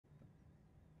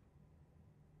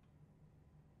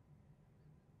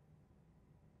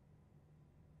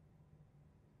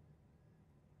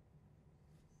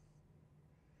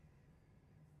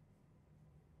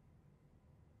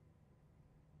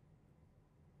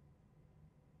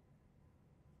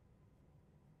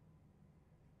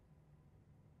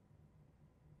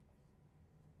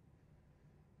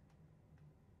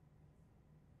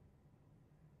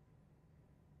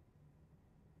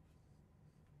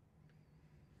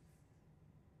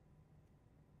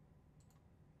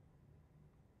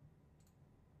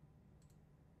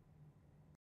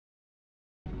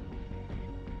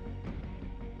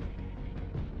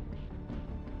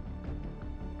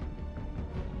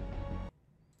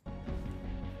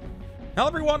Hello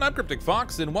everyone, I'm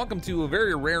CrypticFox, and welcome to a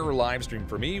very rare live stream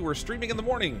for me. We're streaming in the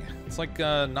morning. It's like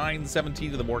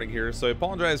 9:17 in the morning here, so I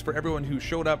apologize for everyone who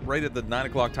showed up right at the 9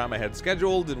 o'clock time I had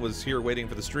scheduled and was here waiting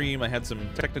for the stream. I had some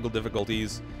technical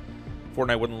difficulties.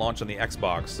 Fortnite wouldn't launch on the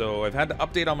Xbox, so I've had to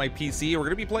update on my PC. We're going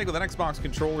to be playing with an Xbox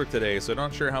controller today, so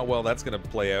not sure how well that's going to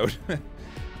play out.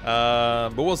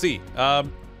 But we'll see.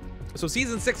 So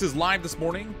Season 6 is live this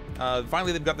morning.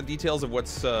 Finally, they've got the details of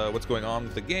what's going on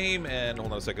with the game. And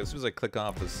hold on a second. As soon as I click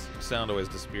off, this sound always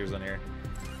disappears on here.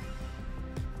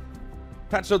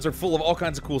 Patch notes are full of all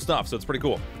kinds of cool stuff, so it's pretty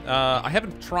cool. I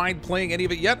haven't tried playing any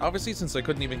of it yet, obviously, since I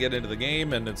couldn't even get into the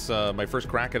game, and it's my first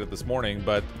crack at it this morning.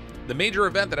 But the major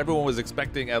event that everyone was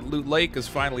expecting at Loot Lake has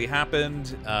finally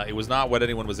happened. It was not what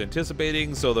anyone was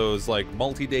anticipating, so those like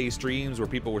multi-day streams where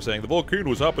people were saying the volcano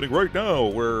is happening right now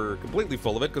were completely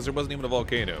full of it because there wasn't even a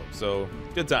volcano. So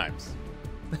good times.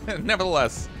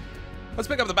 Nevertheless, let's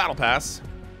pick up the battle pass.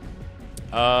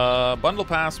 Bundle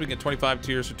pass, we get 25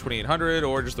 tiers for 2,800,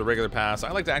 or just the regular pass.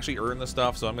 I like to actually earn this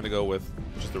stuff, so I'm going to go with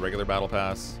just the regular battle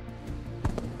pass.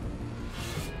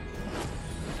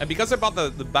 And because I bought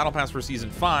the battle pass for Season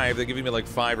 5, they're giving me like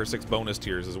 5 or 6 bonus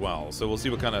tiers as well. So we'll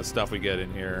see what kind of stuff we get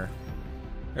in here.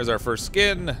 There's our first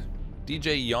skin,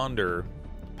 DJ Yonder.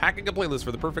 Packing a playlist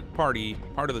for the perfect party,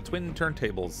 part of the twin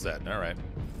turntables set. All right.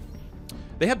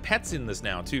 They have pets in this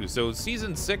now, too. So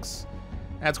Season 6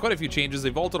 adds quite a few changes.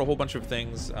 They vaulted a whole bunch of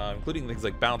things, including things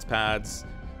like bounce pads,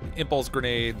 impulse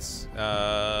grenades,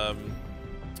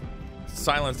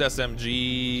 silenced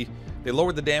SMG. They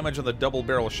lowered the damage on the double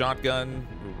barrel shotgun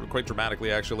quite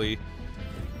dramatically, actually.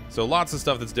 So lots of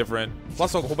stuff that's different.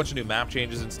 Plus a whole bunch of new map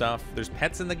changes and stuff. There's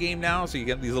pets in the game now, so you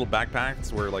get these little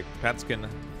backpacks where like pets can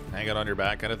hang out on your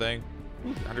back kind of thing.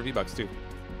 Ooh, 100 V-Bucks too.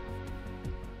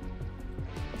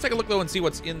 Let's take a look though and see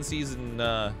what's in Season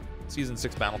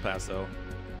 6 Battle Pass though.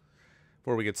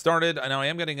 Before we get started, I know I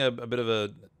am getting a bit of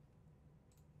a...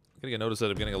 getting a notice that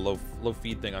I'm getting a low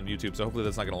feed thing on YouTube, so hopefully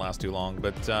that's not going to last too long.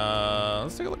 But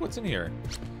let's take a look what's in here.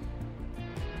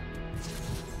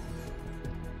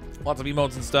 Lots of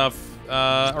emotes and stuff.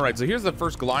 All right, so here's the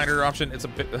first glider option. It's a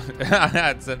bit,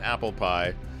 it's an apple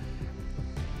pie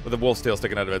with a wolf's tail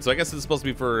sticking out of it. So I guess it's supposed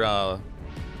to be for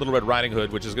Little Red Riding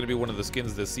Hood, which is going to be one of the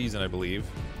skins this season, I believe.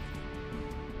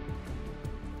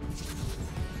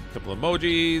 A couple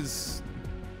emojis.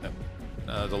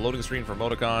 The loading screen for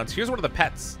emoticons. Here's one of the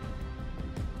pets.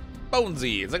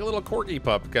 Bonesy. It's like a little corgi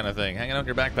pup kind of thing hanging out in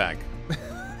your backpack.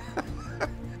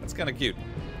 That's kind of cute.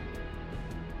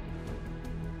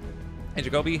 Hey,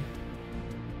 Jacoby.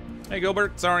 Hey,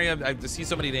 Gilbert. Sorry, I see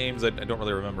so many names. I don't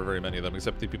really remember very many of them,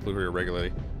 except the people who are here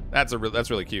regularly. That's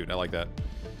really cute. I like that.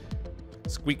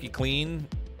 Squeaky clean.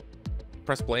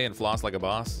 Press play and floss like a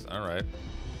boss. All right.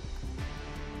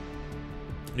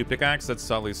 New pickaxe. That's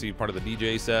obviously part of the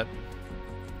DJ set.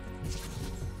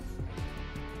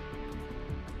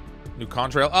 New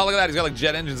contrail. Oh, look at that. He's got like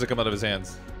jet engines that come out of his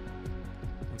hands.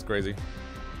 That's crazy.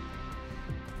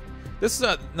 This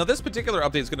now this particular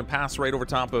update is going to pass right over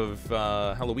top of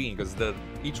Halloween because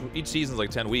each season's like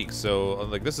 10 weeks. So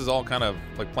like this is all kind of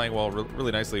like playing well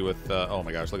really nicely with oh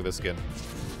my gosh, look at this skin.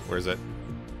 Where is it?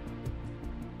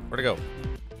 Where'd it go?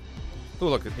 Oh,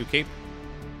 look, new cape.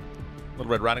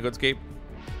 Little Red Riding Hood's cape.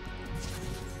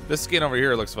 This skin over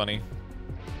here looks funny.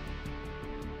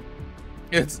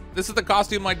 This is the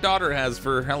costume my daughter has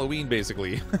for Halloween,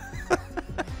 basically.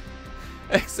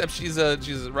 Except she's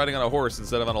riding on a horse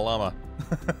instead of on a llama.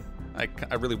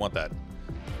 I really want that.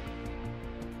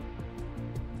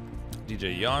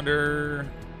 DJ Yonder.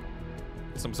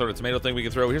 Some sort of tomato thing we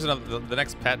can throw. Here's another. The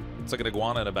next pet. It's like an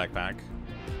iguana in a backpack.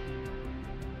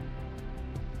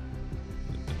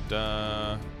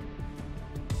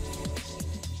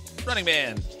 Running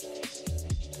Man.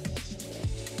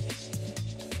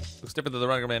 Looks different than the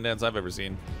Running Man dance I've ever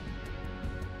seen.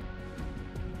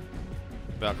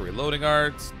 Valkyrie loading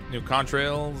arts, new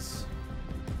contrails.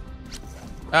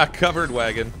 Covered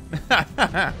wagon.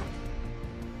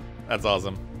 That's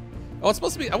awesome. Oh, it's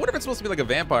supposed to be. I wonder if it's supposed to be like a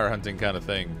vampire hunting kind of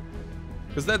thing.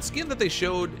 Because that skin that they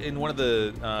showed in one of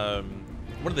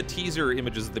the teaser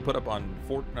images that they put up on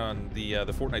the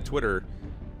Fortnite Twitter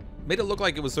made it look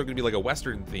like it was going to be like a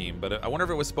Western theme. But I wonder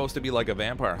if it was supposed to be like a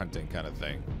vampire hunting kind of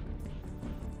thing.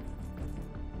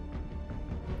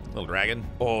 Little dragon.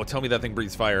 Oh, tell me that thing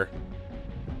breathes fire.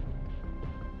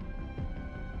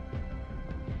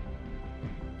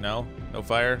 No? No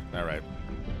fire? Alright.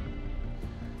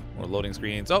 More loading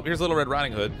screens. Oh, here's Little Red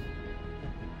Riding Hood.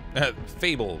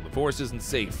 Fable. The forest isn't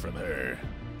safe from her.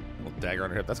 Little dagger on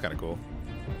her hip. That's kind of cool.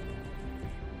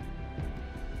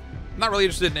 I'm not really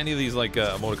interested in any of these, like,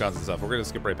 emoticons and stuff. We're going to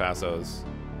skip right past those.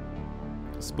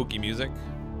 Spooky music.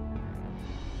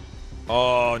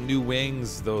 Oh, new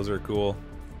wings. Those are cool.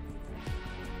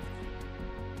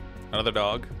 Another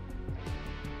dog.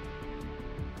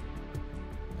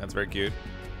 That's very cute.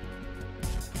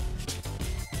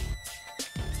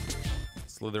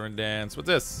 Slytherin dance. What's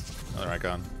this? Another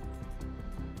icon.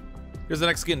 Here's the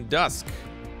next skin, Dusk.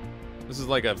 This is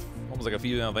like almost like a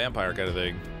female vampire kind of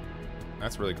thing.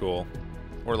 That's really cool.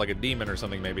 Or like a demon or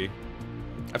something, maybe.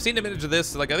 I've seen an image of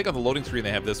this. Like, I think on the loading screen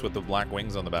they have this with the black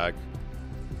wings on the back.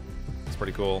 It's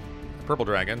pretty cool. Purple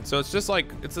dragon. So it's just like,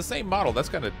 it's the same model. That's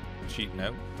kind of cheating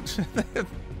out.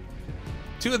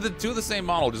 Two of the same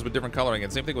model, just with different coloring.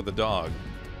 And same thing with the dog.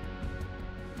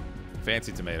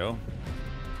 Fancy tomato.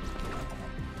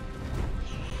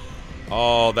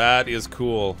 Oh, that is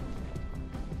cool.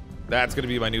 That's going to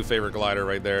be my new favorite glider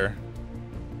right there.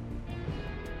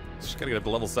 Just got to get up to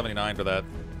level 79 for that.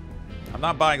 I'm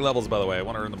not buying levels, by the way. I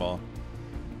want to earn them all.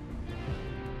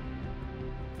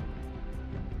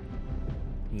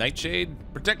 Nightshade,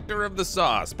 protector of the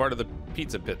sauce, part of the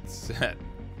pizza pit set.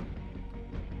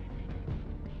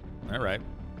 All right.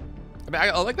 I mean,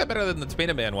 I like that better than the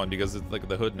Tomato Man one because it's like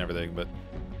the hood and everything, but...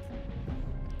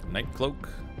 Night cloak.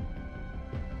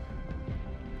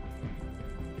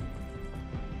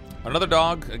 Another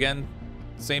dog, again,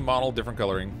 same model, different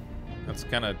coloring. That's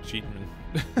kind of cheating.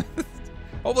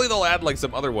 Hopefully they'll add like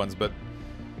some other ones, but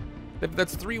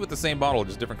that's 3 with the same model,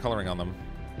 just different coloring on them.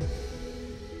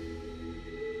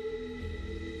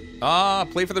 Ah,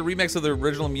 play for the remix of the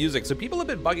original music. So people have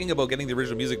been bugging about getting the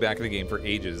original music back in the game for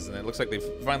ages, and it looks like they've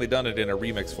finally done it in a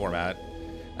remix format.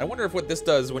 I wonder if what this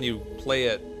does when you play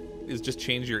it is just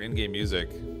change your in-game music.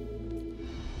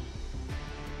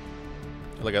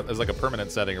 Like as like a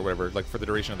permanent setting or whatever, like for the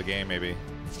duration of the game, maybe.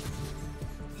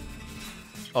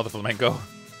 Oh, the flamenco.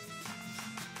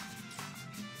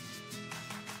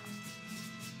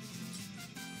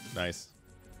 Nice.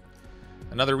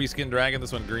 Another reskin dragon,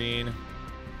 this one green.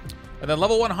 And then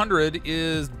level 100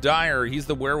 is Dire. He's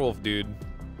the werewolf dude.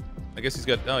 I guess he's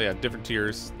got, oh yeah, different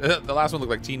tiers. The last one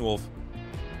looked like Teen Wolf.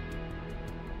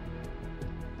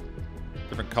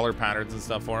 Different color patterns and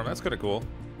stuff for him. That's kind of cool.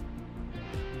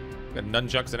 Got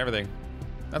nunchucks and everything.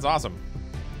 That's awesome.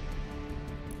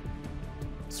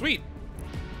 Sweet.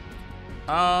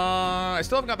 I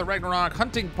still haven't got the Ragnarok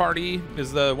Hunting Party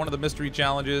is one of the mystery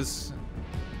challenges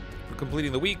for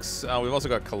completing the weeks. We've also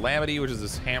got Calamity, which is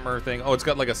this hammer thing. Oh, it's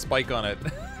got like a spike on it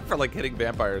for like hitting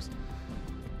vampires.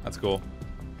 That's cool.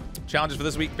 Challenges for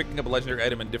this week: picking up a legendary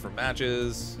item in different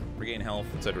matches, regain health,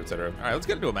 etc., etc. All right, let's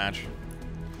get into a match.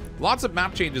 Lots of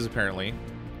map changes apparently,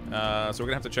 so we're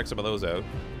gonna have to check some of those out.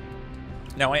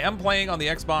 Now, I am playing on the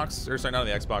Xbox, or sorry, not on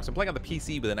the Xbox. I'm playing on the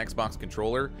PC with an Xbox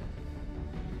controller.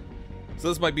 So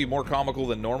this might be more comical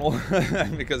than normal,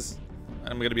 because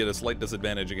I'm going to be at a slight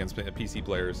disadvantage against PC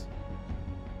players.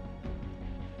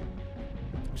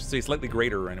 I should say slightly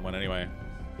greater or anyone, anyway.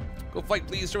 Go fight,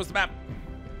 please. Show us the map.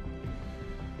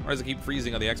 Or does it keep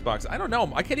freezing on the Xbox? I don't know.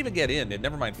 I can't even get in, and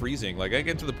never mind freezing. Like, I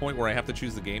get to the point where I have to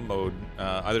choose the game mode,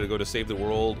 either to go to Save the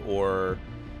World or...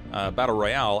 Battle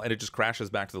Royale, and it just crashes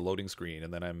back to the loading screen,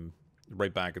 and then I'm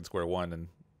right back at square one. And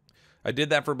I did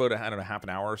that for about, I don't know, half an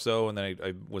hour or so, and then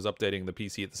I was updating the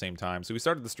PC at the same time. So we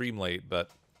started the stream late, but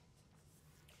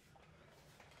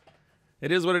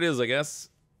it is what it is, I guess.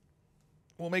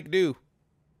 We'll make do.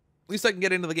 At least I can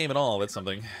get into the game at all. That's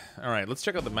something. All right, let's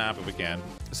check out the map if we can.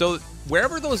 So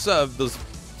wherever those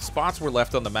spots were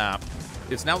left on the map,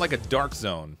 it's now like a dark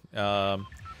zone.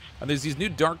 And there's these new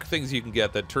dark things you can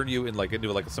get that turn you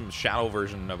into some shadow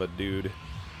version of a dude.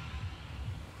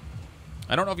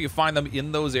 I don't know if you find them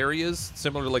in those areas,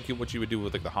 similar to like what you would do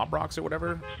with like the Hop Rocks or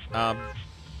whatever. Of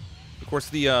course,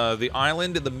 the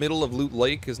island in the middle of Loot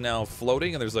Lake is now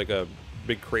floating, and there's like a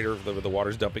big crater the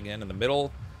water's dumping in the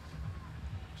middle.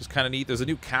 Just kind of neat. There's a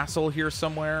new castle here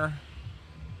somewhere.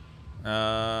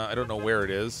 I don't know where it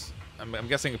is. I'm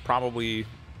guessing probably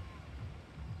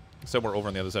somewhere over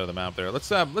on the other side of the map there. Let's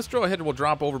go ahead and we'll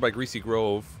drop over by Greasy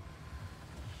Grove.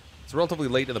 It's relatively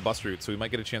late in the bus route, so we might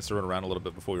get a chance to run around a little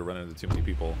bit before we run into too many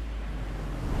people.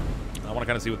 I want to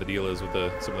kind of see what the deal is with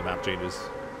some of the map changes.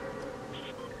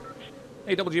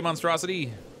 Hey, Double G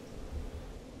Monstrosity.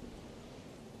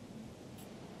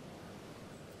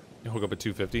 Hook up at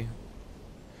 250.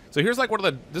 So here's like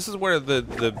this is where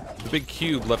the big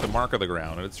cube left a mark on the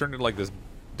ground, and it's turned into like this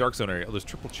dark zone area. Oh, there's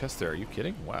triple chests there. Are you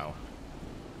kidding? Wow.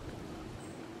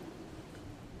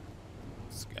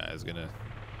 This guy's gonna...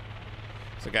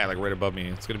 There's a guy like right above me.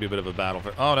 It's gonna be a bit of a battle.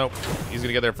 Oh no, he's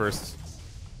gonna get there first.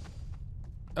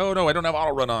 Oh no, I don't have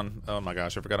auto run on. Oh my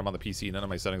gosh, I forgot I'm on the PC. None of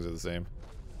my settings are the same.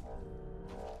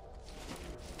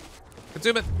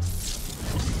 Consume it.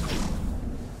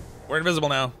 We're invisible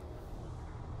now.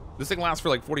 This thing lasts for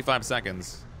like 45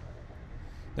 seconds.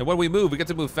 And when we move, we get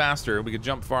to move faster. We can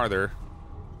jump farther.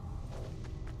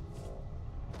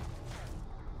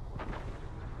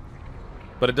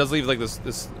 But it does leave like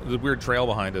this weird trail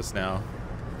behind us now.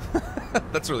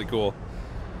 That's really cool.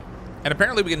 And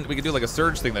apparently we can do like a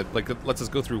surge thing that like lets us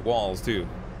go through walls too.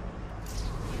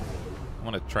 I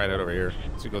want to try it out over here.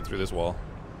 Let's go through this wall.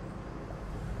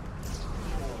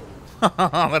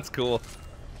 That's cool.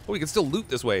 Oh, we can still loot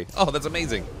this way. Oh, that's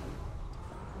amazing.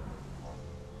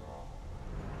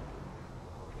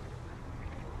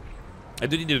 I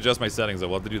do need to adjust my settings though.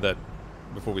 We'll have to do that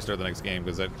before we start the next game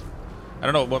because I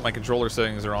don't know what my controller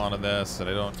settings are on this, and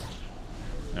I don't.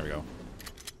 There we go.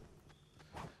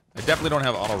 I definitely don't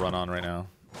have auto run on right now.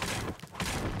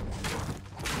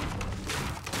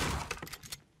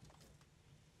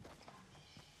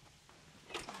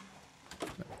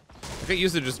 I get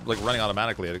used to just like running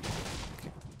automatically. I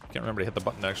can't remember to hit the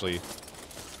button to actually.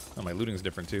 Oh, my looting's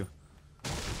different too.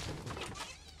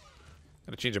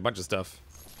 Gotta change a bunch of stuff.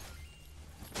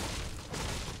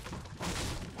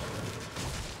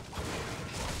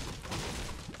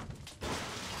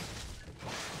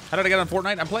 How did I get on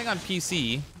Fortnite? I'm playing on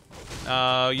PC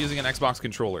using an Xbox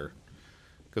controller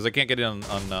because I can't get in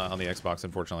on the Xbox,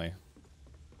 unfortunately.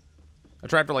 I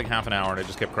tried for like half an hour and it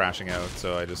just kept crashing out,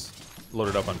 so I just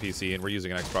loaded up on PC and we're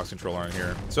using an Xbox controller on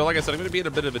here. So like I said, I'm going to be at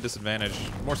a bit of a disadvantage,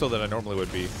 more so than I normally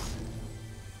would be.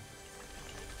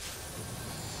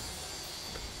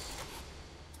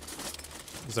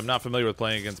 Because I'm not familiar with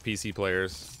playing against PC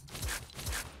players.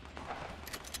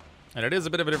 And it is a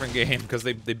bit of a different game because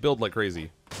they build like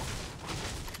crazy.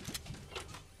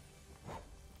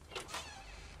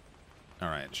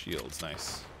 Alright, shields,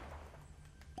 nice.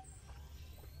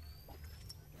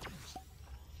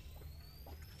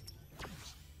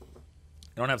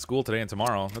 I don't have school today and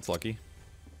tomorrow. That's lucky.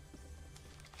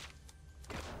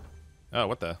 Oh,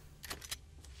 what the?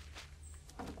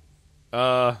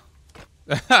 Alright,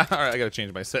 I gotta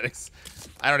change my settings.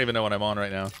 I don't even know what I'm on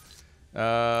right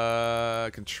now.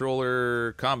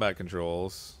 Controller, combat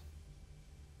controls.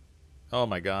 Oh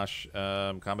my gosh.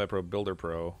 Combat Pro, Builder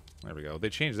Pro. There we go. They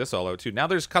changed this all out too. Now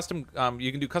there's custom, you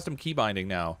can do custom key binding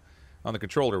now on the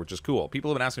controller, which is cool.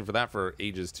 People have been asking for that for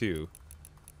ages too.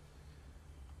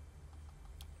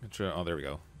 Oh, there we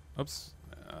go. Oops.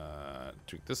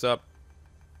 Tweak this up.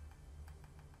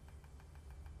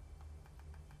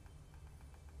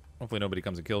 Hopefully nobody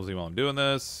comes and kills me while I'm doing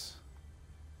this.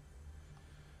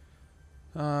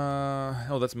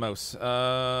 Oh, that's mouse.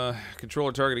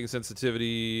 Controller targeting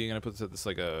sensitivity. I'm gonna put this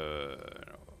like a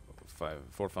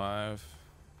 4 5.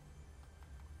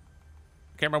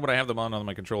 Can't remember what I have them on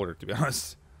my controller, to be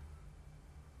honest.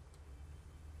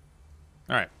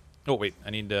 All right. Oh wait, I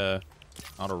need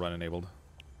auto run enabled.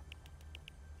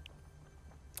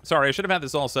 Sorry, I should have had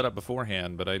this all set up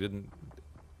beforehand, but I didn't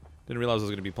realize I was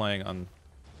going to be playing on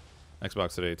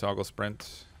Xbox today. Toggle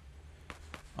sprint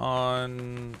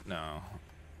on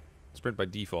sprint by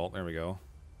default. There we go.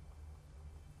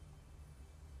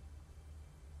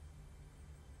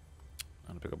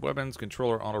 I'm gonna pick up weapons,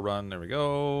 controller, auto run. There we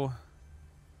go.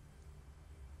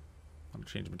 I'm gonna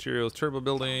change materials, turbo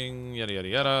building, yada yada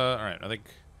yada. All right, I think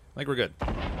we're good.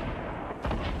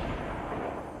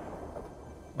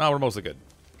 Well, we're mostly good.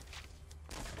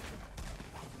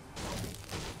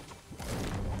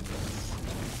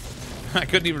 I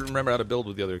couldn't even remember how to build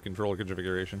with the other controller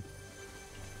configuration.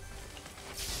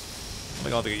 I think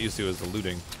I'll have to get used to is the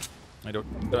looting. I don't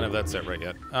have that set right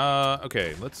yet.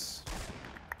 Okay, let's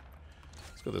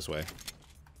go this way.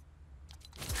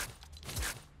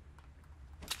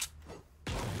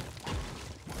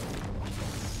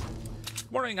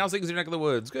 Morning, how's things in your neck of the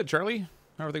woods? Good, Charlie.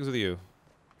 How are things with you?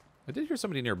 I did hear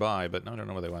somebody nearby, but I don't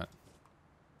know where they went.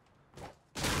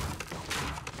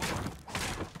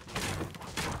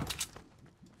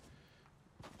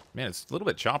 Man, it's a little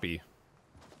bit choppy.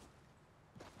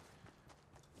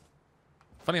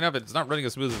 Funny enough, it's not running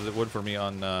as smooth as it would for me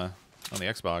on the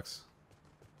Xbox.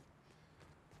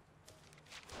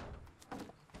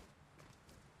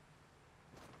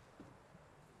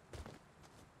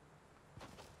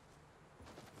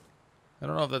 I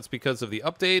don't know if that's because of the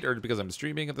update or because I'm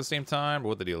streaming at the same time or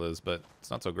what the deal is, but it's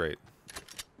not so great.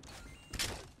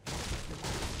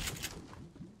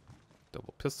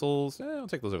 Double pistols. I'll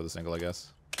take those over the single, I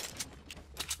guess.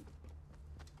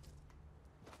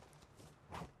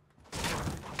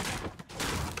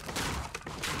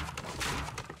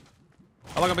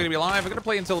 How long am I going to be live? I'm going to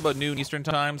play until about noon Eastern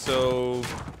time, so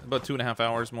about 2.5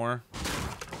 hours more.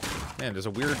 Man, there's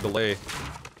a weird delay.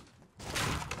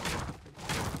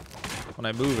 When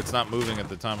I move, it's not moving at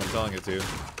the time I'm telling it to.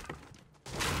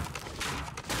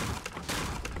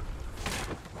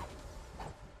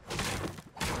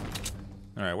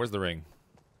 Alright, where's the ring?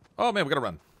 Oh, man, we gotta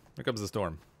run. Here comes the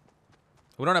storm.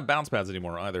 We don't have bounce pads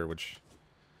anymore either, which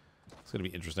is gonna be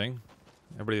interesting.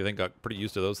 Everybody, I think, got pretty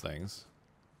used to those things.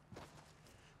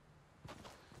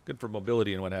 Good for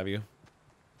mobility and what have you.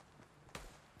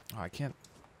 Oh, I can't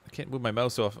move my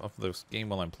mouse off this game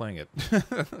while I'm playing it.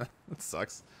 That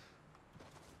sucks.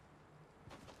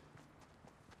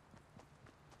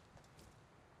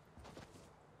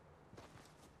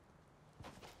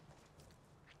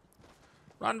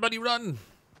 Run, buddy, run!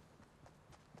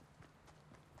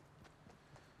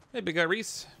 Hey, Big Guy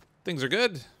Reese. Things are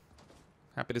good.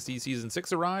 Happy to see Season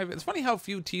 6 arrive. It's funny how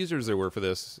few teasers there were for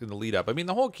this in the lead-up. I mean,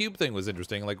 the whole cube thing was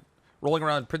interesting, like rolling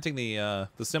around printing the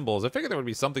symbols. I figured there would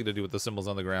be something to do with the symbols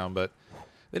on the ground, but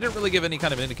they didn't really give any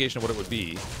kind of indication of what it would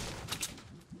be.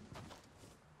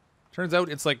 Turns out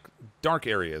it's like dark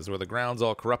areas where the ground's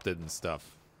all corrupted and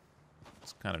stuff.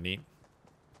 It's kind of neat.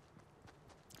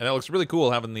 And that looks really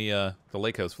cool having the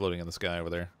lake house floating in the sky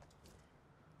over there.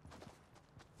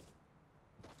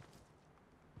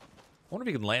 I wonder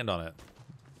if you can land on it.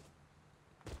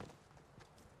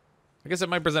 I guess it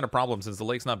might present a problem since the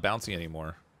lake's not bouncy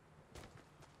anymore.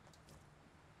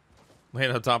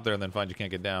 Land on top there and then find you can't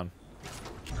get down.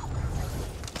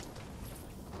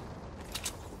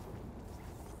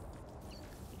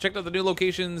 Checked out the new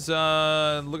locations.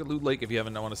 Look at Loot Lake if you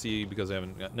haven't. I want to see because I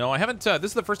haven't. No, I haven't. This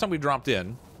is the first time we dropped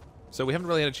in, so we haven't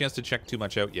really had a chance to check too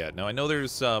much out yet. Now I know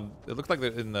there's. It looks like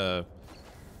in the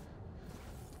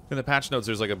patch notes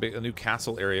there's like a new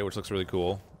castle area which looks really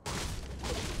cool.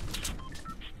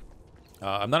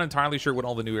 I'm not entirely sure what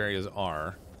all the new areas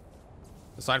are,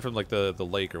 aside from like the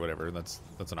lake or whatever. That's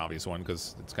an obvious one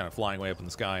because it's kind of flying way up in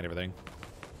the sky and everything.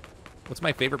 What's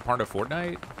my favorite part of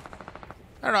Fortnite?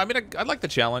 I don't know. I mean, I like the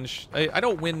challenge. I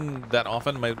don't win that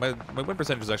often. My win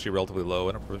percentage is actually relatively low.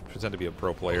 I don't pretend to be a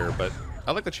pro player, but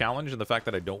I like the challenge and the fact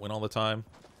that I don't win all the time.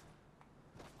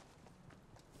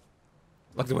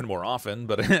 I'd like to win more often,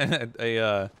 but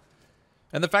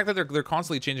and the fact that they're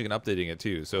constantly changing and updating it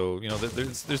too. So you know,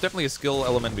 there's definitely a skill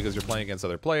element because you're playing against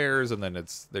other players, and then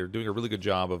they're doing a really good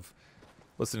job of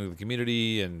listening to the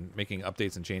community and making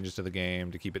updates and changes to the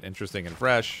game to keep it interesting and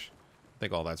fresh. I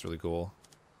think all that's really cool.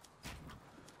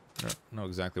 I don't know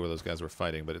exactly where those guys were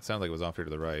fighting, but it sounded like it was off here to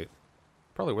the right.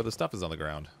 Probably where the stuff is on the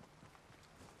ground.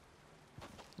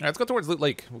 Alright, let's go towards Loot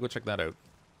Lake. We'll go check that out.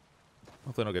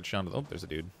 Hopefully I don't get shot. Oh, there's a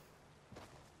dude.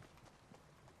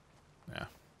 Yeah.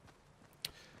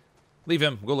 Leave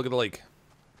him. Go look at the lake.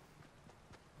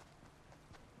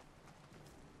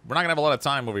 We're not going to have a lot of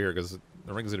time over here because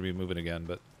the ring's going to be moving again,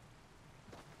 but...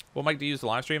 What mic do you use to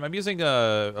live stream? I'm using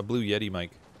a Blue Yeti mic.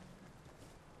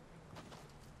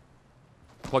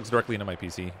 Plugs directly into my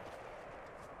PC.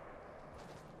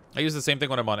 I use the same thing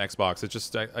when I'm on Xbox. It's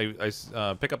just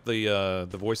I pick up the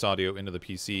voice audio into the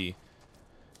PC,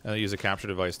 and I use a capture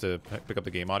device to pick up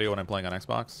the game audio when I'm playing on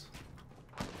Xbox.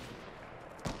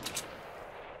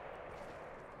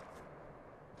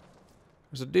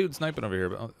 There's a dude sniping over here,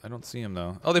 but I don't see him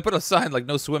though. Oh, they put a sign like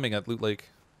no swimming at Loot Lake.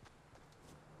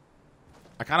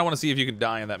 I kind of want to see if you can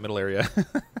die in that middle area.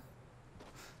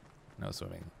 No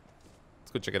swimming.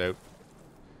 Let's go check it out.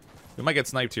 We might get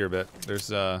sniped here a bit. There's,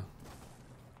 some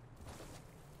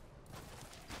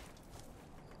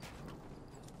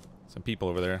people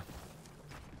over there.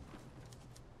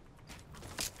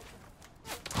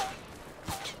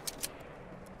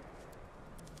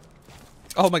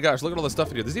 Oh my gosh, look at all the stuff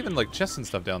in here. There's even, like, chests and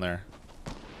stuff down there.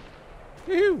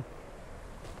 Woohoo!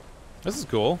 This is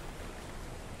cool.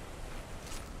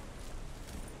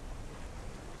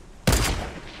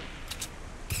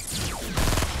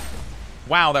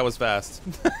 Wow, that was fast.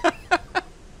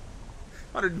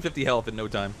 150 health in no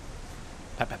time.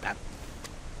 Pap, pap, pap.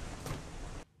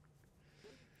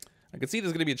 I can see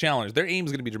there's going to be a challenge. Their aim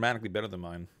is going to be dramatically better than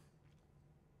mine.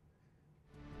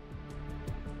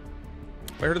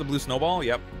 Have I heard of the blue snowball?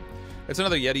 Yep. It's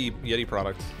another Yeti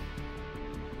product.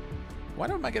 Why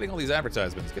am I getting all these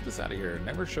advertisements? Get this out of here.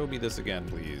 Never show me this again,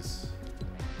 please.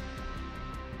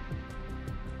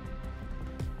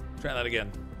 Try that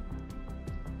again.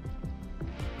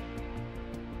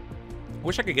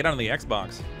 Wish I could get on the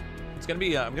Xbox. It's gonna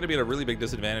be I'm gonna be at a really big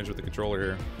disadvantage with the controller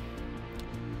here.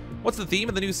 What's the theme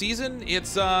of the new season?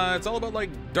 It's all about like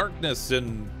darkness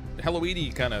and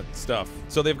Halloween-y kind of stuff.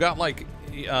 So they've got like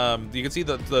you can see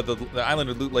the island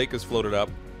of Loot Lake is floated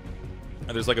up,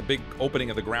 and there's like a big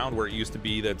opening of the ground where it used to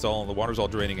be that's all the water's all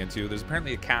draining into. There's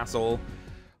apparently a castle.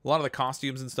 A lot of the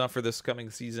costumes and stuff for this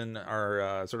coming season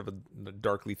are sort of a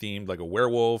darkly themed, like a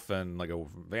werewolf and like a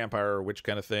vampire or witch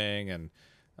kind of thing, and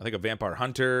I think a vampire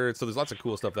hunter. So there's lots of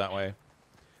cool stuff that way.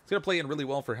 It's gonna play in really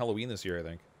well for Halloween this year, I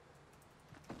think.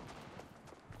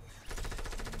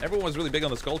 Everyone was really big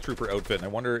on the Skull Trooper outfit, and I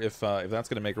wonder if that's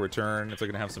going to make a return, if they're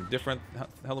going to have some different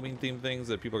Halloween-themed things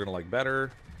that people are going to like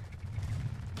better.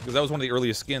 Because that was one of the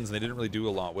earliest skins, and they didn't really do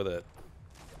a lot with it.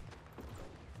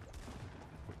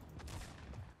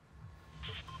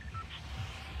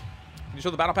 Can you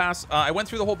show the Battle Pass? I went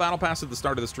through the whole Battle Pass at the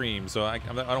start of the stream, so I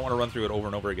don't want to run through it over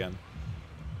and over again.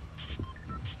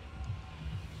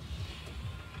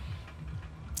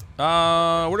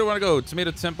 Where do I want to go?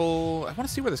 Tomato Temple. I want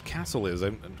to see where this castle is.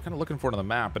 I'm kind of looking for it on the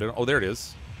map, but oh, there it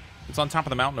is. It's on top of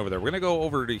the mountain over there. We're going to go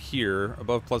over to here,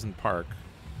 above Pleasant Park.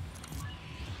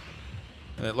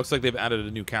 And it looks like they've added a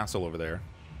new castle over there.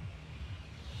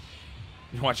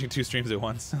 You're watching 2 streams at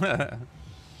once.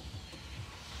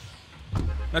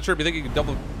 Not sure if you think you can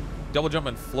double jump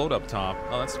and float up top.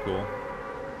 Oh, that's cool.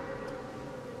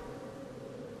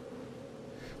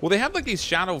 Well, they have like these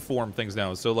shadow form things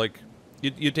now. So like,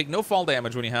 you take no fall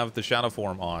damage when you have the shadow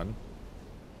form on.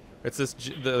 It's this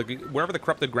wherever the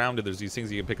corrupted ground is, there's these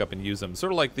things you can pick up and use them.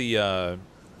 Sort of like the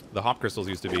hop crystals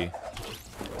used to be.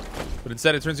 But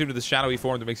instead, it turns you into this shadowy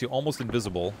form that makes you almost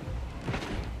invisible.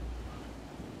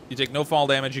 You take no fall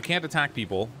damage. You can't attack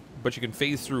people, but you can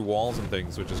phase through walls and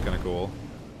things, which is kind of cool.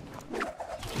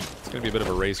 It's going to be a bit of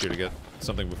a race here to get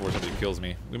something before somebody kills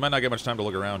me. We might not get much time to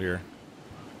look around here.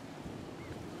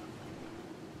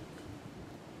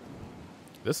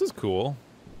 This is cool.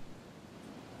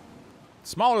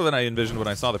 Smaller than I envisioned when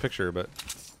I saw the picture, but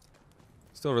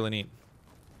still really neat.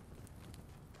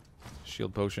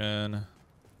 Shield potion.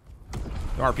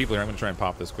 There are people here. I'm going to try and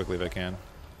pop this quickly if I can.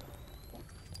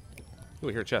 Ooh,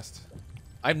 I hear a chest.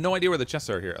 I have no idea where the chests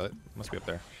are here. It must be up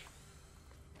there.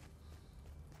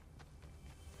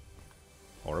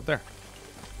 Or up there.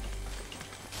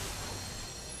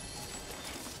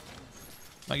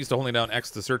 Not used to holding down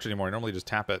X to search anymore. I normally just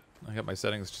tap it. I got my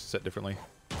settings set differently.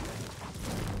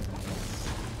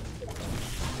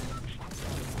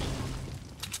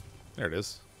 There it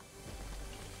is.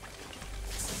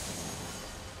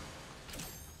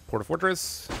 Porta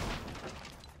Fortress.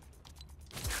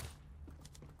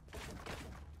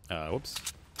 Whoops.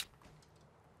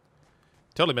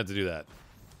 Totally meant to do that.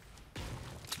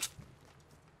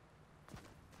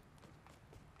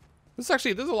 This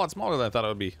is a lot smaller than I thought it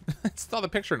would be. I saw the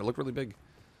picture and it looked really big.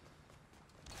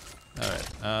 Alright,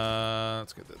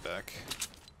 let's get that back.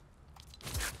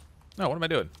 No, what am I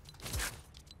doing?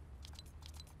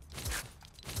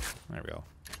 There we go.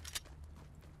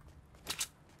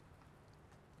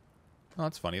 Oh,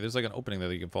 that's funny. There's like an opening there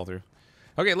that you can fall through.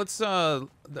 Okay, let's, I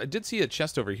did see a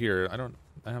chest over here. I haven't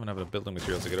have enough building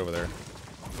materials to get over there.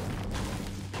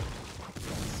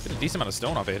 Get a decent amount of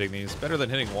stone off of hitting these. Better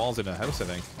than hitting walls in a house, I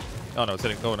think. Oh no, it's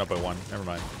going up by 1. Never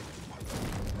mind.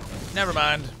 Never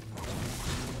mind.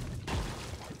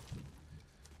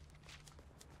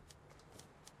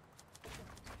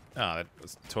 Ah, that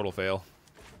was a total fail.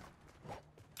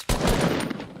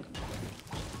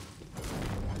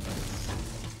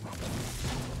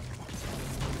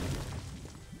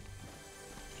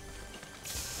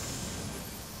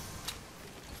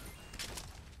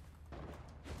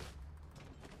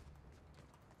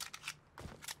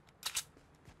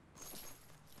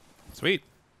 Sweet.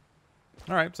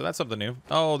 Alright, so that's something new.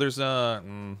 Oh, there's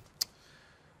I'll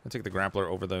take the grappler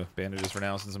over the bandages for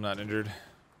now since I'm not injured.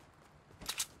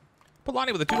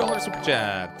 Polani with a $2 super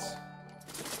chat.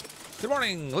 Good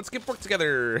morning. Let's get work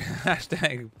together.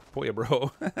 Hashtag Poya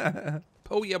bro.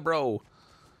 Poya bro.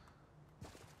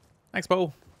 Thanks,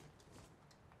 Po.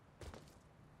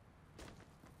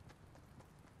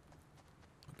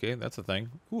 Okay, that's a thing.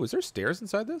 Ooh, is there stairs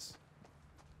inside this?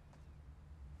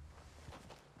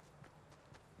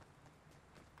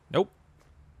 Nope.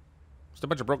 Just a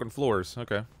bunch of broken floors.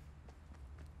 Okay.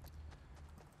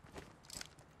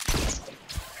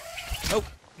 Nope.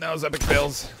 That was epic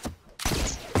fails.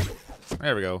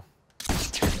 There we go.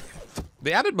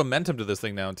 They added momentum to this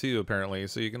thing now, too, apparently.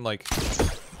 So you can, like,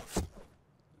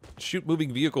 shoot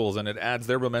moving vehicles, and it adds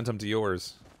their momentum to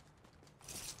yours.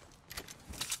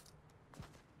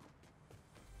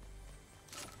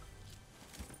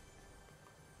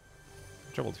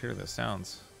 Trouble to hear the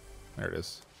sounds. There it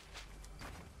is.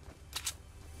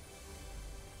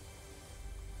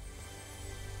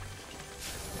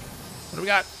 What do we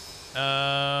got?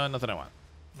 Nothing I want.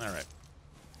 Alright.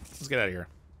 Let's get out of here.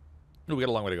 Ooh, we got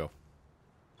a long way to go.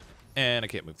 And I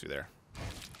can't move through there.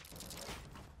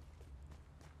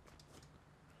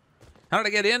 How did I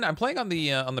get in? I'm playing on the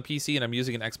PC and I'm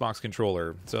using an Xbox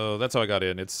controller. So that's how I got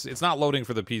in. It's not loading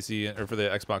for the PC or for the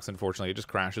Xbox, unfortunately. It just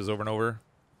crashes over and over.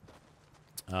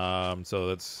 So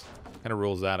that's kind of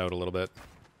rules that out a little bit.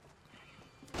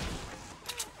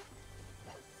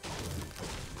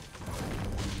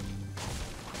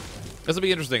 This will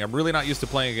be interesting. I'm really not used to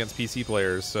playing against PC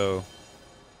players, so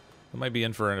I might be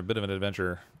in for a bit of an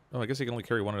adventure. Oh, I guess you can only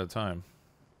carry one at a time.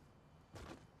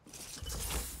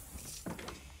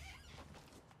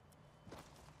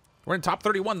 We're in top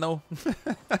 31, though.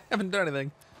 I haven't done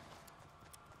anything.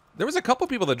 There was a couple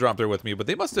people that dropped there with me, but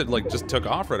they must have, like, just took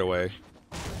off right away.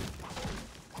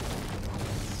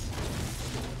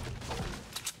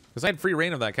 Because I had free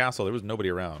reign of that castle. There was nobody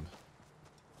around.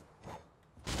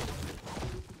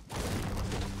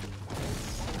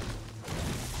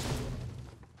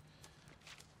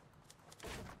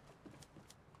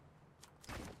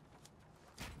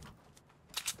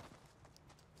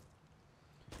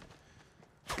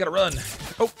 Gotta run.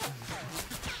 Oh.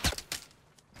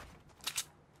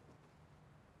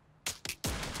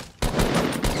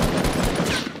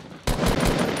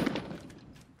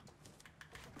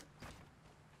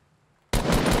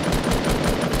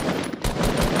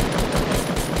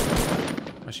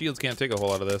 My shields can't take a whole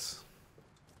lot of this.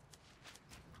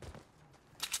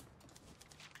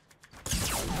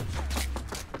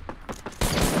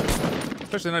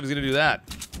 Especially not if he's gonna do that.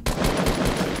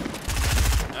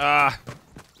 Ah.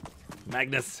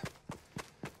 Magnus.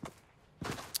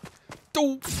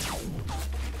 Oh.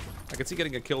 I can see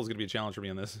getting a kill is going to be a challenge for me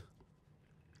on this.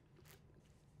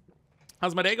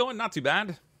 How's my day going? Not too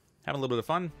bad. Having a little bit of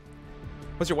fun.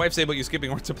 What's your wife say about you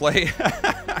skipping work to play?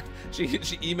 she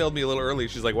emailed me a little early.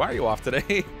 She's like, why are you off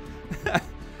today?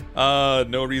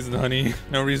 No reason, honey.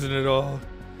 No reason at all.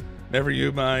 Never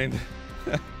you mind.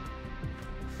 This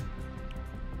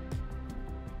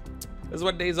is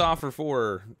what days off are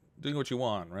for. Doing what you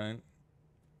want, right?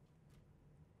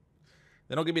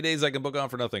 They don't give me days I can book off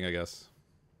for nothing, I guess.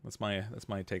 That's my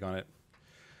take on it.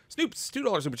 Snoops,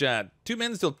 $2 super chat. 2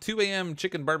 minutes till 2 a.m.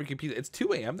 chicken barbecue pizza. It's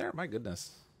 2 a.m. there? My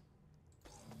goodness.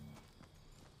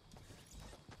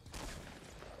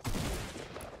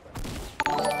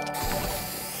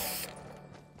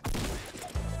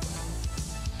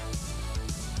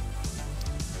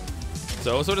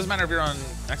 So it doesn't matter if you're on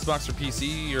Xbox or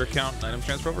PC, your account and items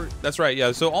transfer over? That's right,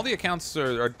 yeah. So all the accounts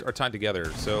are tied together.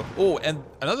 So, oh, and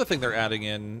another thing they're adding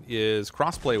in is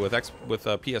crossplay with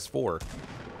PS4.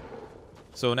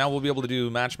 So now we'll be able to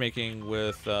do matchmaking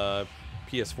with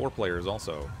PS4 players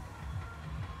also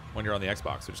when you're on the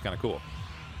Xbox, which is kind of cool.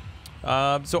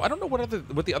 So I don't know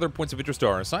what the other points of interest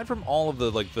are aside from all of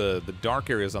the dark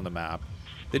areas on the map.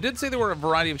 They did say there were a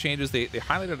variety of changes. They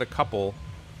highlighted a couple.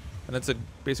 And then said,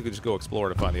 basically just go explore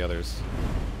to find the others.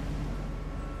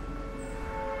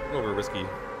 A little bit risky.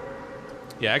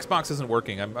 Yeah, Xbox isn't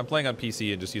working. I'm playing on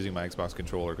PC and just using my Xbox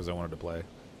controller because I wanted to play.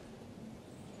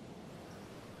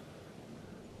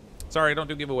 Sorry, I don't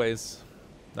do giveaways.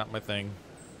 Not my thing.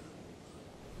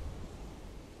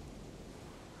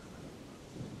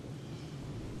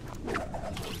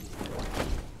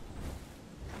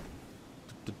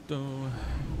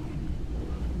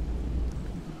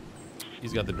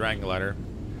 He's got the dragon glider.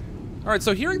 All right,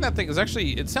 so hearing that thing is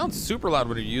actually, it sounds super loud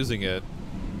when you're using it.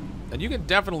 And you can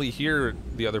definitely hear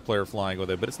the other player flying with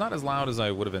it, but it's not as loud as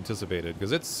I would have anticipated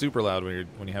because it's super loud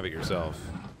when you have it yourself.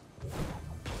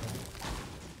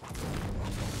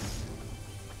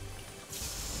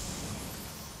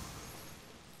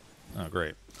 Oh,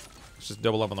 great. Let's just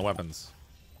double up on the weapons.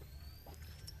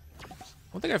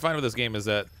 One thing I find with this game is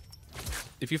that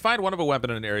if you find one of a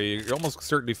weapon in an area, you're almost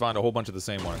certain to find a whole bunch of the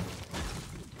same one.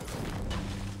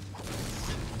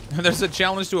 And there's a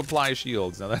challenge to apply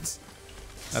shields. Now that's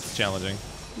challenging.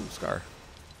 Ooh, Scar.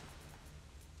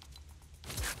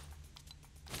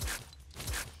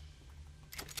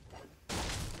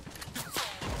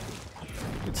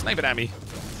 Dude, snipe it at me.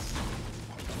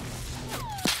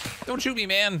 Don't shoot me,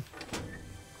 man.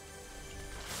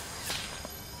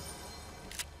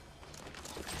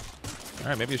 All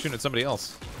right, maybe you're shooting at somebody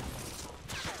else.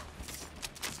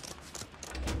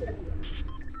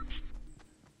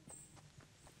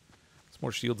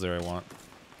 More shields there I want.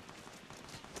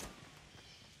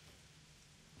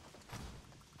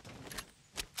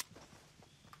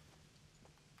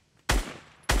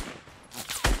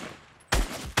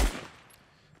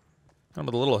 I'm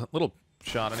with a little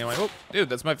shot anyway. Oh, dude,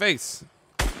 that's my face.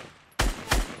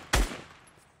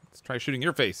 Let's try shooting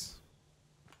your face.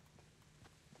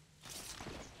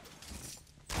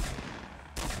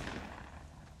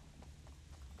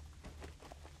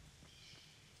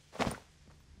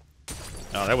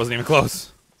 Oh, that wasn't even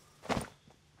close.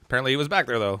 Apparently he was back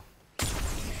there, though.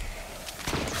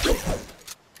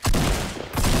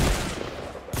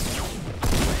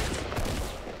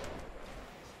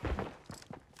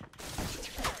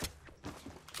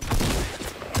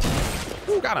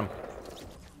 Ooh, got him.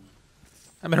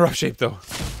 I'm in rough shape, though.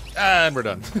 And we're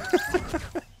done.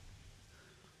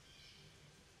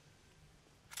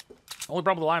 Only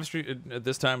problem with the live stream at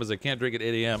this time is I can't drink at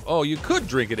 8 a.m. Oh, you could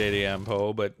drink at 8 a.m.,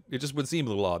 Poe, but it just would seem a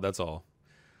little odd, that's all.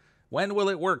 When will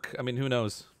it work? I mean, who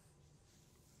knows?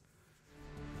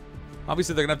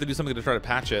 Obviously, they're going to have to do something to try to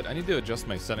patch it. I need to adjust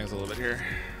my settings a little bit here.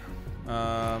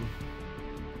 I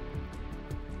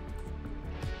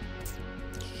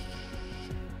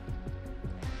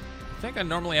think I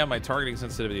normally have my targeting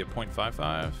sensitivity at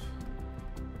 0.55.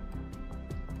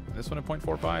 This one at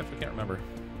 0.45? I can't remember.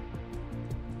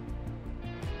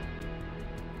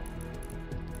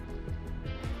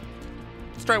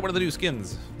 Let's try one of the new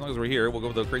skins. As long as we're here, we'll go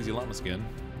with the Crazy Llama skin.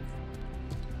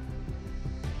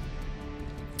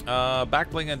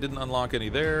 Backbling, I didn't unlock any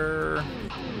there.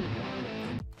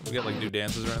 We got like new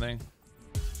dances or anything?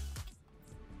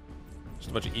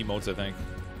 Just a bunch of emotes, I think.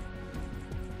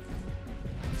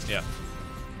 Yeah.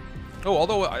 Oh,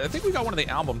 although I think we got one of the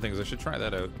album things. I should try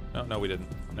that out. Oh, no, we didn't.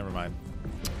 Never mind.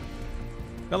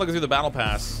 Now looking through the battle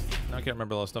pass. Now I can't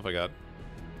remember all the stuff I got.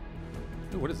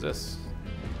 Ooh, what is this?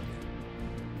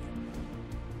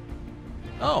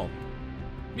 Oh.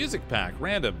 Music pack.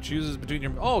 Random. Chooses between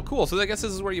your... Oh, cool. So I guess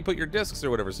this is where you put your discs or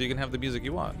whatever, so you can have the music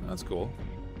you want. That's cool.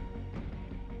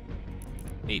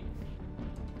 Neat.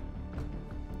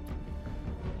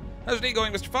 How's your day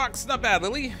going, Mr. Fox? Not bad,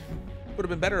 Lily. Would have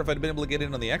been better if I'd been able to get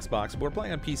in on the Xbox, but we're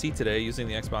playing on PC today using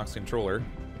the Xbox controller.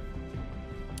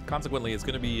 Consequently, it's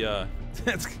going to be it's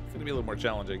going to be a little more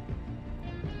challenging.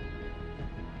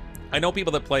 I know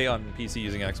people that play on PC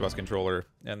using an Xbox controller,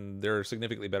 and they're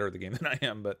significantly better at the game than I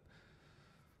am, but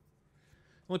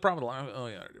only problem with the... Oh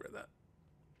yeah, I already read that.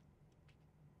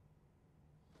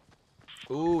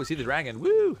 Ooh, we see the dragon.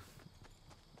 Woo!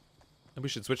 Maybe we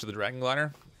should switch to the dragon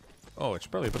glider. Oh, I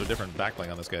should probably put a different backbling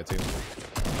on this guy too.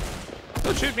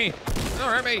 Don't shoot me!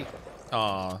 Don't hurt me!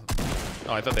 Aw.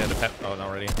 Oh, I thought they had the pet. Oh, no,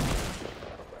 already.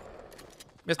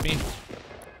 Missed me.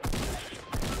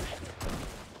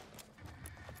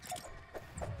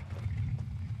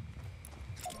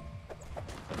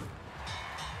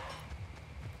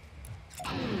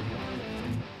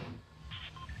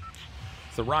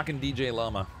 It's the rockin' DJ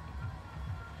Llama.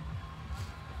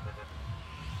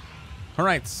 All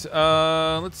right,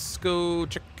 let's go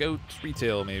check out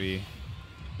retail, maybe.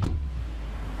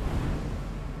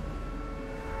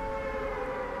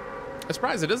 I'm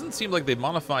surprised. It doesn't seem like they've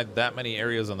modified that many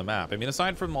areas on the map. I mean,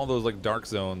 aside from all those like dark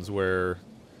zones where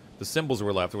the symbols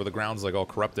were left, where the ground's like all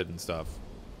corrupted and stuff.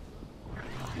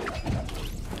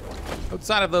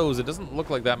 Outside of those, it doesn't look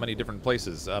like that many different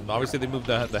places. Obviously, they moved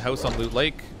the house on Loot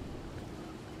Lake.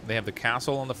 They have the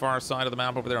castle on the far side of the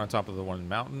map over there on top of the one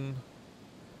mountain.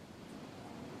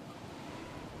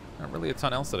 Not really a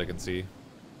ton else that I can see.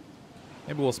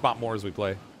 Maybe we'll spot more as we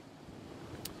play.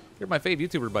 You're my fave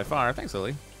YouTuber by far. Thanks,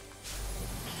 Lily.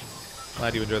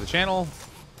 Glad you enjoy the channel.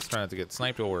 Let's try not to get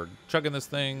sniped while we're chugging this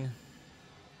thing.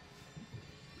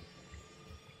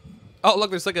 Oh, look,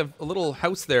 there's like a little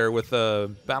house there with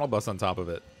a battle bus on top of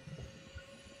it.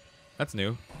 That's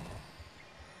new.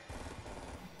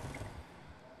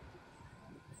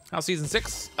 How's season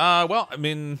 6? Well, I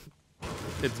mean,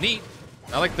 it's neat.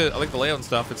 I like the layout and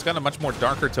stuff. It's got a much more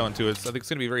darker tone to it. So I think it's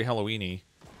gonna be very Halloween-y.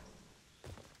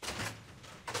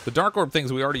 The dark orb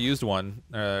things, we already used one,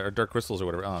 or dark crystals or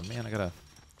whatever. Oh man, I gotta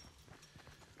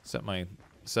set my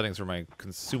settings for my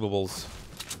consumables.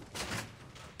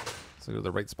 So go to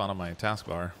the right spot on my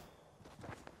taskbar.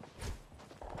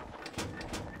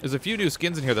 There's a few new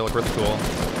skins in here that look really cool.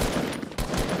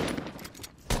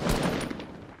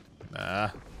 Nah.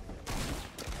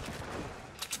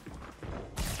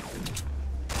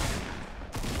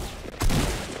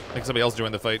 I think somebody else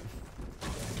joined the fight.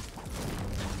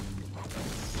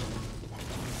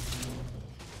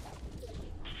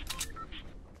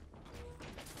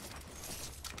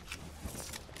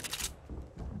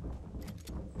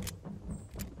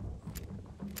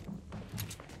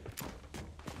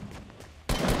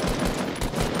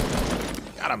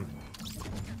 Got him.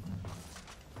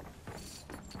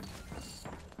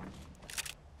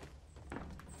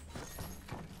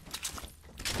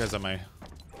 You guys on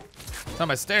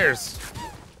my stairs.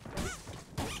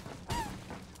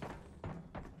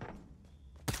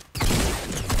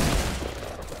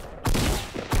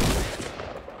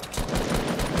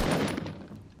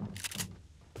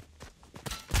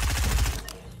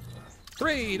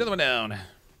 Three, another one down. Man,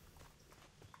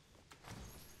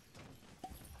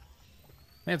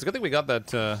 it's a good thing we got that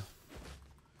chug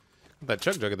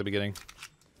jug at the beginning.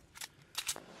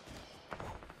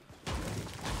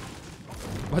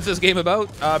 What's this game about?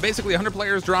 Basically, 100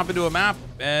 players drop into a map,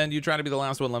 and you try to be the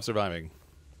last one left surviving.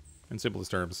 In simplest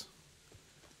terms.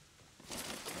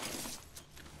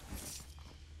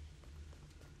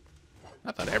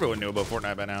 I thought everyone knew about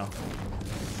Fortnite by now.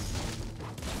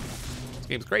 This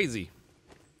game's crazy.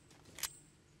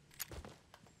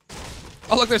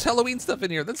 Oh, look, there's Halloween stuff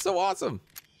in here. That's so awesome.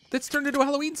 That's turned into a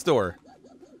Halloween store.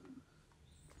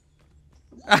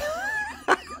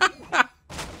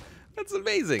 That's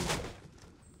amazing.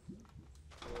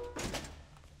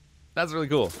 That's really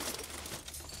cool.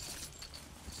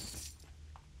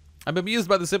 I'm amused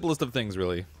by the simplest of things,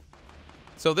 really.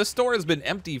 So this store has been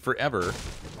empty forever,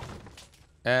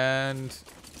 and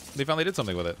they finally did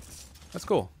something with it. That's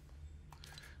cool.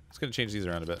 Just gonna change these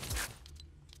around a bit.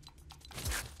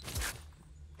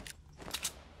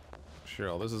 Sure,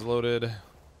 all this is loaded.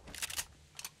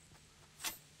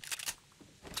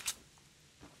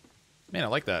 Man, I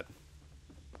like that.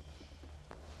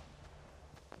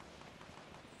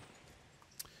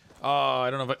 I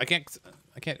don't know if I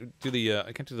can't do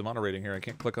the moderating here. I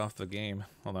can't click off the game.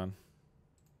 Hold on.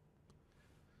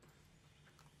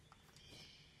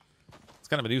 It's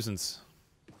kind of a nuisance.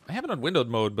 I have it on windowed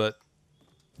mode, but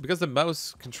because the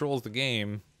mouse controls the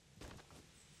game,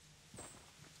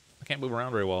 I can't move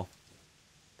around very well.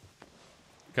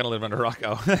 Kind of live under a rock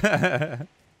now.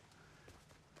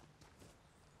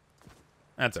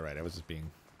 That's all right. I was just being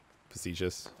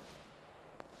facetious.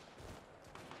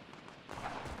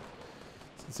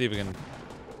 Let's see if we can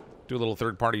do a little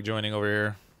third-party joining over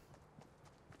here.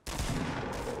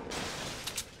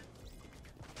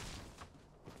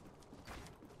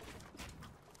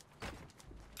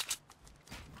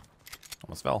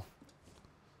 Almost fell.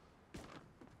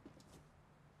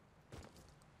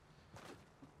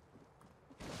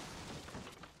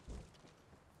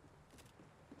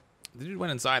 The dude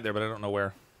went inside there, but I don't know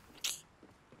where.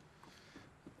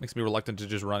 Makes me reluctant to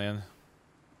just run in.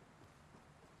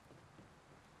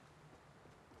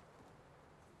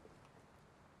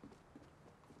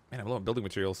 Man, I'm low on building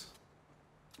materials.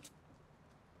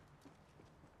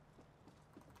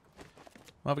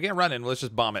 Well, if we can't run in, let's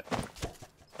just bomb it.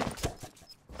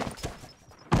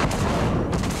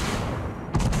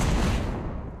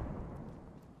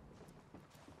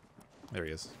 There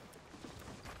he is.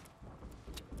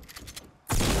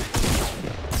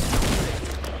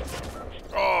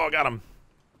 Oh, got him.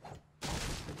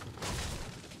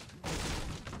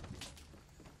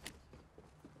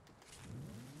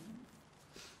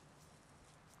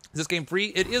 Is this game free?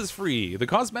 It is free. The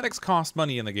cosmetics cost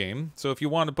money in the game, so if you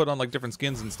want to put on like different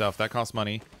skins and stuff, that costs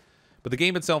money. But the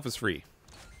game itself is free.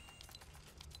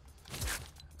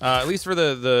 At least for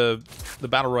the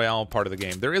Battle Royale part of the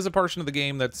game. There is a portion of the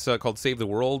game that's called Save the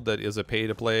World that is a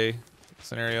pay-to-play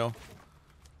scenario.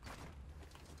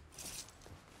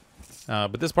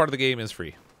 But this part of the game is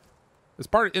free. This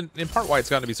part, in part, why it's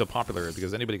gotten to be so popular is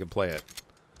because anybody can play it.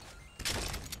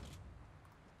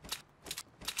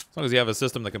 As long as you have a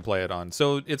system that can play it on.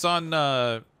 So it's on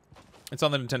the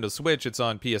Nintendo Switch, it's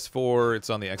on PS4, it's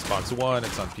on the Xbox One,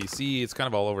 it's on PC, it's kind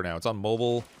of all over now. It's on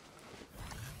mobile.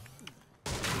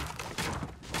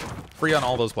 Free on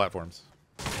all those platforms.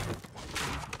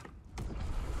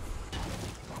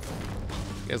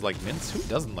 You guys like mints? Who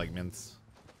doesn't like mints?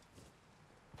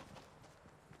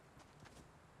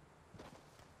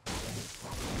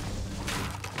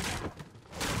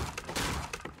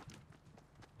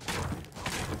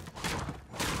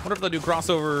 I wonder if they'll do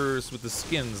crossovers with the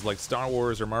skins like Star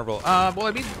Wars or Marvel. Well,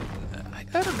 I mean,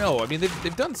 I don't know. I mean,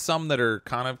 they've done some that are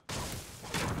kind of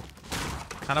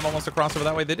almost a crossover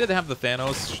that way. They did have the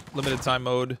Thanos limited time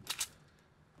mode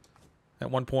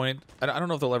at one point. I don't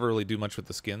know if they'll ever really do much with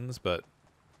the skins, but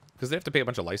because they have to pay a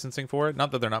bunch of licensing for it.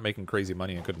 Not that they're not making crazy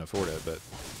money and couldn't afford it, but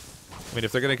I mean,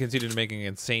 if they're going to continue making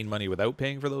insane money without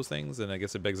paying for those things, then I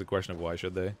guess it begs the question of why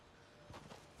should they?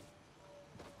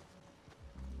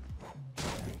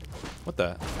 What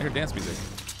the? I hear dance music.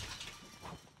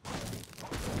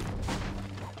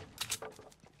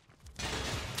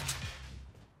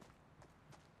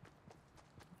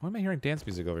 Why am I hearing dance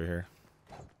music over here?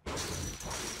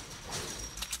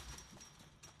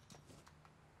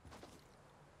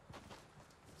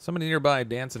 Somebody nearby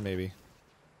dancing, maybe.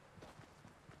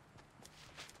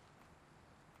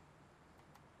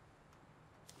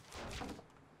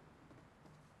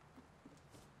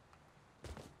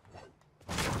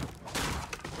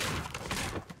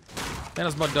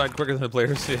 Thanos mod died quicker than the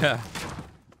players, yeah.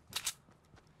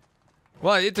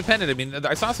 Well, it depended. I mean,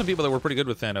 I saw some people that were pretty good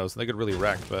with Thanos, and they could really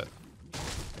wreck, but...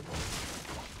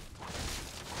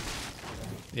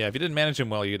 yeah, if you didn't manage him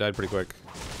well, you died pretty quick.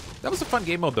 That was a fun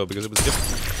game mode, though, because it was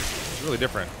different. It was really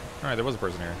different. Alright, there was a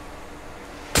person here.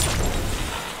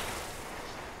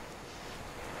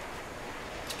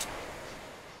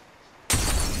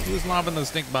 Who's lobbing those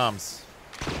stink bombs?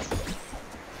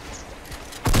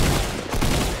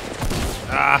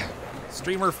 Ah,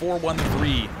 streamer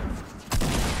 413.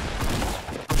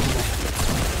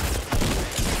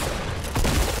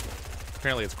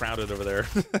 Apparently it's crowded over there.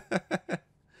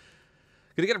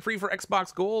 Gonna get it free for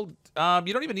Xbox Gold?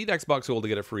 You don't even need Xbox Gold to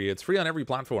get it free. It's free on every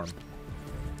platform.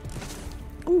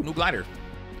 Ooh, new glider.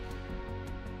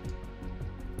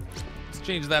 Let's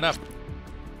change that up.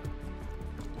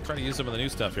 I'm trying to use some of the new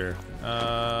stuff here.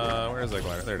 Where is that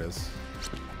glider? There it is.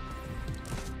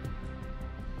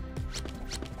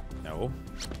 No.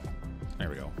 There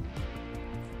we go.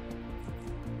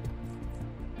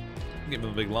 Give him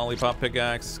a big lollipop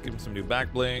pickaxe. Give him some new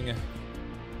back bling.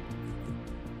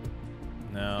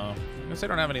 No. I guess I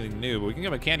don't have anything new, but we can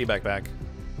give him a candy backpack.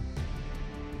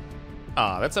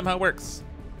 Ah, that somehow works.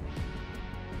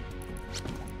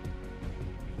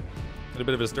 In a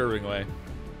bit of a disturbing way.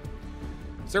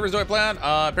 Servers do I plan?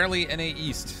 Apparently NA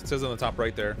East. It says on the top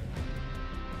right there.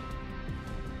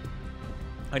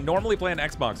 I normally play on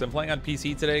Xbox. I'm playing on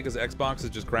PC today because Xbox is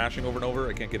just crashing over and over.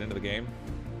 I can't get into the game.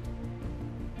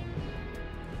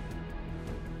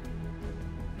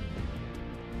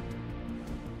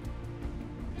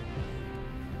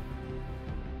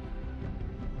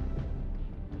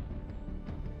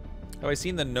 Have I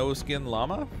seen the no-skin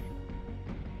llama?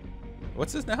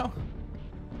 What's this now?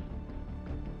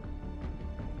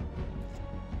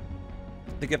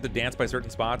 I think you have to dance by certain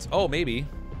spots. Oh, maybe.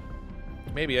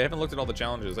 Maybe. I haven't looked at all the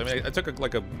challenges. I mean, I took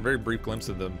like a very brief glimpse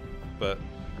of them, but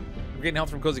we're getting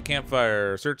health from Cozy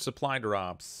Campfire, search supply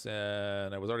drops,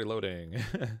 and I was already loading.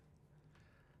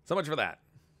 So much for that.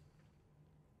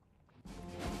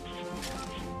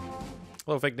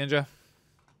 Hello, Fake Ninja.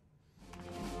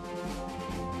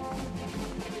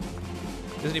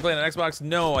 Isn't he playing on Xbox?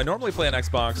 No, I normally play on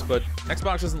Xbox, but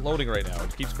Xbox isn't loading right now.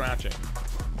 It keeps crashing.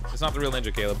 It's not the real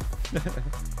Ninja, Caleb.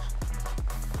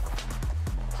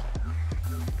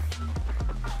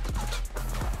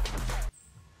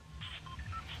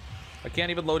 I can't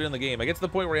even load it in the game. I get to the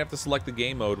point where you have to select the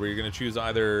game mode where you're going to choose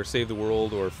either Save the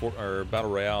World or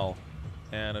Battle Royale.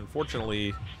 And unfortunately,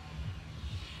 it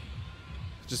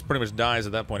just pretty much dies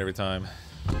at that point every time.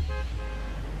 I'm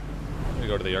going to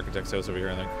go to the architect's house over here,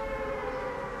 I think.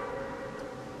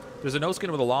 There's a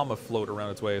no-skin with a llama float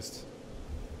around its waist.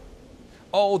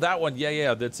 Oh, that one.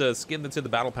 Yeah. That's a skin that's in the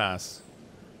Battle Pass.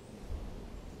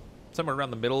 Somewhere around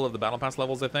the middle of the Battle Pass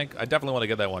levels, I think. I definitely want to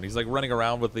get that one. He's like running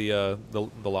around with the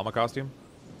llama costume.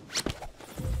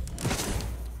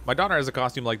 My daughter has a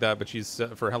costume like that, but she's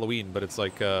for Halloween. But it's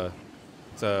like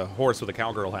it's a horse with a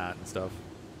cowgirl hat and stuff.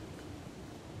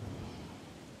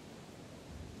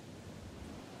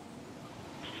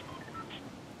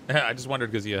 I just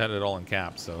wondered because you had it all in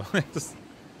caps, so it's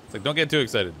like, don't get too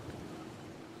excited.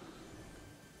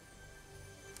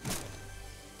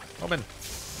 Open.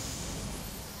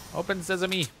 Open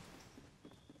sesame.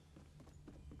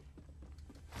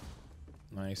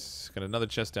 Nice. Got another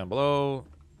chest down below.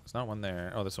 There's not one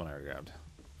there. Oh, this one I already grabbed.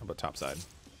 How about top side?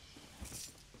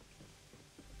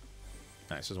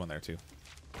 Nice, there's one there too.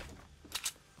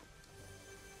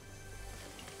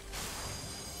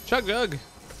 Chug Jug.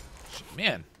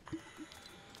 Man.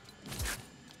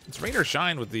 It's rain or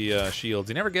shine with the shields.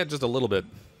 You never get just a little bit.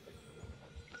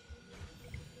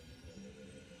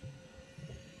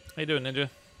 How you doing, Ninja?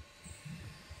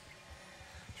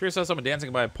 Sure saw someone dancing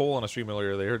by a pole on a stream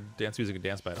earlier. They heard dance music and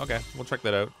dance by it. Okay, we'll check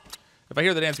that out. If I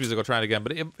hear the dance music, I'll try it again.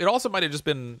 But it also might have just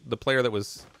been the player that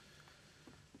was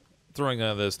throwing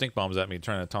the stink bombs at me,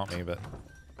 trying to taunt me. But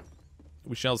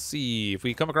we shall see. If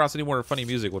we come across any more funny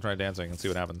music, we'll try dancing and see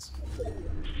what happens.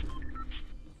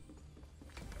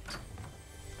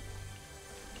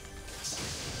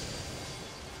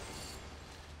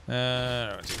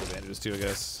 I'll take advantages too, I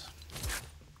guess.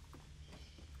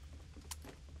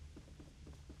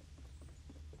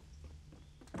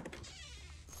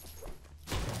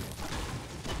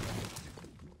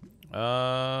 You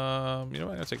know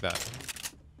what? I'm gonna take that.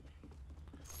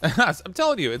 I'm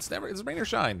telling you, it's rain or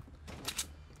shine.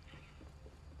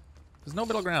 There's no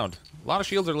middle ground. A lot of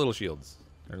shields are little shields,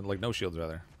 or like no shields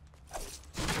rather.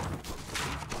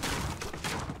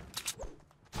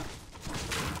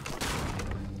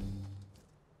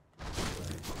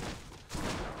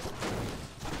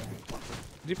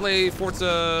 Did you play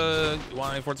Forza?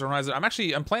 Why Forza Horizon?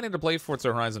 I'm planning to play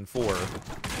Forza Horizon 4.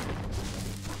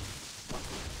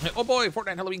 Oh boy,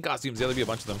 Fortnite Halloween costumes. Yeah, there'll be a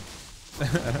bunch of them.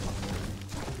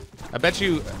 I bet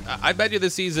you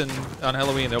this season on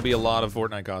Halloween there'll be a lot of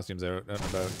Fortnite costumes out and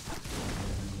about.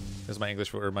 There's my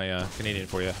English or my Canadian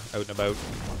for you. Out and about,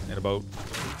 in a boat.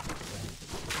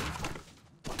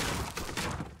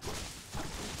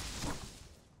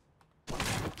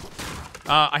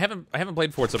 I haven't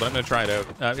played Forza, but I'm gonna try it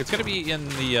out. It's gonna be in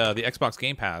the Xbox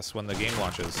Game Pass when the game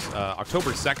launches.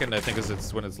 October 2nd, I think,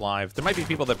 is when it's live. There might be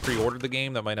people that pre-ordered the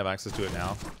game that might have access to it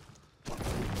now.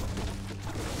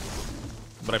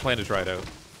 But I plan to try it out.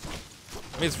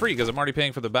 I mean, it's free because I'm already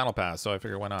paying for the Battle Pass, so I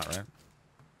figure why not, right?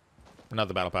 Or not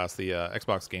the Battle Pass, the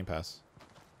Xbox Game Pass.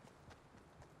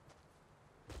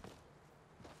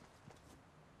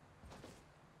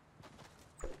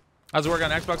 How's it work on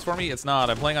Xbox for me? It's not.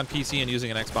 I'm playing on PC and using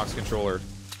an Xbox controller.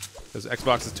 Because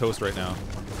Xbox is toast right now.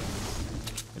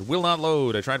 It will not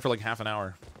load. I tried for like half an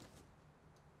hour.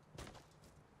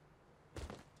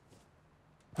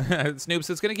 Snoops,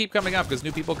 it's going to keep coming up because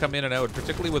new people come in and out,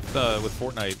 particularly with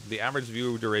Fortnite. The average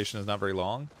view duration is not very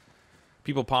long.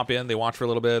 People pop in, they watch for a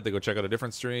little bit, they go check out a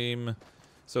different stream.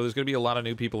 So there's going to be a lot of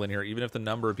new people in here, even if the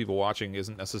number of people watching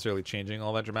isn't necessarily changing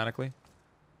all that dramatically.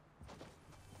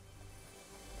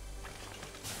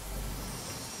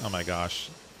 Oh my gosh.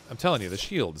 I'm telling you, the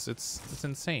shields, it's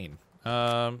insane. You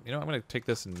know, I'm going to take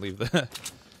this and leave the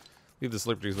leave the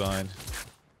slurp juice behind.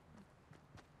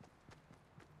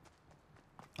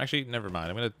 Actually, never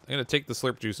mind. I'm gonna take the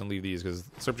slurp juice and leave these because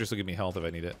slurp juice will give me health if I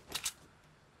need it.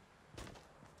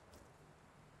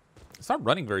 It's not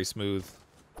running very smooth.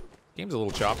 Game's a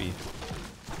little choppy.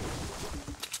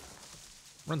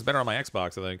 Runs better on my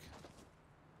Xbox, I think.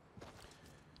 Do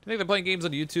you think that playing games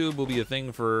on YouTube will be a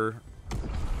thing for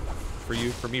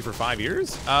me for 5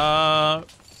 years? I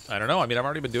don't know. I mean, I've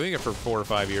already been doing it for 4 or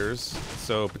 5 years,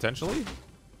 so potentially.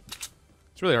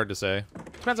 It's really hard to say.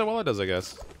 Depends how well it does, I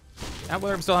guess. And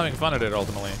whether I'm still having fun at it,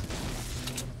 ultimately.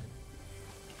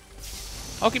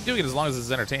 I'll keep doing it as long as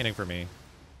it's entertaining for me.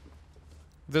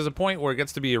 If there's a point where it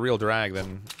gets to be a real drag,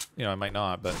 then, you know, I might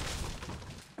not, but...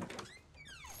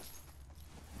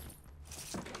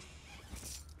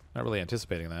 Not really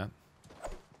anticipating that.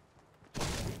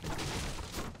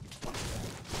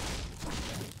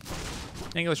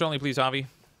 English only, please, Javi.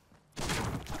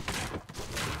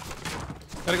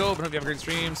 Gotta go, but hope you have a great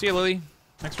stream. See you, Lily.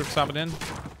 Thanks for stopping in.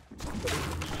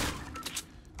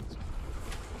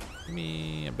 Give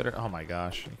me a better... Oh my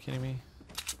gosh, are you kidding me?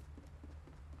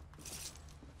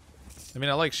 I mean,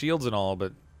 I like shields and all,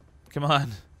 but... Come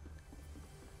on.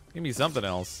 Give me something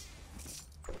else.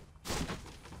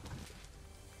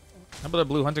 How about a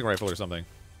blue hunting rifle or something?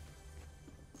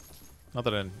 Not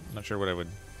that I'm not sure what I would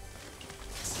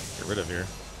get rid of here.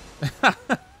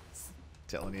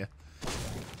 Telling you.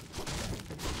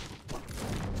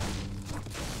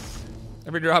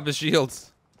 Every drop is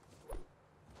shields.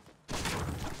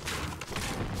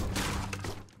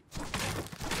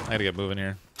 I gotta get moving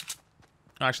here.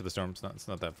 Actually, the storm's not. It's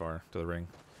not that far to the ring.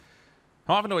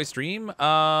 How often do I stream?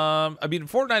 I mean,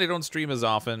 Fortnite I don't stream as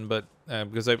often, but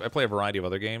because I play a variety of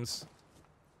other games.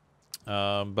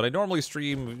 But I normally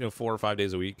stream, you know, 4 or 5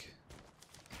 days a week.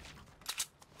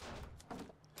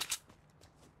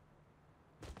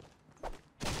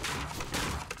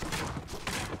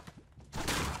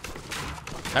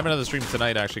 I have another stream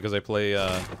tonight, actually, because I play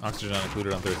Oxygen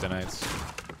Unincluded on Thursday nights.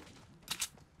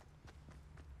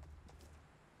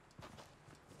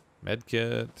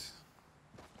 Medkit.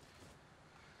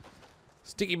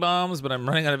 Sticky bombs, but I'm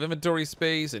running out of inventory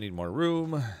space. I need more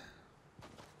room.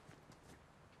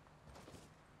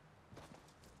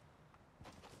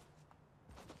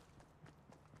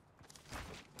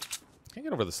 Can't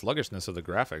get over the sluggishness of the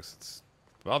graphics. It's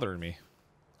bothering me.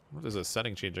 What is a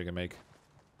setting change I can make?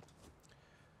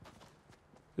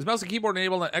 Is mouse and keyboard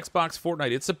enabled on Xbox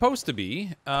Fortnite? It's supposed to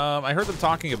be. I heard them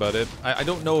talking about it. I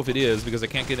don't know if it is because I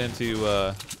can't get into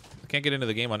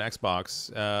the game on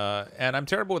Xbox. And I'm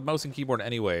terrible with mouse and keyboard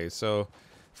anyway. So,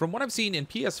 from what I've seen in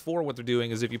PS4, what they're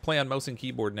doing is if you play on mouse and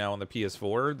keyboard now on the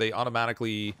PS4, they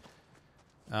automatically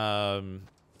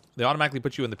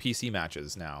put you in the PC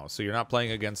matches now. So you're not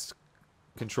playing against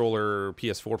controller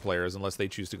PS4 players unless they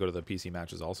choose to go to the PC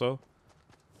matches also.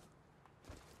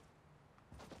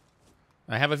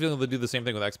 I have a feeling they'll do the same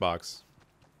thing with Xbox.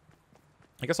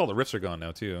 I guess all the rifts are gone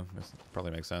now, too. This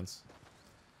probably makes sense.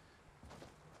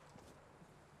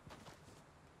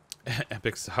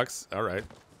 Epic sucks. All right.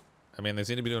 I mean, they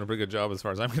seem to be doing a pretty good job as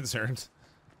far as I'm concerned.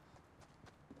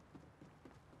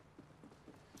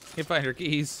 Can't find her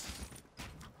keys.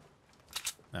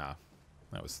 Ah,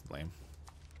 that was lame.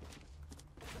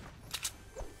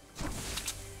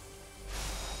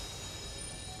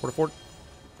 Port-a-fort.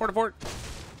 Port-a-fort.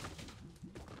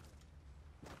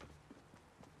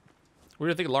 What do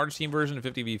you think of large team version of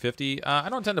 50v50? I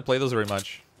don't tend to play those very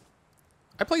much.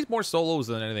 I play more solos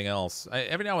than anything else.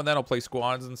 Every now and then I'll play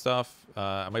squads and stuff.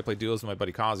 I might play duos with my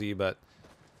buddy Kazi, but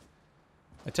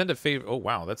I tend to favor... Oh,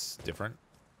 wow, that's different.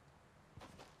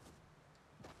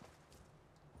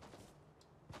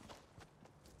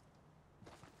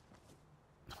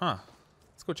 Huh.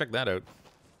 Let's go check that out.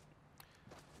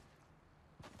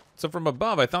 So from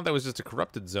above, I thought that was just a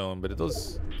corrupted zone, but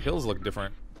those hills look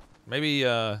different. Maybe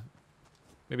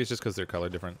it's just because they're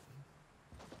colored different.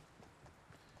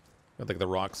 Got like the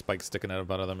rock spikes sticking out of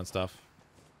them and stuff.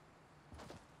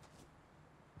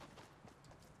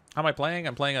 How am I playing?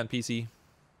 I'm playing on PC.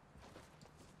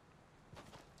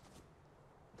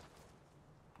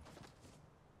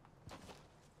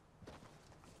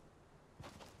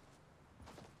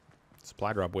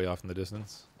 Supply drop way off in the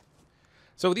distance.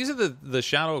 So these are the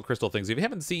shadow crystal things. If you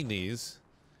haven't seen these,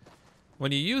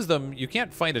 when you use them, you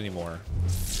can't fight anymore.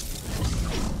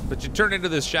 But you turn into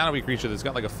this shadowy creature that's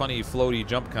got like a funny floaty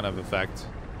jump kind of effect,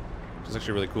 which is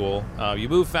actually really cool. You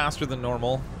move faster than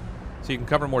normal, so you can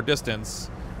cover more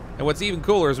distance. And what's even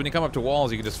cooler is when you come up to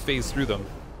walls, you can just phase through them.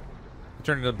 You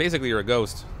turn into, basically you're a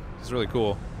ghost. It's really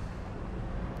cool.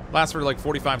 Lasts for like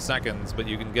 45 seconds, but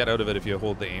you can get out of it if you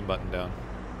hold the aim button down.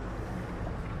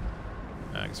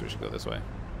 I guess we should go this way.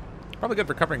 Probably good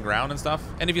for covering ground and stuff.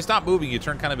 And if you stop moving, you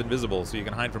turn kind of invisible, so you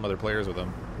can hide from other players with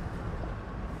them.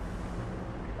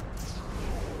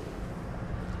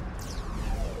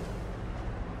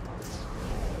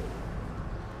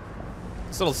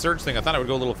 This little surge thing, I thought it would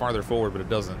go a little farther forward, but it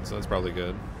doesn't, so that's probably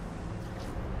good.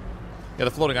 Yeah,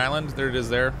 the floating island, there it is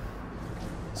there.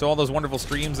 So all those wonderful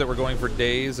streams that were going for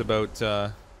days about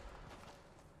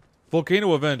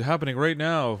volcano event happening right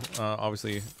now.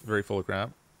 Obviously, very full of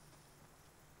crap.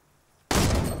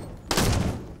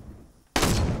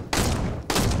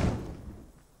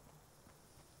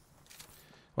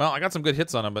 Well, I got some good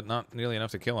hits on him, but not nearly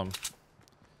enough to kill him.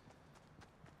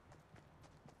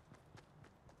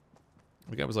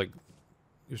 The guy was like,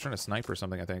 he was trying to snipe or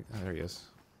something, I think. Oh, there he is.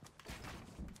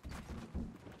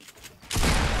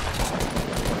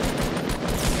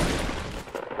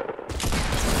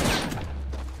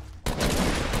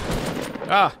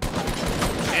 Ah!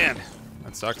 Man,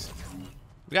 that sucks.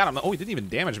 We got him. Oh, he didn't even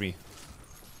damage me.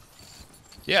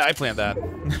 Yeah, I planned that.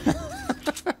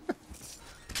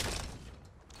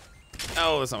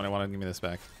 Oh, that's not what I wanted. Give me this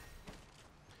back.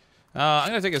 I'm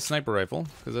going to take a sniper rifle,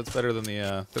 because that's better than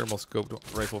the thermal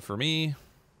scoped rifle for me.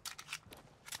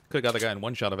 Could have got the guy in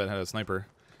one shot if I had a sniper.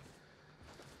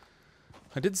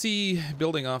 I did see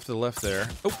building off to the left there.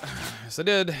 Oh, yes I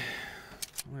did.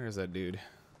 Where is that dude?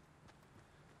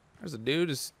 There's a dude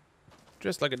who's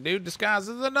dressed like a dude disguised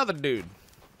as another dude.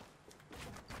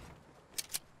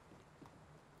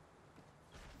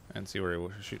 And see where he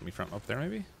was shooting me from. Up there,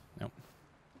 maybe? Nope.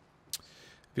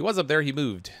 If he was up there, he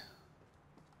moved.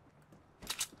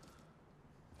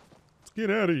 Let's get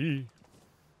out of here.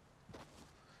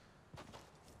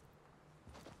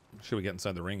 Should we get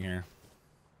inside the ring here?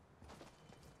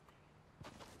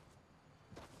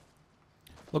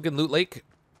 Looking loot lake.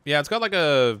 Yeah, it's got like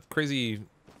a crazy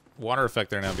water effect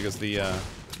there now because the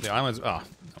island's... Oh,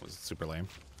 that was super lame.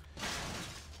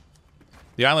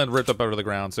 The island ripped up out of the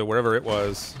ground, so wherever it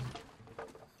was,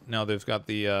 now they've got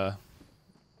the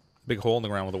big hole in the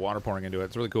ground with the water pouring into it.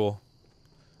 It's really cool.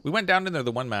 We went down in there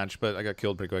the one match, but I got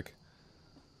killed pretty quick.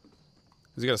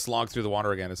 Because you got to slog through the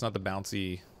water again. It's not the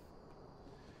bouncy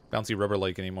rubber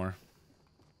lake anymore.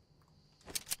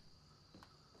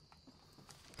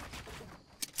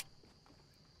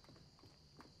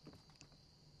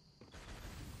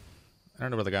 I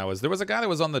don't know where the guy was. There was a guy that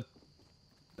was on the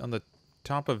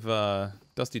top of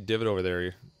Dusty Divot over there.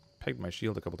 He pegged my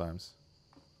shield a couple times.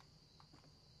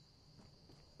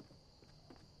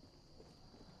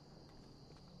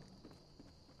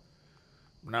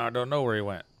 Now I don't know where he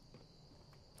went.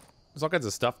 There's all kinds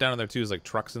of stuff down in there too, like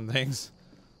trucks and things.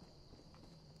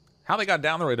 How they got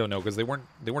down there, I don't know, because they weren't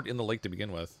in the lake to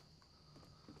begin with.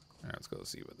 All right, let's go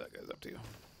see what that guy's up to.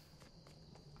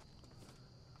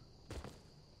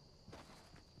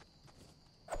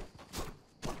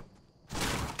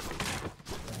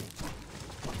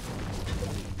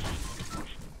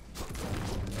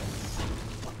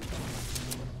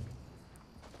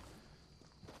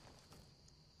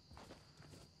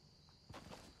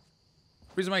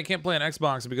 The reason why I can't play on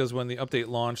Xbox is because when the update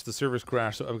launched, the servers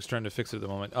crashed, so I was trying to fix it at the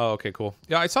moment. Oh, okay, cool.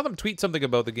 Yeah, I saw them tweet something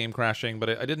about the game crashing, but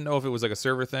I didn't know if it was like a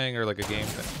server thing or like a game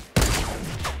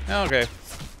thing. Okay.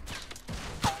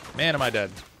 Man, am I dead.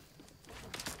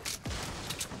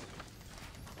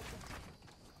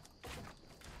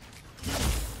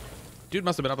 Dude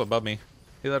must have been up above me.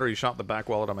 He literally shot the back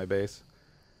wallet on my base.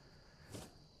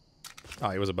 Oh,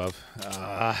 he was above.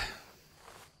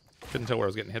 Couldn't tell where I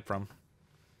was getting hit from.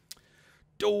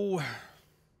 Oh.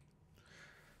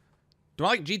 Do I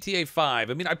like GTA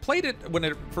 5? I mean, I played it when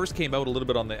it first came out a little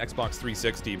bit on the Xbox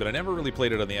 360, but I never really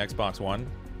played it on the Xbox One.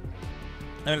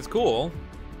 And it's cool.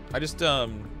 I just,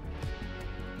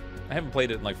 I haven't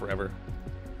played it in like forever.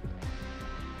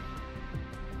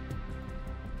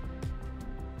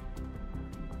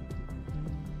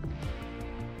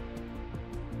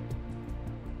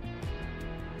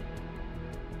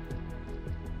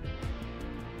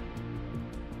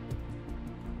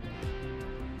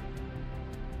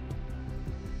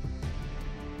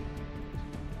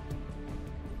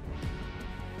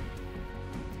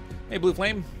 Hey, Blue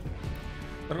Flame.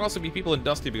 There could also be people in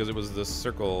Dusty because it was the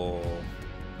circle.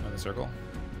 The circle?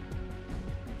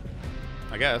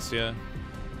 I guess, yeah.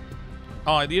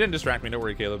 Oh, you didn't distract me. Don't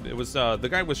worry, Caleb. It was the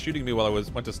guy was shooting me while I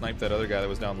went to snipe that other guy that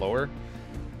was down lower.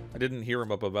 I didn't hear him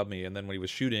up above me, and then when he was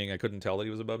shooting, I couldn't tell that he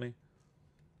was above me.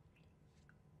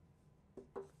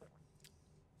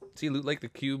 See, Loot Lake, the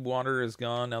cube water is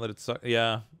gone now that it's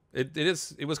yeah. It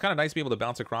is. It was kind of nice to be able to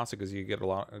bounce across it because you get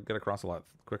across a lot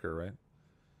quicker, right?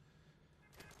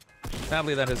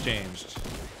 Sadly, that has changed.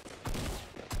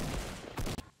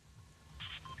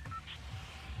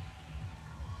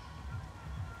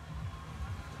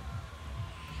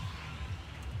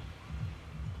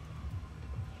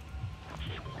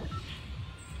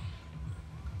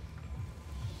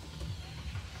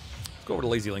 Let's go over to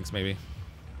Lazy Links, maybe.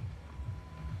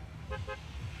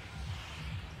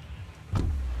 I'm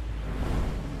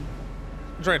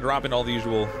trying to drop in all the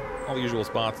usual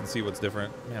spots and see what's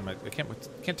different. Man, I can't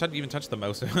even touch the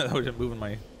mouse without it moving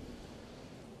my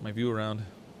view around.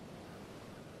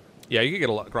 Yeah, you can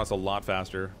get across a lot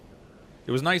faster.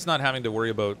 It was nice not having to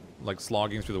worry about like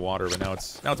slogging through the water, but now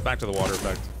it's back to the water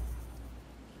effect. Do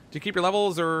you keep your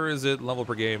levels, or is it level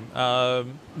per game?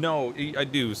 No, I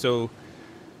do. So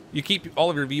you keep all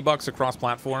of your V-Bucks across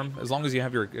platform as long as you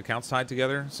have your accounts tied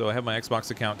together. So I have my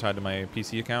Xbox account tied to my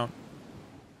PC account.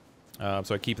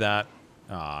 So I keep that.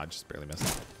 Ah, just barely missed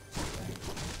it.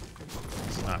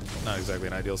 It's not exactly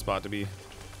an ideal spot to be.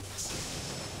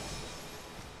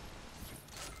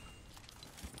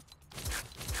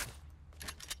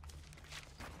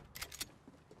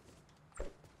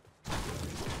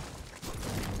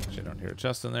 Actually, I don't hear a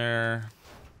chest in there.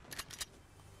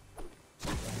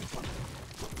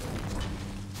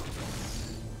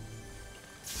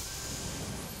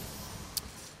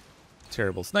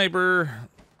 Terrible sniper.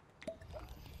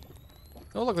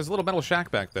 Oh, look, there's a little metal shack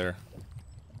back there.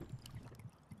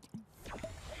 I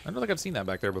don't think I've seen that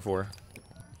back there before.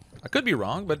 I could be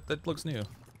wrong, but that looks new.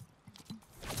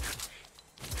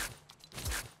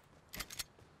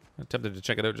 I'm tempted to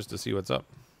check it out just to see what's up.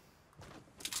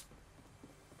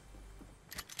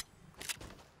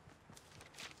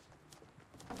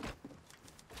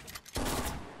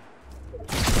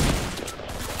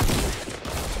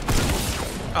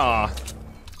 Ah.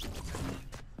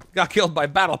 Got killed by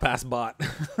Battle Pass bot.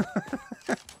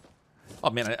 Oh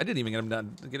man, I didn't even get him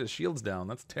down to get his shields down.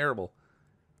 That's terrible.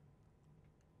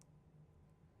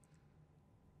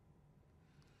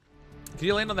 Can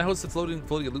you land on the house that's floating at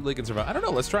Loot Lake and survive? I don't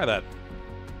know. Let's try that.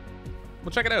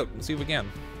 We'll check it out and see if we can.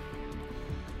 Do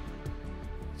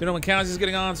you know when Kaz is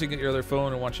getting on so you can get your other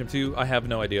phone and watch him too? I have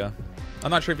no idea.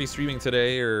 I'm not sure if he's streaming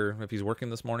today or if he's working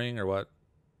this morning or what.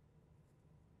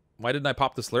 Why didn't I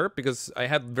pop the slurp? Because I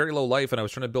had very low life and I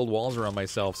was trying to build walls around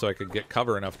myself so I could get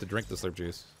cover enough to drink the slurp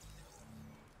juice.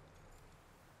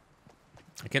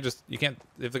 I can't just, you can't,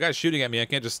 if the guy's shooting at me, I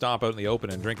can't just stop out in the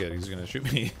open and drink it. He's gonna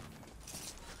shoot me.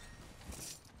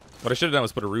 What I should have done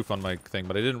was put a roof on my thing,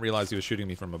 but I didn't realize he was shooting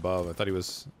me from above. I thought he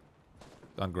was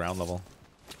on ground level.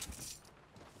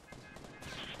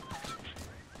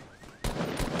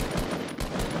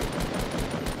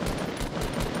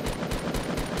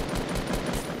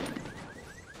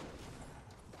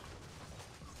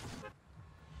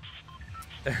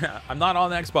 I'm not on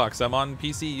the Xbox. I'm on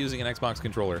PC using an Xbox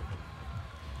controller. All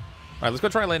right, let's go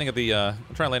try landing at the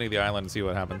island and see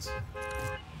what happens.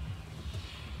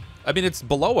 I mean, it's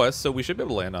below us, so we should be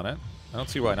able to land on it. I don't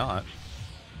see why not.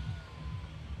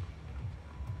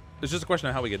 It's just a question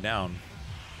of how we get down.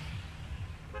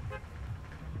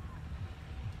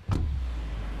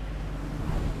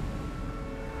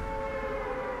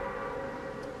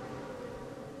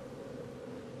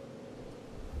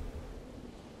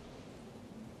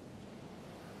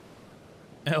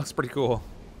 It looks pretty cool.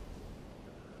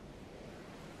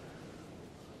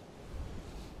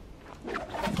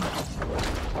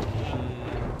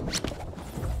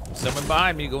 Someone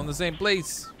behind me going the same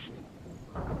place.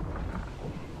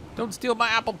 Don't steal my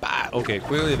apple pie. Okay,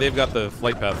 clearly they've got the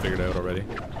flight path figured out already.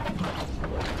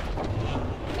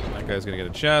 That guy's gonna get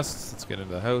a chest. Let's get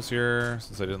into the house here,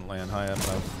 since I didn't land high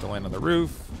enough to land on the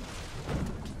roof.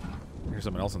 Here's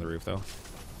someone else on the roof, though.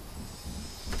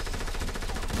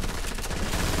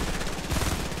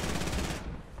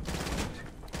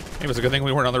 Maybe it's a good thing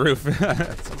we weren't on the roof.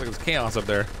 Sounds like there's chaos up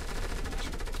there.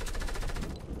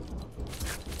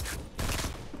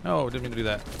 Oh, didn't mean to do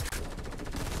that.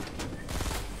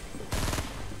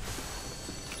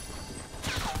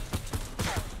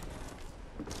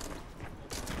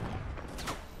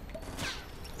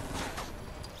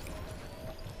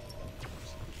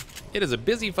 It is a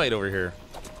busy fight over here.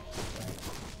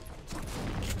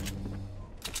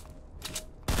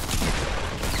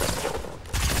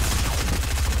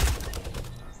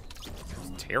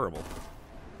 Terrible.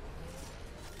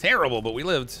 Terrible, but we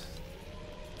lived.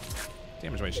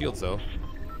 Damaged my shields, though.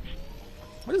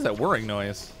 What is that whirring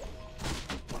noise?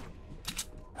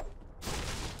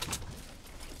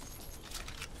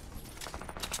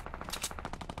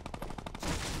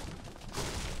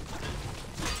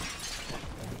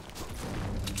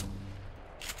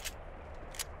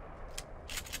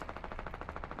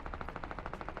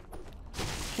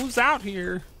 Who's out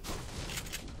here?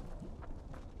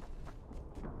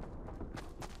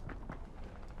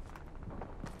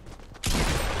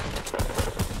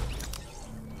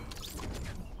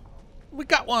 We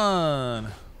got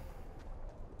one.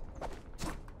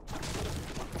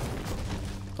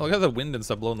 Oh, look at the wind and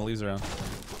stuff blowing the leaves around.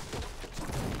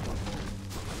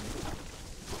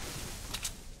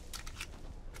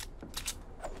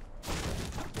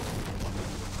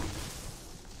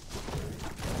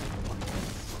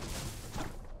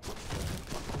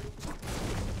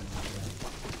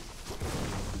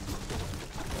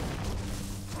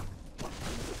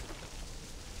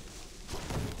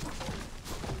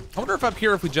 I wonder if up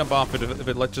here, if we jump off it, if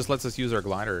it just lets us use our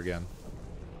glider again.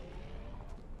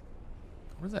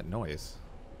 What is that noise?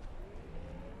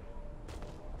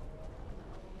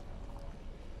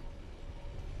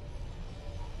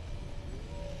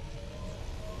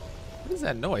 What is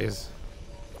that noise?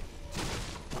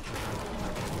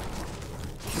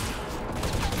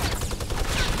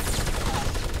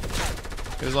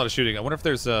 There's a lot of shooting. I wonder if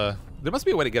there's there must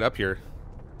be a way to get up here.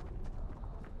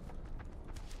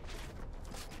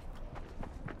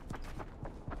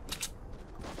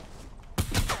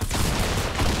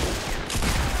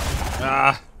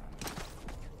 Ah.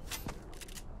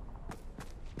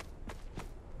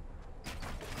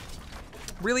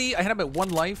 Really? I had him at 1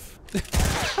 life?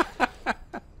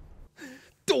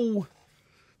 Oh,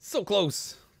 so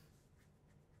close.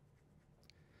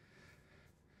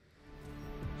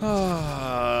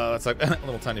 That's like a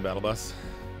little tiny battle bus.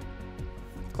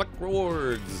 Collect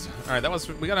rewards. All right, that was,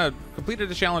 we gotta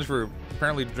completed a challenge for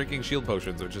apparently drinking shield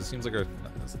potions, which just seems like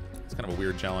it's kind of a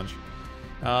weird challenge.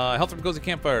 Health from Cozy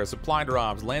Campfire, supply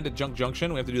drops, land at Junk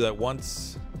Junction. We have to do that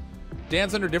once.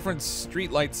 Dance under different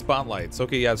street light spotlights.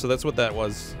 Okay, yeah, so that's what that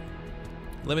was.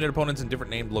 Limited opponents in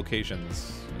different named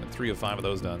locations. 3 of 5 of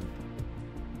those done.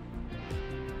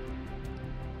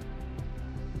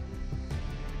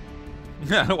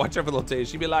 Watch out for little Tay.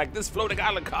 She'd be like, this floating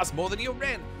island costs more than your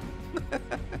rent.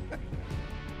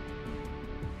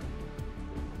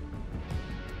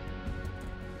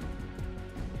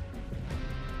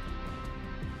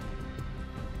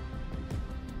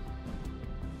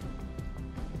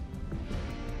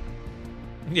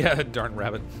 Yeah, darn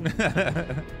rabbit.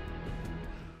 I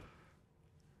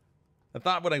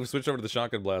thought when I switched over to the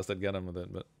shotgun blast, I'd get him with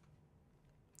it, but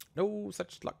no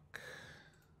such luck.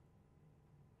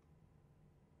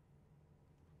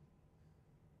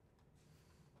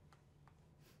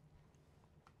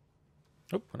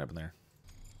 Oh, what happened there?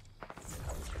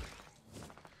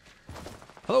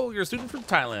 Hello, you're a student from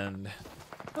Thailand.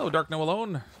 Hello, Dark No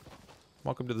Alone.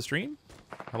 Welcome to the stream.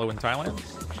 Hello in Thailand.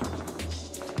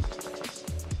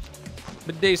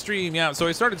 Midday stream, yeah. So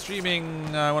I started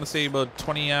streaming, I want to say about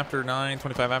 20 after 9,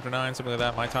 25 after 9, something like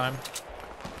that, my time.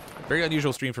 Very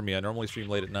unusual stream for me. I normally stream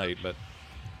late at night, but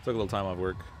took a little time off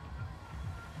work.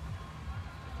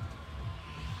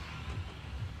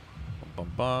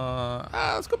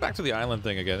 Let's go back to the island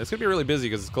thing again. It's going to be really busy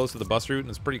because it's close to the bus route and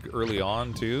it's pretty early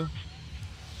on, too.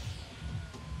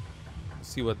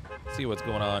 See what's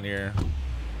going on here.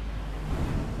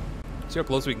 See how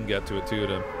close we can get to it, too,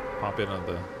 to pop in on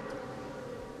the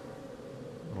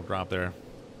little drop there.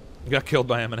 We got killed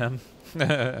by Eminem.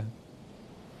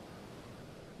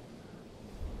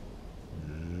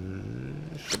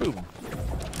 Shaboom.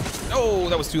 Oh,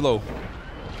 that was too low.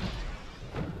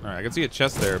 Alright, I can see a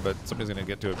chest there, but somebody's gonna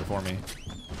get to it before me.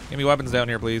 Give me weapons down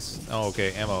here, please. Oh,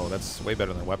 okay, ammo. That's way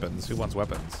better than weapons. Who wants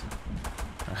weapons?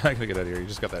 I gotta get out of here. You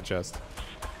just got that chest.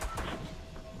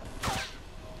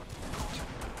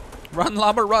 Run,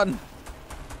 Lobber, run!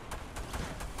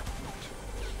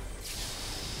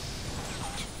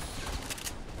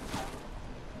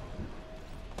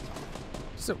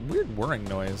 It's a weird whirring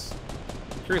noise.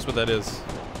 Curious what that is.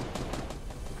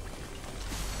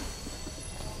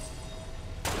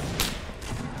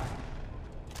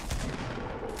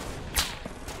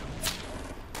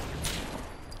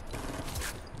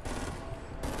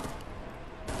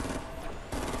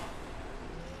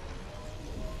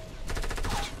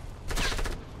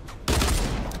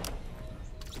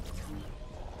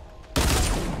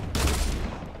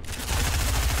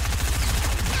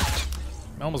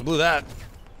 I almost blew that.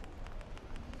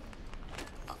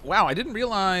 Wow, I didn't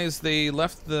realize they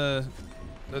left the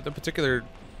particular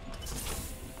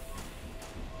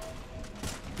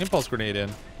impulse grenade in.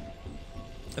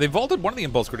 They vaulted one of the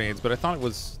impulse grenades, but I thought it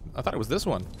was this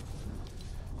one.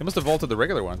 They must have vaulted the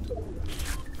regular one.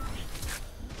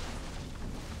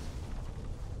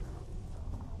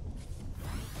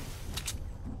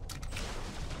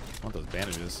 I want those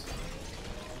bandages.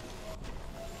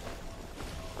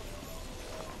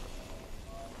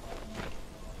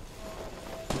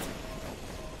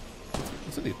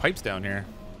 What's with these pipes down here?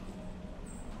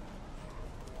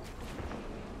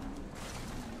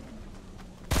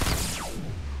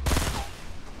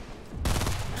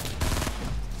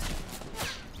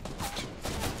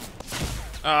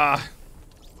 Ah.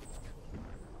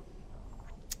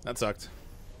 That sucked.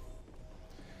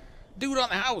 Dude on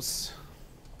the house.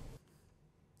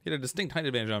 He had a distinct height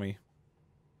advantage on me.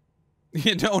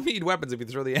 You don't need weapons if you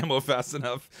throw the ammo fast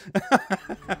enough.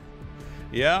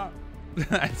 Yeah,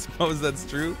 I suppose that's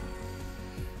true.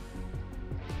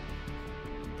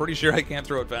 Pretty sure I can't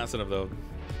throw it fast enough, though.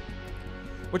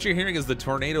 What you're hearing is the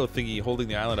tornado thingy holding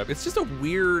the island up. It's just a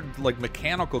weird, like,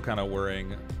 mechanical kind of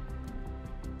whirring.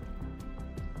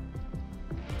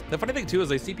 The funny thing, too,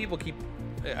 is I see people keep...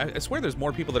 I swear there's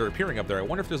more people that are appearing up there. I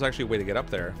wonder if there's actually a way to get up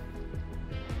there.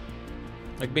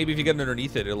 Like, maybe if you get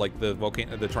underneath it, like,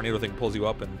 the tornado thing pulls you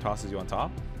up and tosses you on top.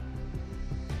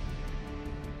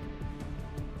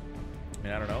 I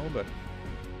mean, I don't know, but...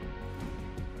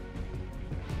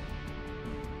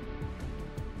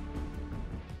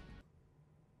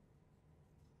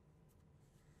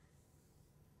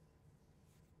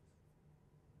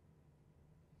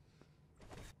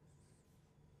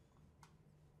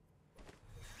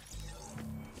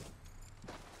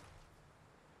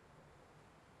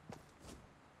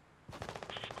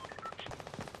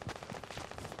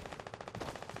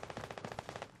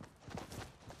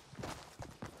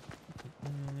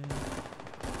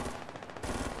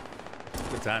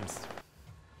 Good times.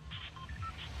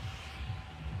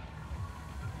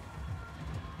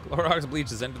 Clorox Bleach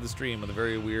has entered the stream with a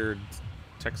very weird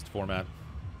text format.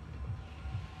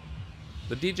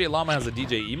 The DJ Llama has a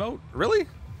DJ emote? Really?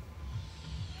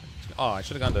 Oh, I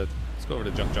should have gone to... Let's go over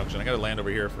to Junk Junction. I gotta land over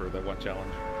here for that one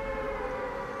challenge.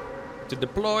 To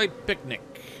deploy Picnic.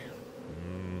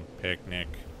 Picnic.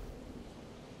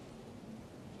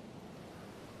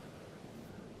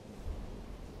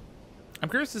 I'm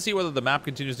curious to see whether the map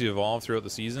continues to evolve throughout the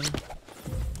season.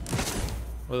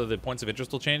 Whether the points of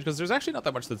interest will change, because there's actually not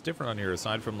that much that's different on here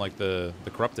aside from like the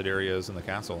corrupted areas and the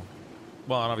castle.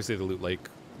 Well, and obviously the Loot Lake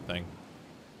thing.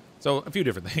 So, a few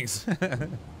different things. Should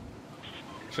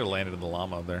have landed in the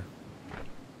llama up there.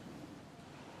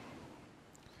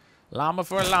 Llama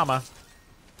for a llama.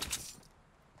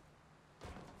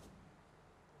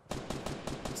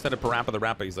 Instead of Parappa the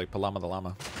Rappa, he's like Palama the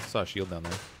llama. I saw a shield down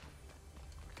there.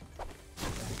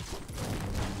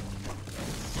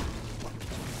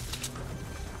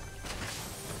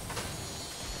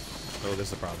 Oh, this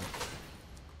is a problem.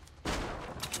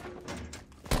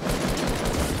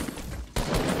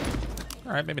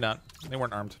 Alright, maybe not. They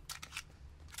weren't armed.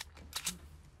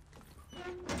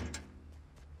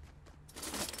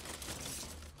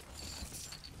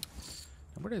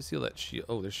 Where did I seal that shield?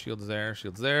 Oh, there's shields there.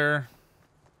 Shields there.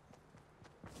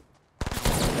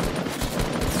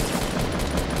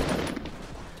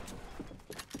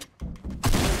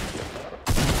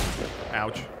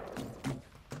 Ouch.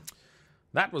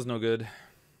 That was no good.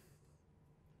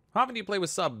 How often do you play with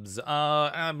subs?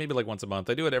 Maybe like once a month.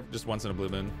 I do it just once in a blue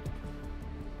moon.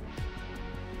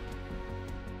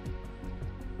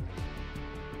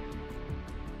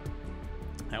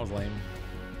 That was lame.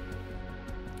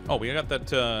 Oh, we got that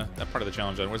that part of the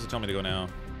challenge done. Where's it telling me to go now?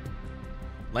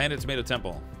 Land at Tomato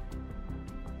Temple.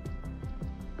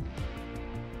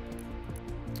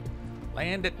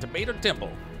 Land at Tomato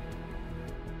Temple.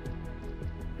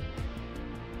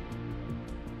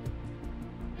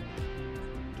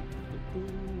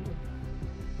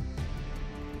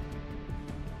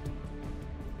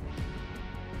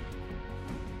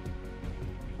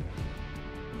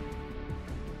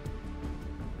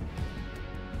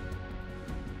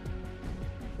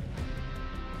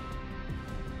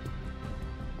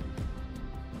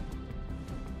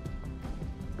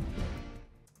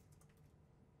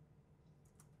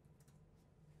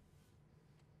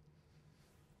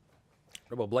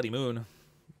 What about Bloody Moon?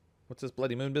 What's this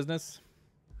Bloody Moon business?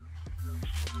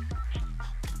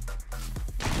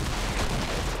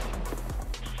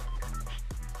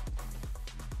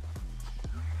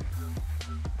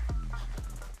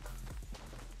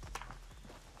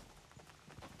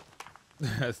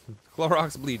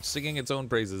 Clorox bleach singing its own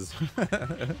praises.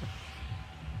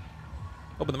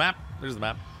 Open the map. There's the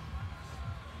map.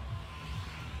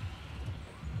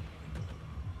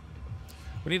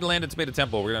 We need to land at Tomato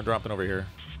Temple. We're gonna drop it over here.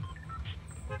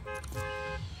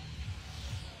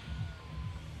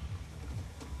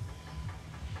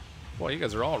 Boy, you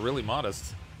guys are all really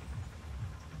modest.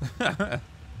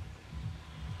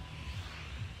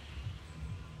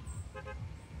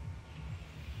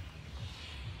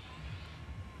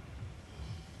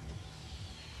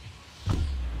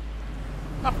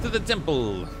 Up to the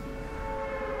temple.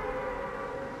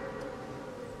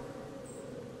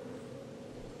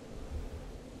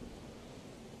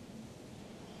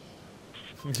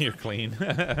 You're clean.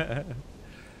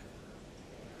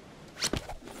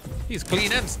 He's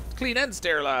clean and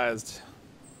sterilized.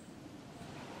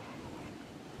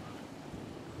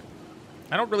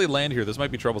 I don't really land here. This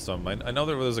might be troublesome. I know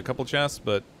there's a couple chests,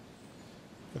 but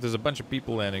if there's a bunch of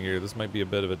people landing here, this might be a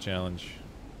bit of a challenge.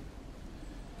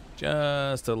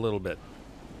 Just a little bit.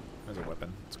 There's a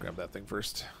weapon. Let's grab that thing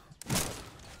first.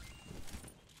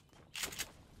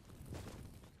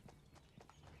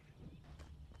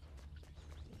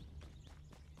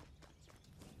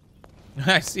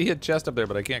 I see a chest up there,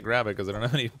 but I can't grab it because I don't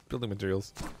have any building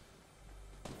materials.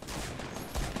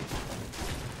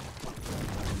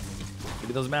 Give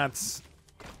me those mats.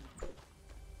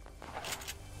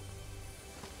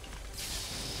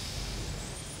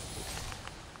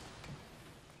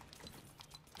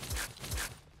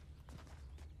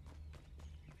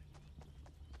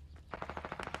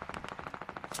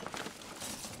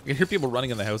 You can hear people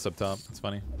running in the house up top. It's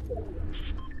funny.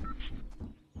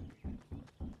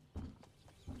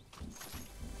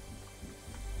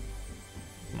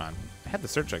 Come on. I had the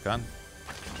search icon.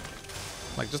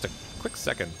 Like, just a quick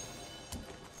second.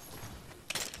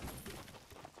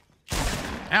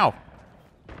 Ow!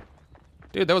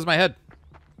 Dude, that was my head.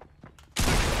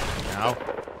 Ow.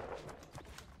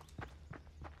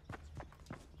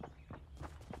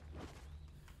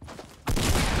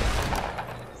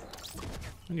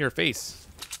 In your face.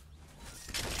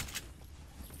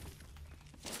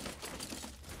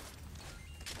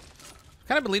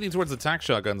 Kind of been leaning towards attack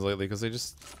shotguns lately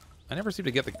because I never seem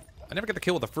to get I never get the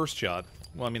kill with the first shot.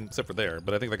 Well, I mean, except for there,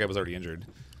 but I think that guy was already injured.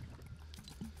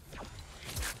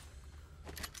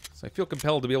 So I feel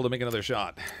compelled to be able to make another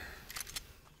shot.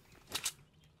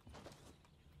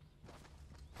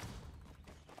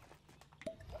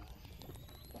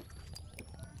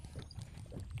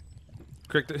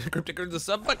 Cryptic earns a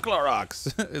sub by Clorox.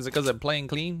 Is it because I'm playing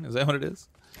clean? Is that what it is?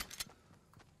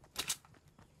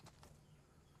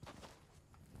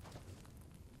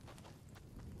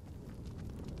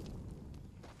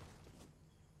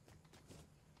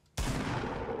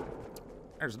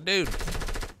 There's a dude.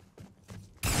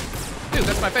 Dude,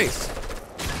 that's my face.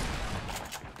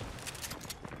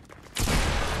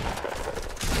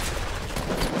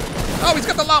 Oh, he's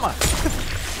got the llama.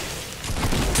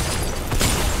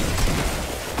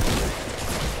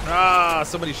 Ah,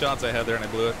 so many shots I had there and I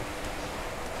blew it.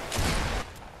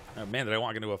 Oh man, did I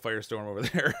walk into a firestorm over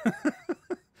there.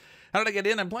 How did I get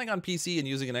in? I'm playing on PC and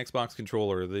using an Xbox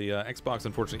controller. The Xbox,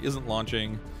 unfortunately, isn't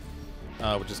launching,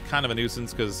 which is kind of a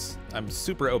nuisance because I'm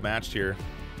super outmatched here.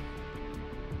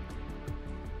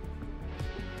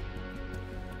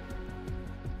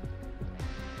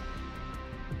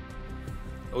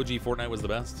 OG Fortnite was the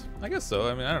best? I guess so.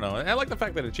 I mean, I don't know. I like the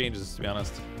fact that it changes, to be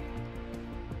honest.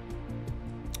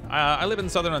 I live in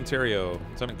Southern Ontario,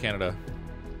 so I'm in Canada.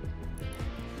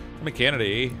 I'm in Canada,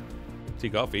 eh?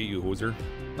 Take off, eh, you hoser.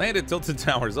 Land at Tilted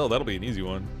Towers. Oh, that'll be an easy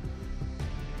one.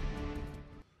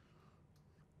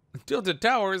 Tilted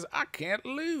Towers, I can't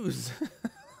lose.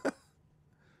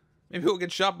 Maybe we'll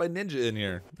get shot by Ninja in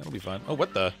here. That'll be fun. Oh,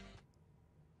 what the?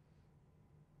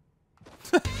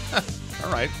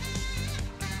 Alright.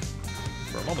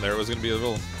 For a moment there, it was going to be a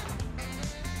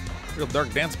real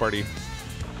dark dance party.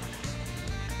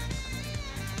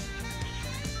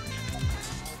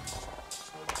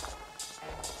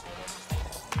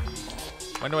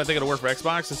 When do I think it'll work for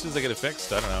Xbox? As soon as I get it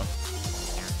fixed? I don't know.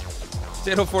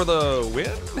 Potato for the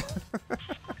win?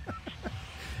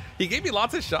 He gave me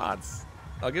lots of shots.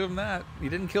 I'll give him that. He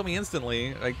didn't kill me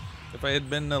instantly. Like, if I had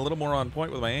been a little more on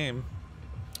point with my aim.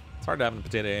 It's hard to have a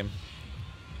potato aim.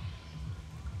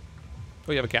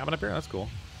 Oh, you have a cabin up here? That's cool.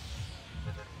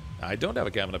 I don't have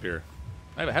a cabin up here.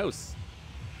 I have a house.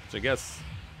 Which I guess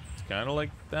it's kind of like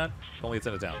that. Only it's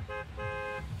in a town.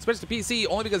 Switch to PC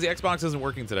only because the Xbox isn't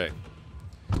working today.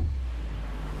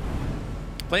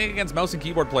 Playing against mouse and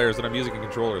keyboard players that I'm using a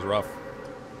controller is rough.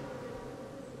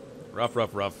 Rough,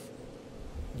 rough, rough.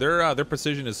 Their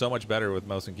precision is so much better with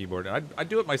mouse and keyboard. I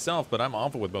do it myself, but I'm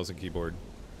awful with mouse and keyboard.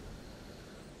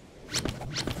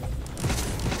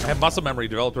 I have muscle memory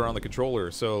developed around the controller,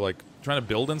 so like trying to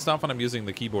build and stuff when I'm using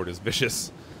the keyboard is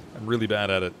vicious. I'm really bad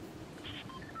at it.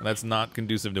 And that's not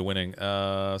conducive to winning.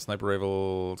 Sniper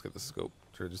rifle, let's get the scope.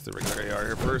 Sure, just the regular AR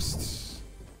here first.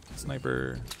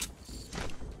 Sniper.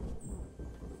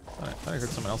 I thought I heard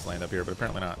someone else land up here, but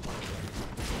apparently not.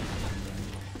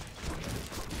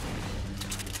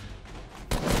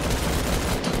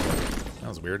 That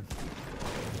was weird.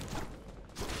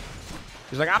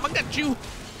 He's like, I'm gonna get you!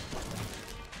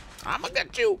 I'm gonna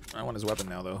get you! I want his weapon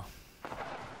now, though.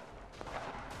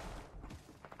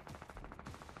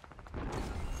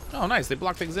 Oh, nice. They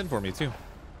block things in for me, too.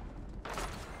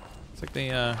 It's like they,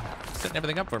 setting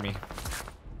everything up for me.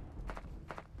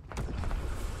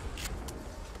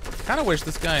 Kind of wish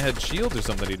this guy had shields or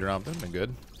something he dropped. That'd been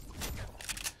good.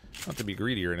 Not to be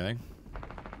greedy or anything.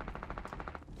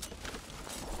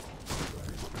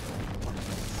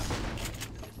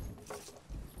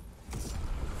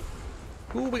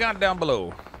 Who we got down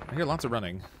below? I hear lots of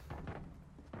running.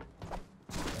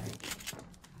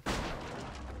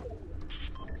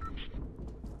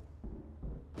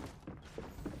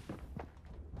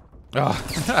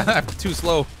 Oh, I'm too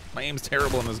slow. My aim's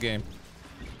terrible in this game.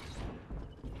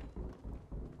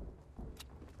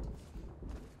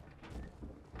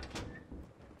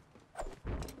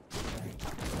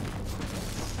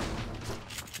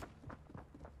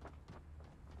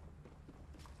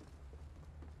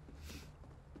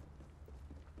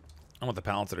 I want the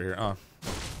pallets that are here. Oh,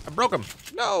 I broke them.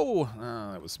 No!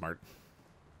 Oh, that was smart.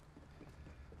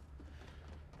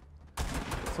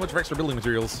 So much for extra building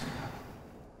materials.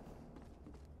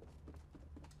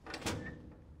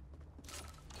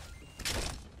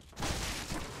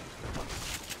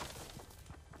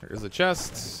 There's the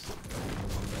chest.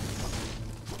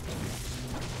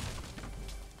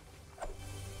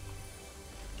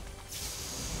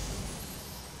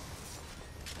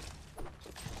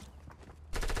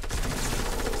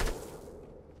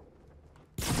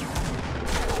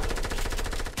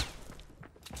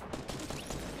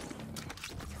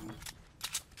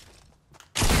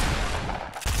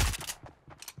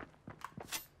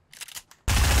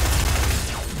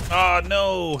 Oh,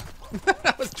 no.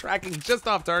 I was tracking just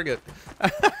off target.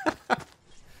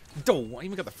 Don't. I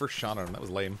even got the first shot on him. That was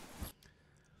lame.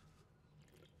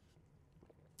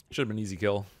 Should have been an easy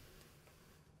kill.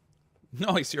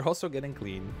 Nice. You're also getting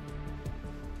clean.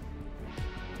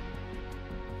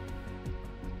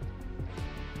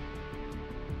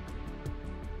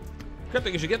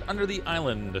 Cryptic, you should get under the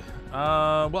island.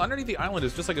 Well, underneath the island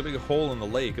is just like a big hole in the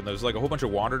lake, and there's like a whole bunch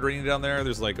of water draining down there.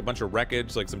 There's like a bunch of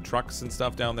wreckage, like some trucks and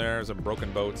stuff down there, some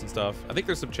broken boats and stuff. I think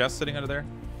there's some chests sitting under there.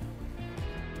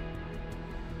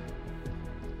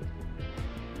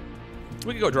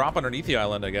 We could go drop underneath the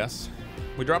island, I guess.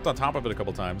 We dropped on top of it a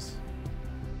couple times.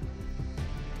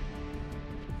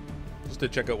 Just to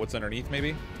check out what's underneath,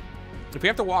 maybe. If we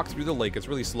have to walk through the lake, it's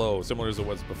really slow, similar as it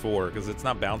was before, because it's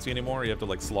not bouncy anymore. You have to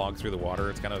like slog through the water.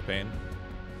 It's kind of a pain.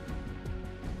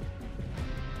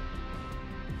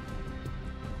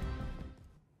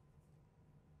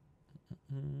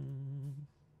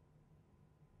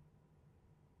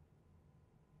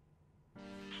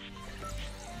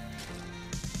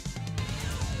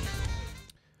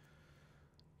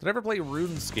 Did I ever play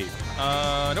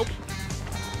RuneScape? Nope.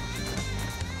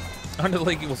 Under the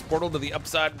lake equals portal to the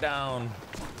upside down.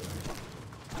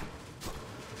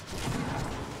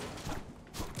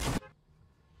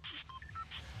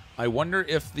 I wonder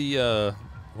if the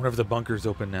bunker's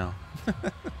open now.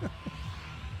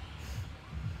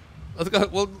 Let's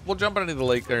go. We'll jump underneath the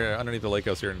lake or underneath the lake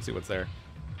house here and see what's there.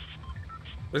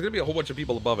 There's gonna be a whole bunch of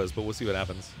people above us, but we'll see what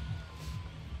happens.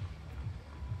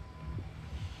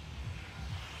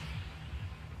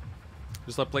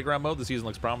 Just left playground mode. The season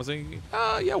looks promising.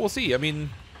 Yeah, we'll see. I mean,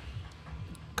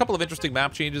 a couple of interesting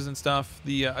map changes and stuff.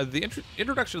 The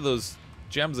introduction of those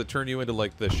gems that turn you into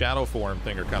like the shadow form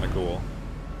thing are kind of cool.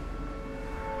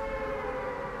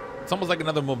 It's almost like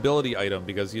another mobility item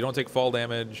because you don't take fall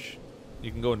damage.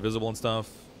 You can go invisible and stuff.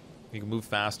 You can move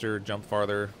faster, jump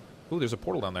farther. Ooh, there's a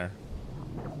portal down there.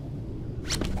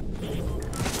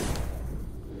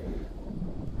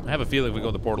 I have a feeling if we go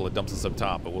in the portal, it dumps us up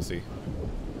top, but we'll see.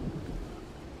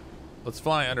 Let's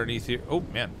fly underneath here. Oh,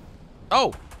 man.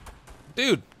 Oh!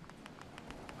 Dude!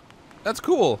 That's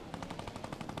cool.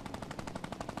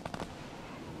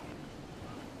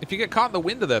 If you get caught in the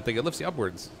wind of that thing, it lifts you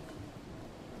upwards.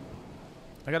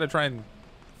 I gotta try and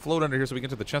float under here so we can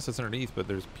get to the chest that's underneath, but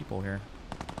there's people here.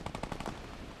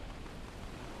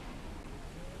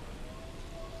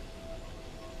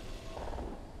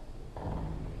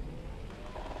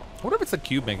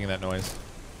 cube making that noise.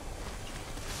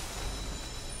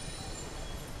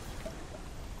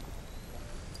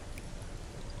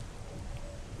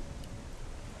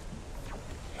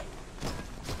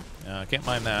 Can't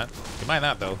mine that. Can mine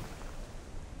that though.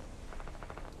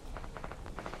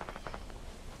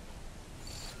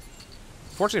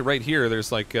 Fortunately, right here, there's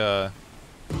like ground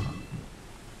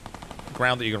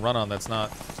that you can run on that's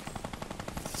not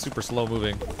super slow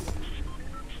moving.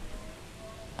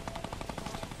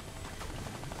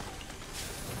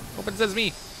 Open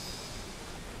sesame.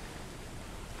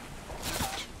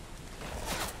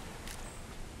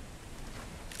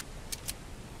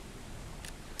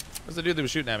 Where's the dude that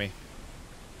was shooting at me?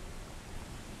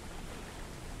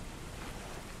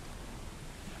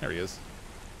 There he is.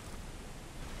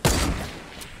 I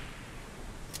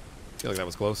feel like that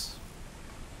was close.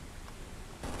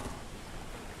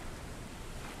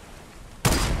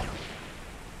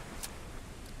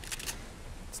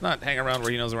 Let's not hang around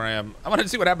where he knows where I am. I wanted to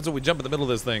see what happens when we jump in the middle of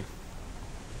this thing.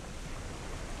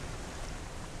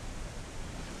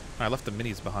 I left the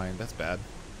minis behind. That's bad.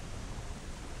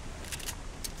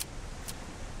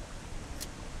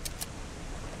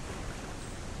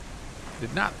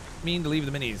 Did not mean to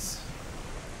leave the minis.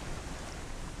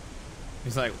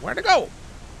 He's like, where'd it go?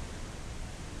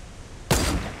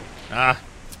 Ah.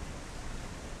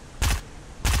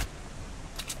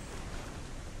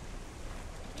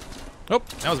 Oh,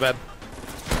 that was bad.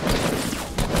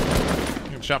 I'm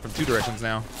getting shot from 2 directions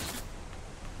now.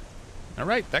 All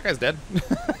right, that guy's dead.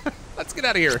 Let's get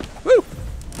out of here. Woo!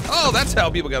 Oh, that's how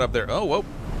people got up there. Oh, whoa.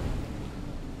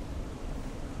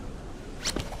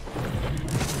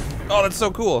 Oh, that's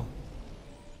so cool.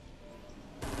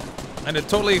 And it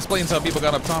totally explains how people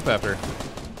got up top after.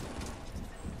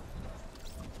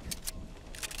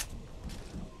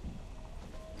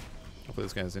 Hopefully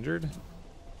this guy's injured.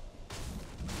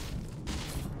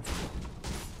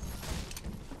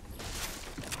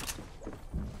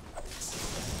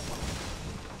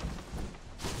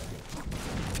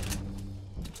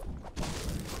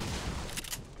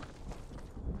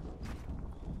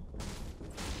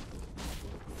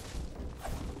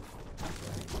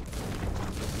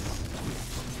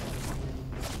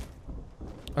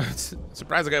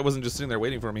 Surprised the guy wasn't just sitting there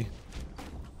waiting for me.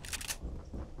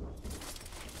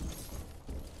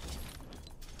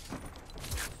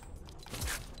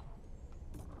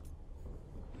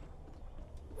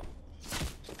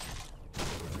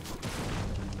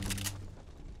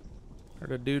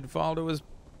 Heard a dude fall to his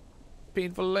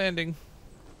painful landing.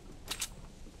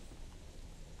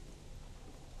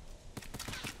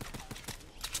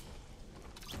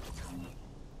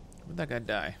 Where'd that guy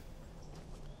die?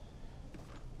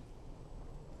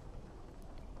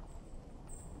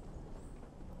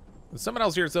 There's someone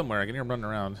else here somewhere. I can hear him running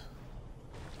around.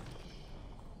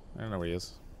 I don't know where he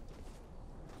is.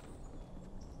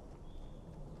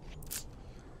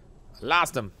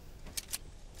 Lost him.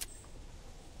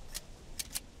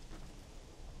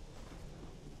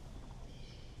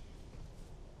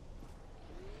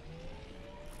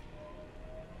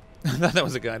 I thought that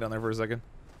was a guy down there for a second.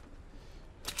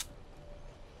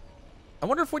 I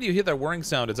wonder if when you hear that whirring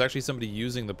sound, it's actually somebody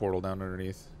using the portal down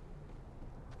underneath.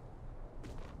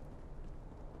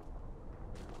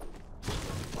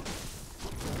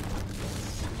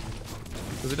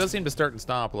 Because it does seem to start and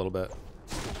stop a little bit.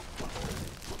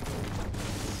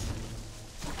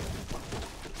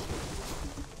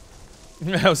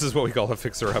 This is what we call a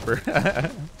fixer-upper.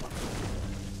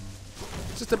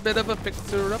 Just a bit of a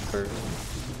fixer-upper.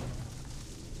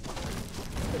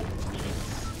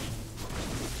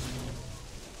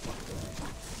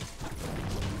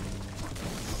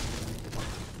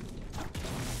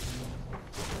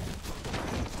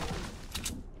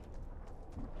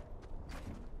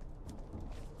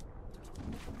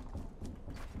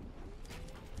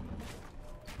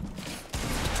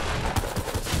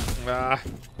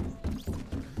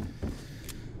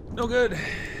 No good.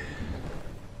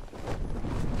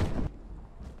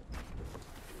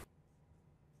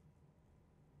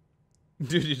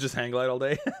 Dude, you just hang glide all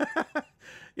day?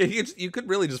 Yeah, you could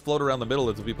really just float around the middle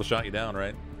until people shot you down,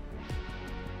 right?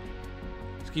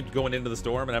 Just keep going into the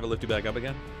storm and have it lift you back up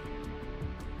again.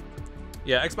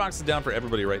 Yeah, Xbox is down for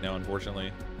everybody right now,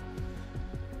 unfortunately.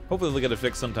 Hopefully they'll get it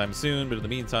fixed sometime soon, but in the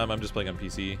meantime, I'm just playing on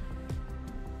PC.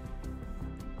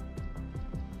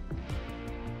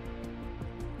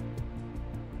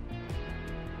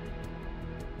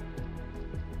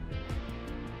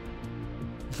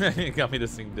 You got me to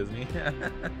sing Disney.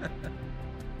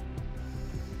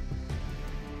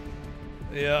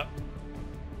 Yeah.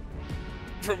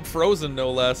 From Frozen,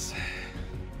 no less.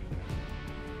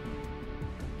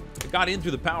 It got in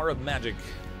through the power of magic.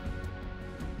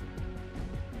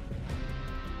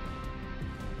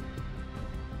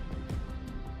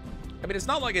 I mean, it's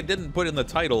not like I didn't put in the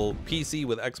title PC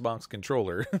with Xbox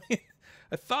controller.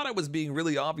 I thought I was being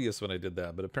really obvious when I did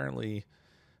that, but apparently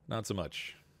not so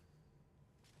much.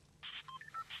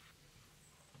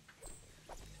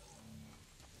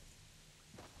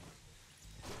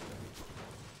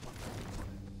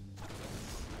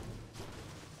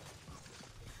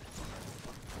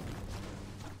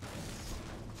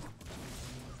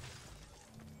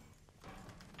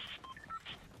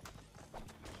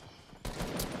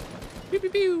 Pew, pew,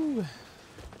 pew.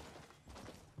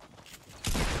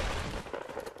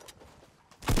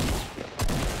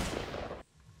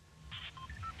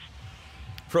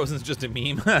 Frozen's just a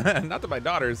meme. Not to my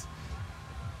daughters.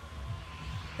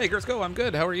 Hey, Gersko, I'm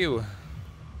good. How are you?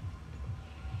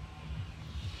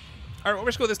 All right,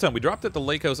 where'd we go this time? We dropped at the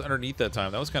lake house underneath that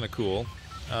time. That was kind of cool.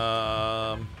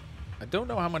 I don't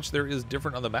know how much there is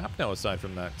different on the map now aside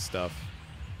from that stuff.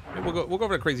 Maybe we'll go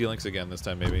over to Crazy Links again this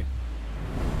time, maybe.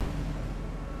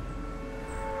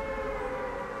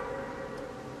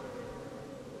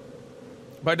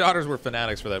 My daughters were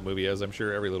fanatics for that movie, as I'm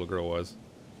sure every little girl was.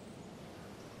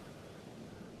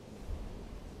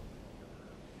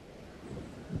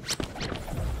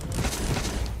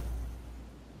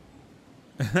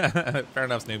 Fair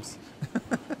enough, Snoobs.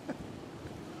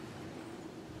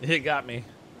 It got me.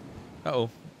 Uh-oh.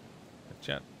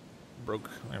 Chat broke.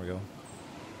 There we go.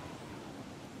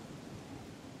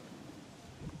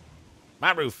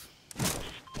 My roof.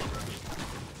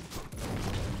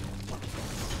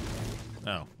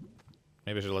 Oh.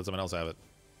 Maybe I should let someone else have it.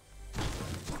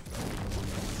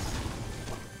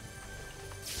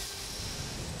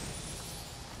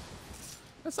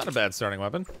 That's not a bad starting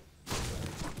weapon.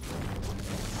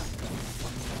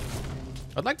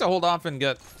 I'd like to hold off and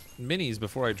get minis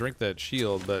before I drink that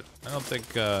shield, but I don't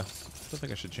think I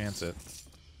should chance it.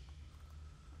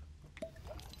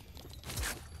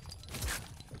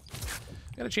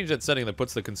 Gotta change that setting that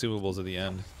puts the consumables at the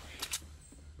end.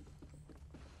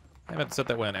 I haven't set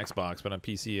that way on Xbox, but on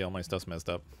PC, all my stuff's messed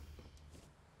up.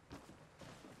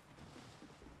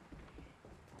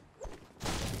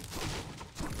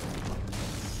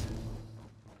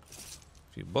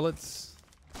 A few bullets.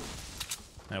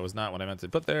 That was not what I meant to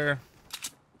put there.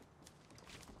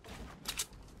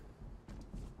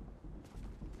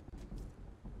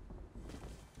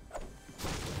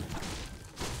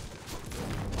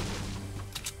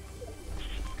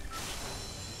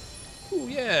 Ooh,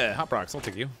 yeah, Hot Rocks, I'll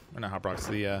take you. Or not Hot Rocks,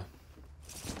 the,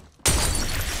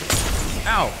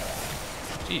 Ow!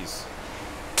 Jeez.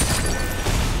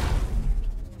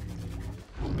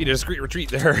 Need a discreet retreat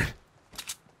there.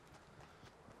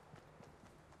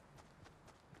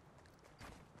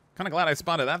 Kinda glad I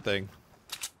spotted that thing.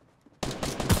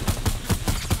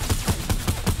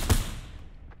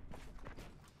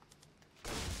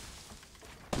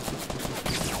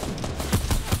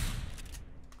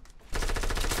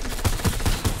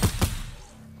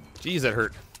 Jeez, that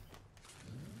hurt.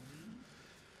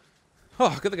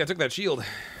 Oh, good thing I took that shield.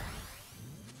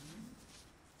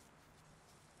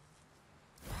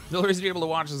 The only reason you're able to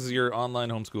watch this is you're online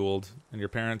homeschooled and your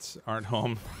parents aren't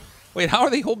home. Wait, how are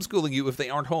they homeschooling you if they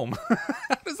aren't home?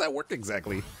 How does that work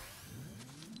exactly?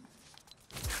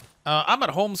 I'm at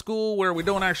homeschool where we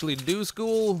don't actually do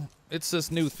school. It's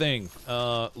this new thing.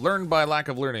 Learn by lack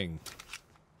of learning.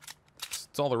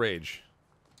 It's all the rage.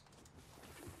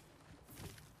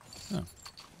 Oh, I'll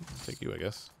take you, I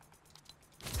guess.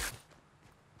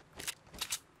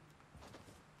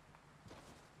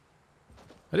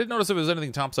 I didn't notice if there was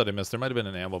anything topside I missed. There might have been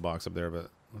an ammo box up there, but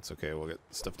that's okay. We'll get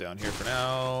stuff down here for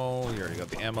now. You already got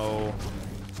the ammo.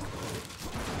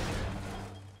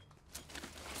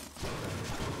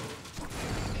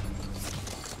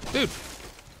 Dude!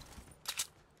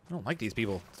 I don't like these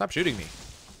people. Stop shooting me.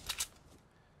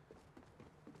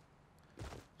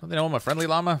 Don't they know I'm a friendly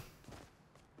llama?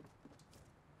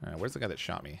 Alright, where's the guy that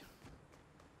shot me?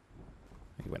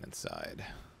 He went inside.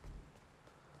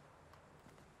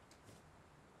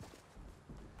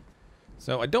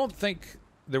 So I don't think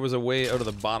there was a way out of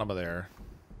the bottom of there.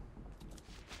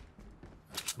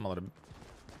 I'm gonna let him.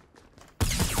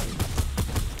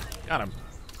 Got him.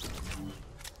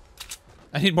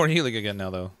 I need more healing again now,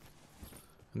 though.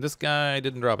 And this guy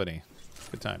didn't drop any.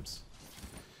 Good times.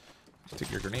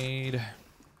 Take your grenade.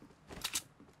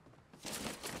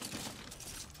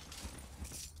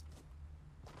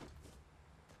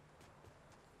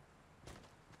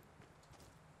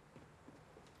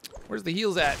 Where's the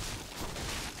heals at?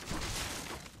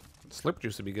 Slurp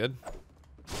juice would be good.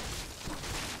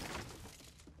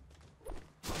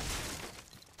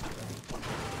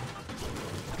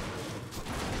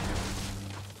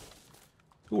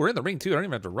 Ooh, we're in the ring too. I don't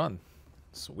even have to run.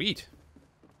 Sweet.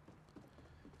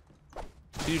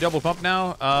 Do you double pump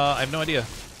now? I have no idea.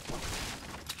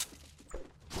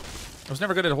 I was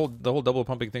never good at the whole double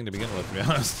pumping thing to begin with, to be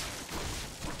honest.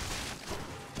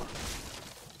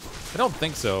 I don't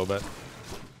think so, but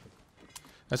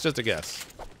that's just a guess.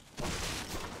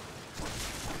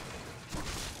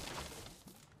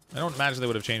 I don't imagine they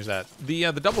would have changed that.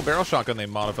 The double barrel shotgun they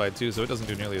modified too, so it doesn't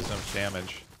do nearly as much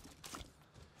damage.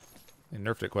 They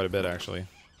nerfed it quite a bit, actually.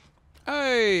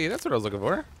 Hey, that's what I was looking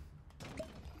for.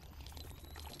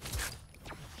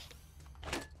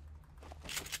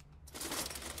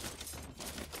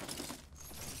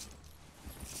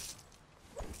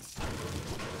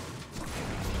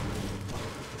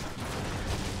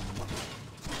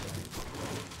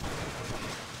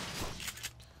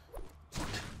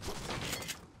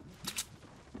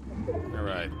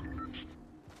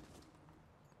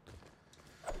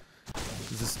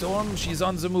 Storm, she's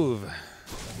on the move.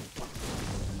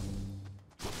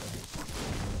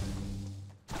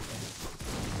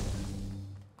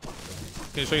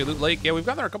 Can I show you Loot Lake? Yeah, we've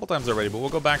gone there a couple times already, but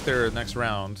we'll go back there next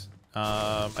round.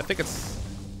 I think it's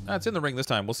in the ring this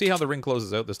time. We'll see how the ring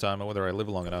closes out this time and whether I live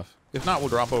long enough. If not, we'll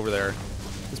drop over there.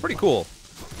 It's pretty cool.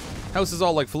 House is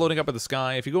all like floating up in the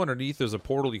sky. If you go underneath, there's a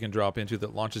portal you can drop into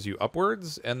that launches you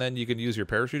upwards, and then you can use your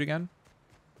parachute again.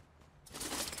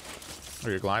 Or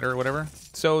your glider or whatever.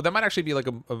 So that might actually be like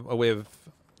a way of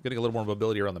getting a little more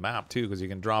mobility around the map too, because you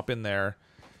can drop in there,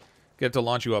 get it to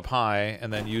launch you up high,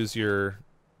 and then use your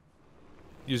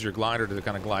glider to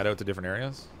kind of glide out to different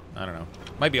areas. I don't know.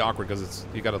 Might be awkward because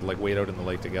you got to like wait out in the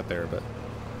lake to get there, but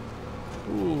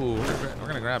ooh, we're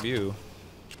gonna grab you.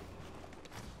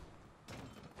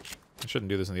 I shouldn't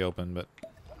do this in the open, but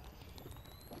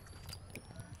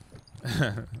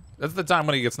that's the time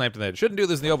when he gets sniped in the head. Shouldn't do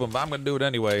this in the open, but I'm going to do it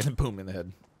anyway. Boom, in the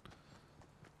head.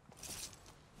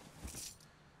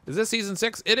 Is this Season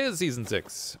 6? It is Season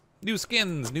 6. New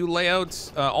skins, new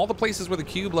layouts. All the places where the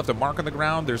cube left a mark on the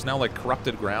ground, there's now, like,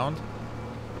 corrupted ground.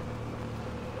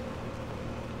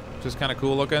 Just kind of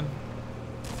cool looking.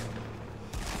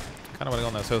 Kind of want to go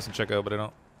in this house and check out, but I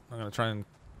don't. I'm going to try and...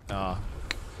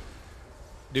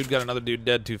 dude got another dude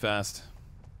dead too fast.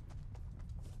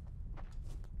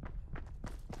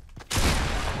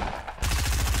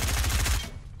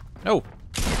 No.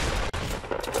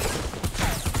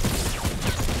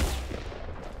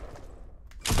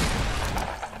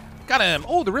 Got him.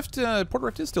 Oh, the Rift, Portal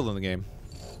Rift is still in the game.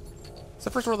 It's the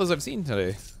first one of those I've seen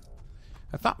today.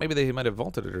 I thought maybe they might have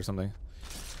vaulted it or something.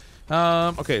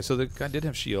 Okay, so the guy did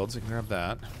have shields. I can grab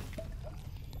that.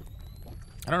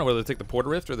 I don't know whether to take the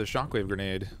Portal Rift or the Shockwave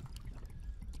Grenade.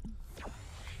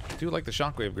 I do like the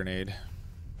Shockwave Grenade.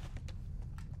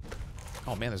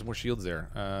 Oh man, there's more shields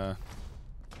there.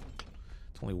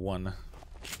 Only one.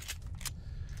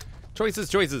 Choices,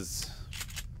 choices.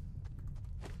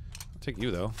 I'll take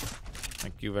you, though.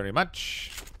 Thank you very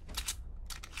much.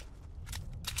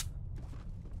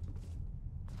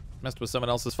 Messed with someone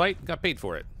else's fight, got paid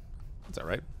for it. That's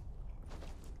alright.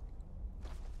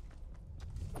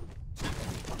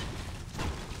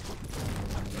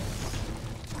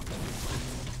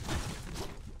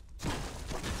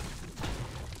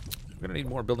 We're gonna need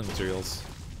more building materials.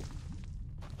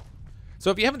 So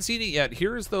if you haven't seen it yet,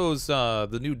 here's those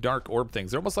the new dark orb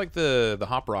things. They're almost like the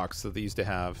hop rocks that they used to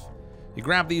have. You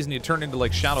grab these and you turn into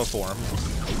like shadow form,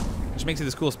 which makes you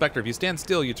this cool specter. If you stand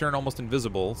still, you turn almost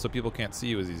invisible, so people can't see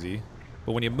you as easy.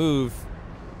 But when you move,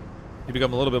 you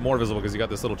become a little bit more visible because you got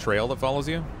this little trail that follows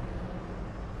you.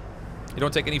 You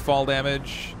don't take any fall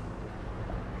damage.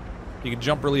 You can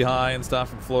jump really high and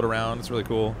stuff and float around. It's really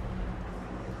cool.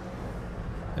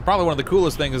 And probably one of the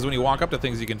coolest things is when you walk up to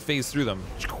things, you can phase through them.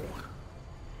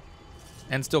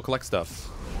 And still collect stuff.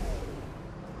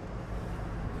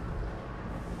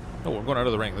 Oh, we're going out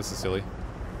of the ring. This is silly.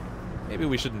 Maybe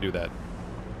we shouldn't do that.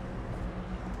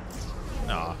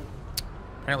 Nah.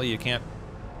 Apparently you can't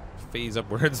phase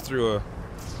upwards through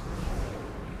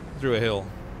a hill.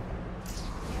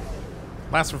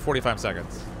 Lasts for 45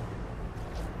 seconds.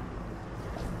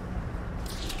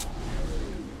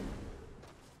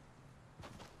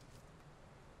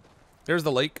 There's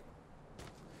the lake.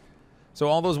 So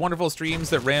all those wonderful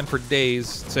streams that ran for days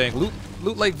saying Loot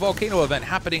Lake Volcano event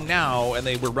happening now, and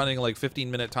they were running like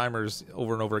 15-minute timers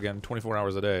over and over again, 24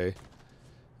 hours a day,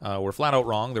 were flat out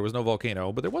wrong. There was no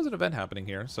volcano, but there was an event happening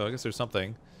here, so I guess there's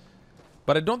something.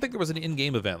 But I don't think there was an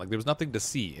in-game event. Like, there was nothing to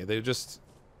see.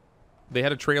 They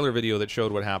had a trailer video that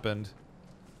showed what happened,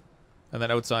 and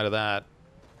then outside of that,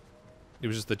 it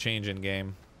was just the change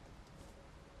in-game.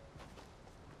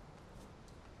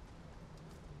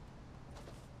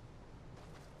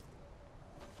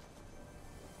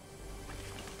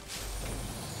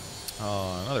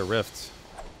 Oh, another rift.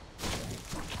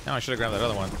 Now I should have grabbed that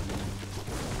other one.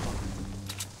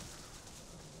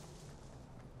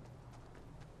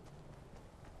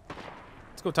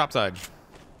 Let's go topside.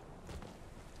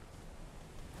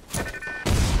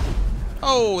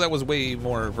 Oh, that was way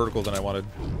more vertical than I wanted.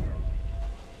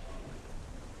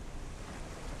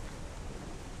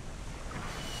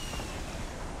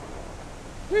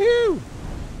 Woohoo!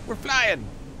 We're flying!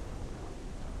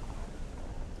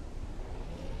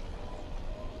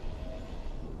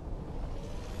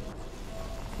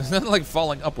 There's nothing like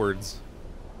falling upwards.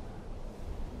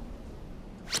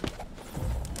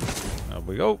 Up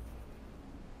we go.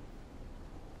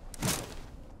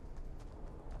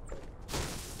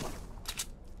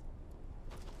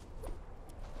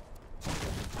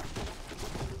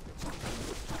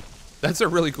 That's a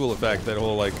really cool effect, that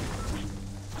whole, like,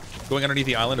 going underneath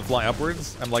the island to fly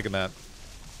upwards. I'm liking that.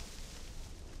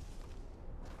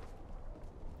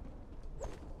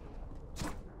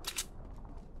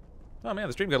 Oh man,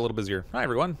 the stream got a little busier. Hi,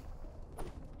 everyone.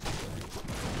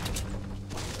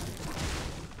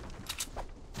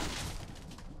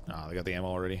 Oh, they got the ammo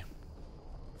already.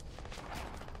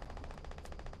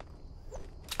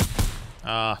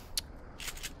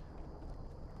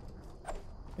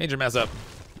 Major mess up.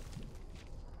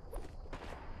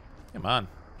 Come on.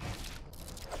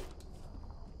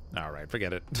 Alright,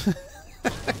 forget it.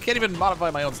 I can't even modify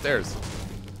my own stairs.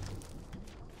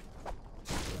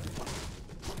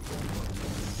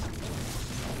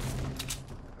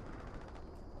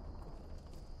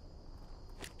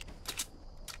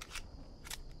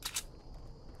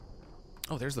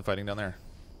 Oh, there's the fighting down there.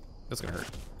 That's gonna hurt.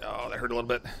 Oh, that hurt a little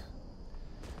bit.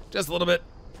 Just a little bit.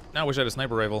 Now I wish I had a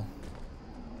sniper rifle.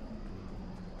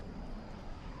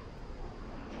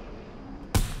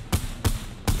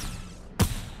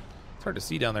 It's hard to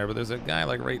see down there, but there's a guy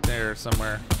like right there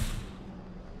somewhere.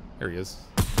 There he is.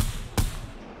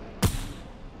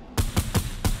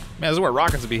 Man, this is where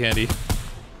rockets would be handy.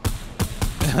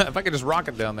 If I could just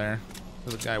rocket down there.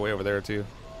 There's a guy way over there too.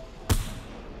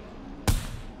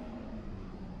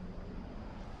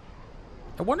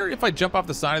 I wonder if I jump off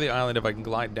the side of the island, if I can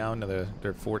glide down to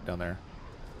their fort down there.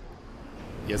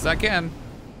 Yes, I can.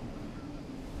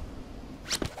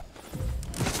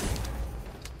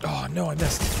 Oh no, I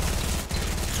missed.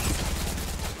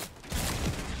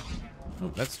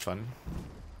 Oh, that's fun.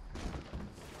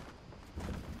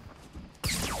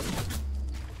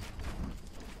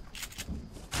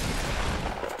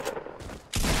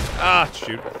 Ah,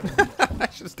 shoot. I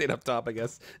should have stayed up top, I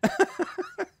guess.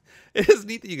 It is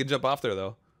neat that you can jump off there,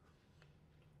 though.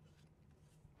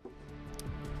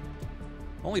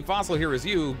 Only fossil here is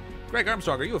you. Greg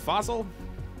Armstrong, are you a fossil?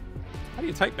 How do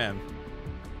you type, man?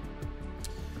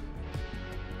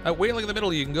 Wailing in the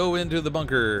middle, you can go into the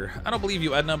bunker. I don't believe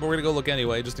you, Edna, but we're gonna go look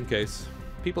anyway, just in case.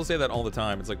 People say that all the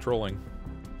time. It's like trolling.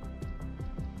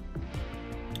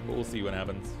 But we'll see what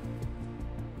happens.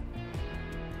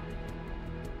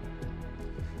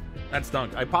 That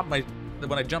stunk. I popped my...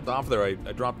 When I jumped off there, I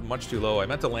dropped much too low. I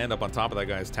meant to land up on top of that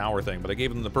guy's tower thing, but I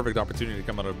gave him the perfect opportunity to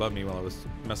come out above me while I was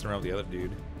messing around with the other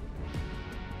dude.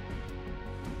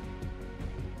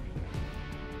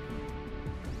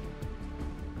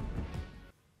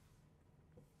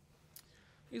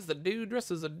 He's the dude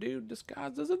dressed as a dude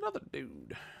disguised as another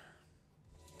dude.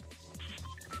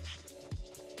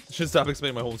 Should stop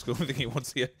explaining my homeschooling thing. He won't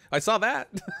see it. I saw that.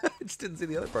 I just didn't see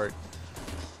the other part.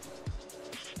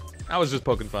 I was just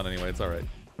poking fun anyway. It's all right.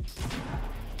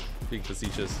 Being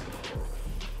facetious.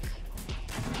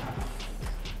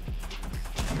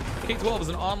 K-12 is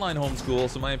an online homeschool,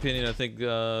 so in my opinion, I think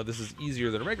this is easier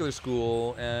than a regular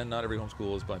school, and not every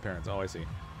homeschool is by parents. Oh, I see.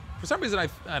 For some reason,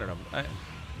 I don't know.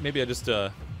 Maybe I just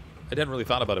I hadn't really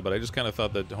thought about it, but I just kind of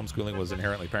thought that homeschooling was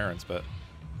inherently parents. But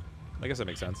I guess that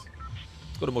makes sense.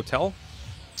 Let's go to motel.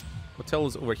 Motel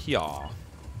is over here.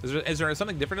 Is there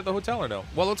something different at the hotel or no?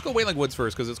 Well, let's go Wailing Woods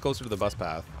first because it's closer to the bus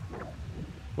path.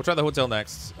 We'll try the hotel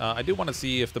next. I do want to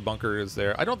see if the bunker is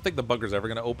there. I don't think the bunker's ever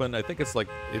going to open. I think it's like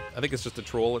I think it's just a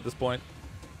troll at this point.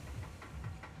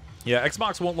 Yeah,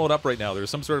 Xbox won't load up right now.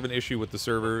 There's some sort of an issue with the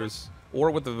servers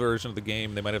or with the version of the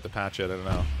game. They might have to patch it. I don't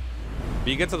know. But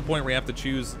you get to the point where you have to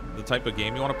choose the type of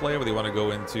game you want to play, whether you want to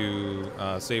go into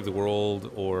Save the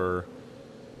World or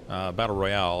Battle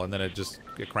Royale, and then it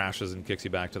crashes and kicks you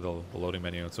back to the loading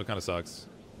menu. So it kind of sucks.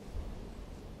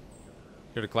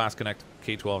 Here to Class Connect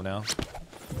K-12 now.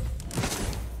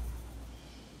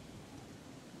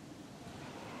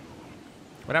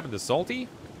 What happened to Salty?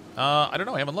 I don't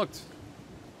know. I haven't looked.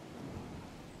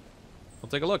 We'll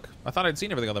take a look. I thought I'd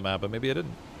seen everything on the map, but maybe I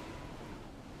didn't.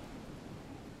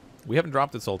 We haven't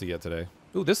dropped at Salty yet today.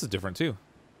 Ooh, this is different too.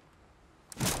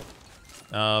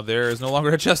 There is no longer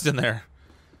a chest in there.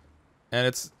 And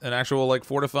it's an actual, like,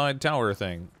 fortified tower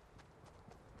thing.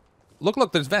 Look,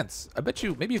 look, there's vents. I bet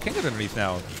you, maybe you can get underneath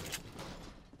now.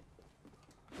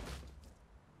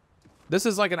 This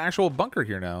is like an actual bunker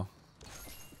here now.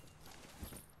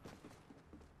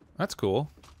 That's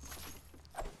cool.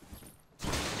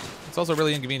 It's also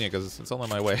really inconvenient because it's all in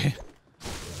my way.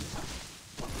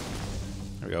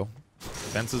 There we go.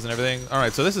 Fences and everything.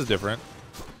 Alright, so this is different.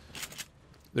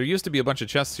 There used to be a bunch of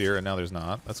chests here, and now there's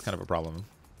not. That's kind of a problem.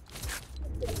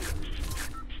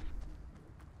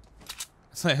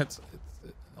 It's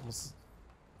almost...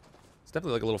 It's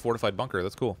definitely like a little fortified bunker.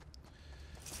 That's cool.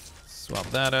 Swap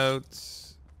that out.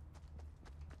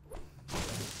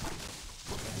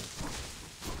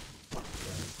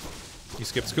 You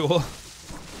skipped school?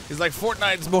 He's like,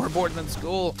 Fortnite's more important than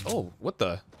school. Oh, what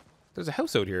the? There's a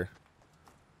house out here.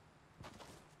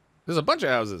 There's a bunch of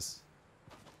houses.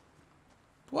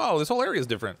 Wow, this whole area is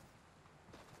different.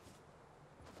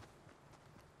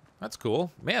 That's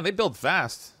cool. Man, they build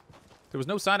fast. There was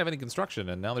no sign of any construction,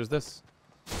 and now there's this.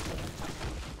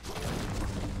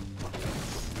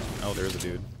 Oh, there's a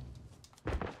dude.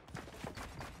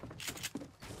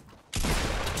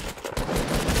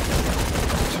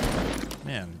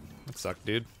 Man, that sucked,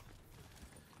 dude.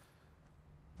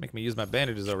 Make me use my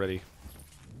bandages already.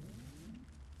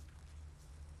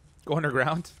 Go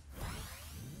underground?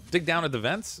 Dig down at the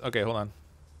vents? Okay, hold on.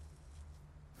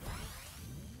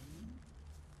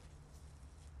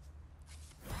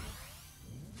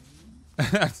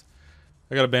 I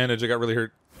got a bandage. I got really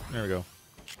hurt. There we go.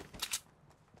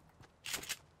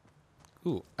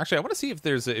 Ooh, actually, I want to see if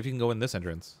there's if you can go in this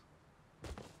entrance.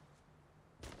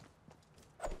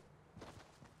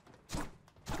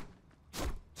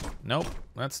 Nope,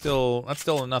 that's still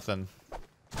a nothing.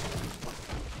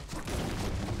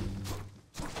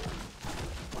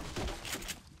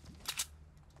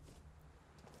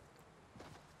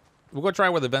 We'll go try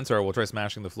where the vents are. We'll try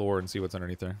smashing the floor and see what's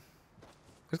underneath there.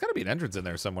 There's got to be an entrance in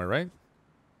there somewhere, right?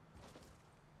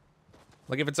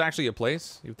 Like, if it's actually a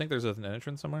place, you'd think there's an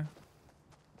entrance somewhere.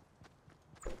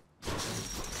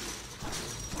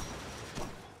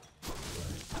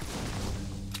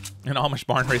 An Amish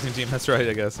barn racing team, that's right,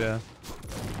 I guess, yeah.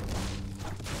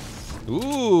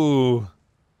 Ooh.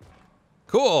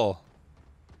 Cool.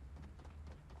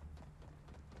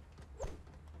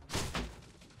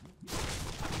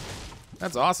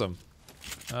 That's awesome.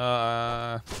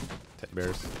 Teddy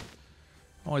bears.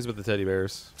 Always with the teddy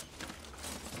bears.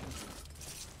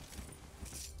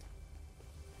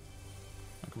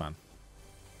 Oh, come on.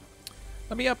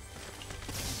 Let me up.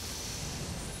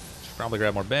 Should probably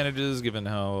grab more bandages, given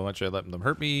how much I let them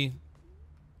hurt me.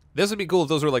 This would be cool if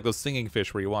those were like those singing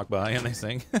fish where you walk by and they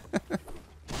sing.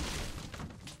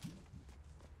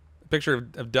 Picture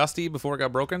of Dusty before it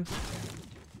got broken.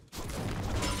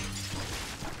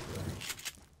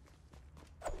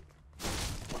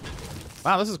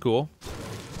 Wow, this is cool.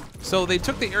 So they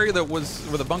took the area that was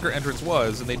where the bunker entrance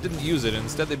was, and they didn't use it.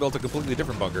 Instead, they built a completely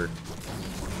different bunker.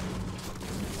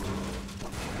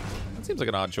 That seems like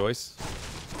an odd choice.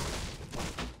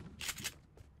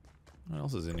 What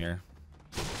else is in here?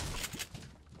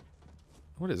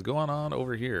 What is going on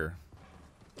over here?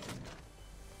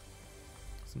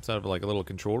 Some sort of like a little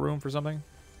control room for something?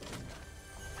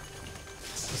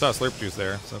 I saw slurp juice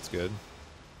there, so that's good.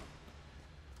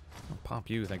 I'll pop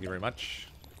you, thank you very much.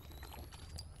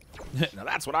 Now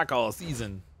that's what I call a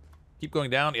season. Keep going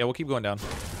down? Yeah, we'll keep going down.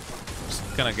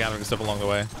 Just kind of gathering stuff along the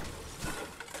way.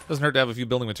 Doesn't hurt to have a few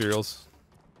building materials.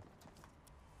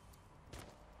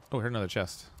 Oh, here's another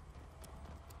chest.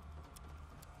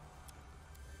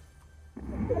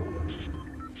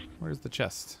 Where's the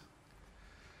chest?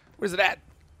 Where's it at?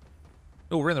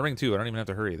 Oh, we're in the ring too. I don't even have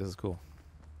to hurry. This is cool.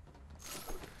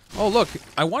 Oh, look.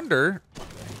 I wonder...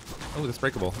 Oh, that's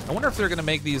breakable. I wonder if they're going to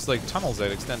make these, like, tunnels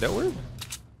that extend outward.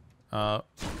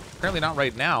 Apparently not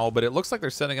right now, but it looks like they're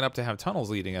setting it up to have tunnels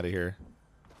leading out of here.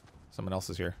 Someone else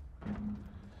is here.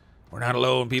 We're not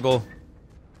alone, people.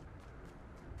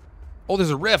 Oh, there's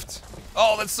a rift.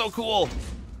 Oh, that's so cool.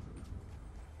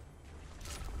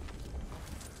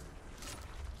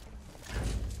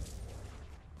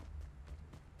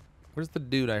 Where's the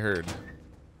dude I heard?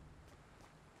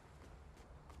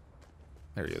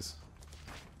 There he is.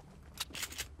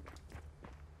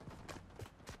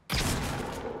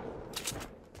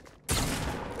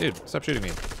 Dude, stop shooting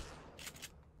me.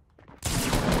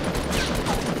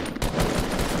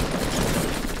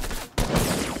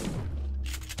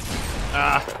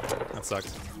 Ah, that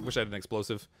sucks. Wish I had an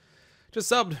explosive.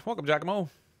 Just subbed. Welcome, Giacomo.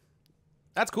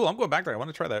 That's cool. I'm going back there. I want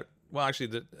to try that. Well,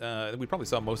 actually, we probably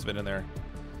saw most of it in there.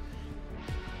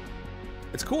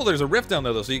 It's cool. There's a rift down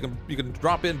there though, so you can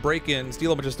drop in, break in,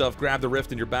 steal a bunch of stuff, grab the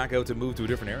rift, and you're back out to move to a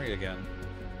different area again.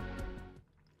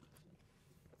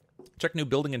 Check new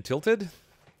building in Tilted.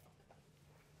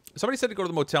 Somebody said to go to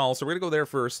the motel, so we're gonna go there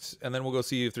first, and then we'll go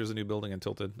see if there's a new building in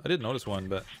Tilted. I didn't notice one,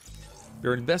 but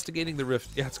they're investigating the rift.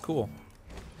 Yeah, it's cool.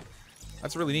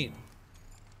 That's really neat.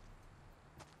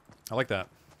 I like that.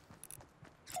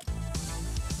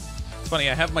 It's funny.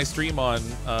 I have my stream on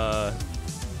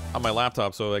my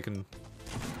laptop, so I can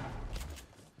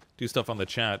do stuff on the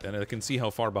chat, and I can see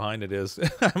how far behind it is.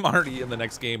 I'm already in the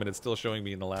next game, and it's still showing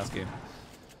me in the last game.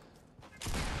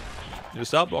 New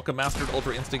sub, welcome Mastered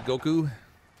Ultra Instinct Goku.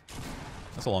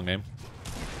 That's a long name.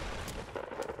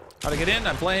 How to get in?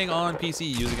 I'm playing on PC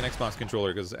using an Xbox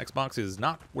controller because Xbox is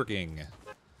not working.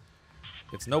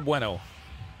 It's no bueno.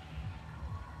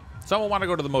 Someone want to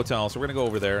go to the motel, so we're going to go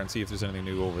over there and see if there's anything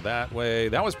new over that way.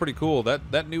 That was pretty cool.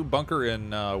 That new bunker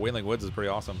in Wailing Woods is pretty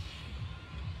awesome.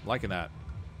 Liking that.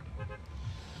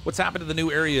 What's happened to the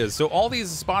new areas? So all these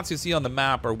spots you see on the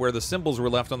map are where the symbols were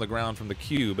left on the ground from the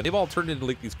cube, and they've all turned into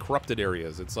like these corrupted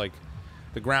areas. It's like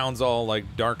the ground's all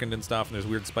like darkened and stuff, and there's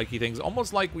weird spiky things.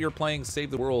 Almost like we were playing Save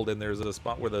the World, and there's a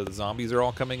spot where the zombies are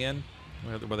all coming in,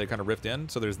 where they kind of rift in.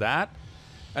 So there's that.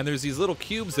 And there's these little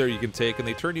cubes there you can take, and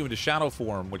they turn you into shadow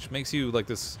form, which makes you like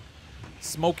this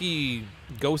smoky,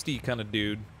 ghosty kind of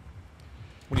dude.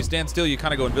 When you stand still, you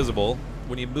kind of go invisible.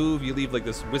 When you move, you leave like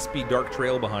this wispy, dark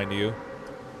trail behind you.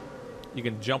 You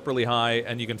can jump really high,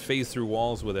 and you can phase through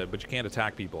walls with it, but you can't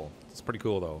attack people. It's pretty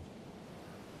cool, though.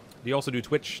 Do you also do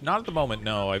Twitch? Not at the moment,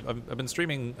 no. I've been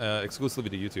streaming exclusively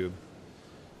to YouTube.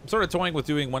 I'm sort of toying with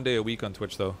doing one day a week on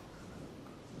Twitch, though.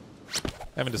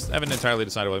 I haven't entirely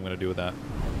decided what I'm going to do with that.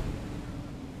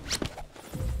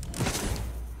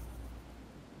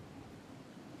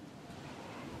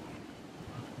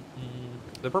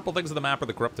 The purple things on the map are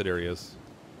the corrupted areas.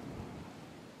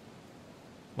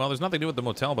 Well, there's nothing new with the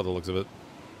motel by the looks of it.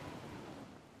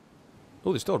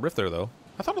 Oh, there's still a rift there, though.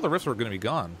 I thought all the rifts were going to be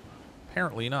gone.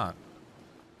 Apparently not.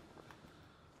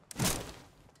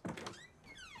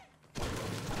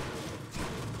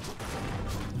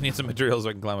 Need some materials so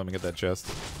I can climb up and get that chest.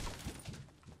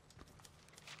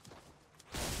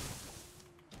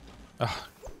 Oh.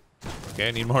 Okay,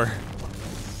 I need more.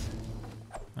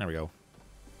 There we go.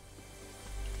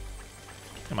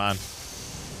 Come on.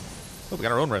 Oh, we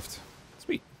got our own rift.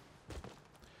 Sweet.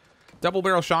 Double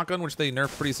barrel shotgun, which they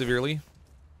nerfed pretty severely.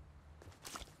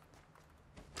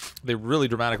 They really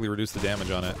dramatically reduced the damage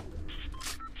on it.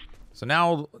 So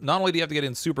now, not only do you have to get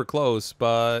in super close,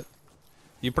 but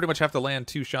you pretty much have to land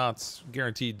 2 shots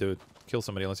guaranteed to kill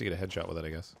somebody unless you get a headshot with it, I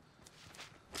guess.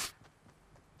 It's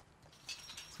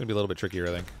going to be a little bit trickier,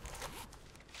 I think.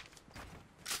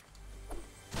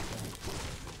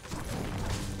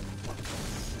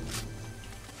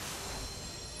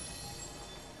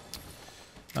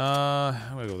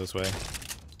 I'm going to go this way.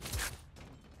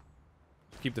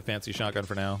 Keep the fancy shotgun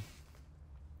for now.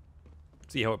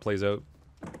 See how it plays out.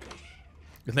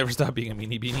 You'll never stop being a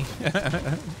meanie beanie.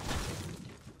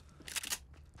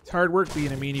 It's hard work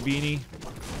being a meanie beanie.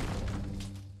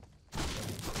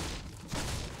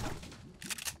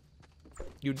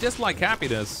 You dislike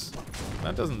happiness.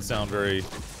 That doesn't sound very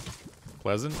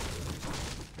pleasant.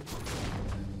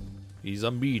 He's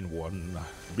a mean one,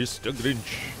 Mr.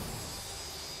 Grinch.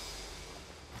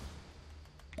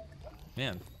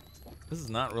 Man, this is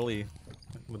not really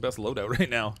the best loadout right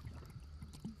now.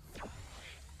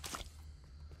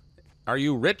 Are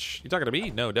you rich? You talking to me?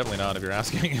 No, definitely not if you're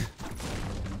asking.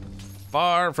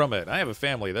 Far from it. I have a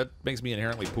family. That makes me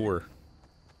inherently poor.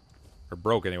 Or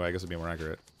broke, anyway. I guess would be more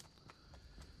accurate.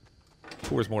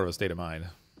 Poor is more of a state of mind.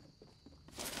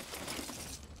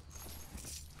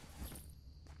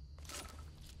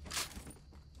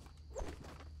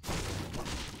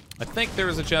 I think there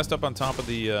is a chest up on top of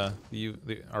the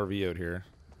RV out here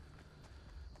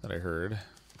that I heard.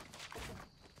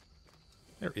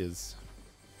 There is.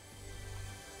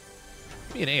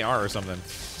 Maybe an AR or something.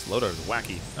 This loadout is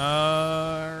wacky.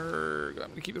 I'm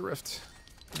gonna keep the rift.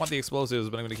 I want the explosives,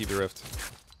 but I'm gonna keep the rift.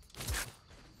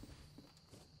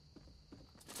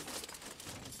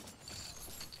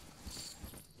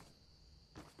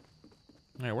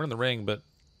 Alright, we're in the ring, but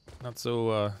not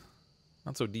so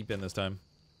deep in this time.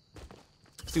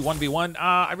 Let's do 1v1.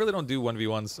 I really don't do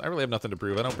 1v1s. I really have nothing to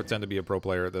prove. I don't pretend to be a pro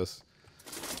player at this.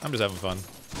 I'm just having fun.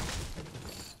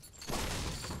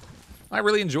 I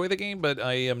really enjoy the game, but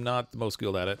I am not the most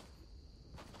skilled at it.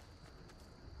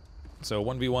 So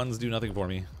 1v1s do nothing for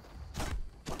me.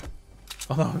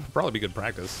 Although, it'd probably be good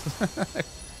practice.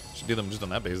 Should do them just on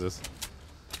that basis.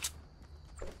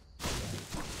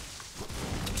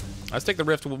 Let's take the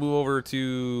rift. We'll move over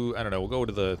to, I don't know. We'll go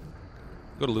to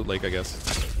Loot Lake, I guess.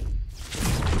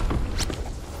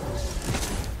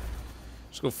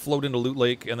 Just go float into Loot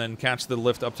Lake and then catch the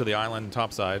lift up to the island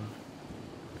topside.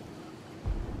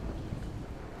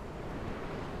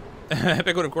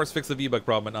 Epic would, of course, fix the V-Bug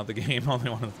problem, but not the game. Only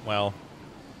one. Well,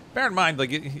 bear in mind,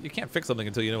 like, you can't fix something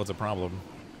until you know it's a problem.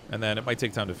 And then it might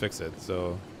take time to fix it,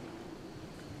 so...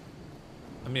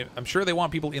 I mean, I'm sure they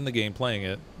want people in the game playing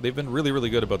it. They've been really, really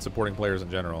good about supporting players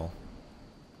in general.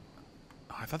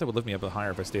 Oh, I thought they would lift me up higher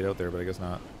if I stayed out there, but I guess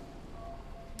not.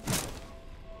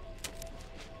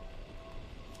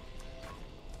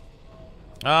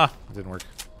 Ah, it didn't work.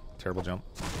 Terrible jump.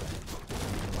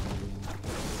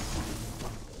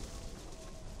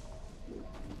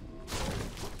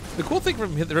 The cool thing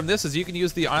from this is you can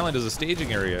use the island as a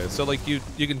staging area. So, like, you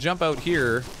can jump out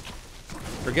here,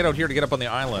 or get out here to get up on the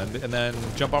island, and then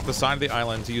jump off the side of the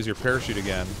island to use your parachute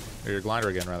again, or your glider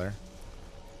again, rather.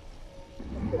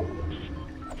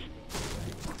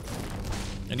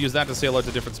 And use that to sail out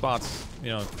to different spots. You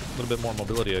know, a little bit more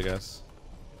mobility, I guess.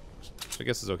 Which I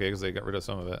guess is okay, because they got rid of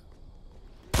some of it.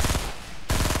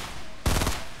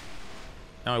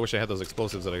 Now I wish I had those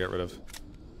explosives that I got rid of.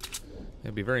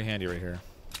 It'd be very handy right here.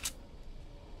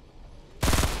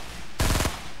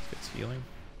 It's healing.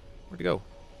 Where'd he go?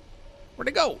 Where'd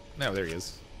he go? No, there he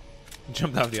is. He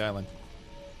jumped off the island.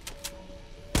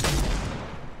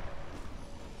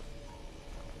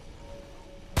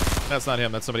 That's not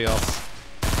him, that's somebody else.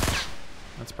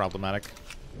 That's problematic.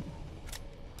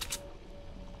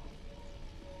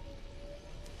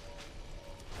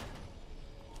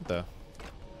 What the?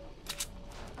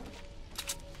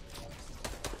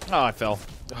 Oh, I fell.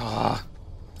 Ah.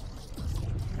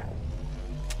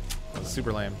 That was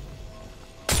super lame.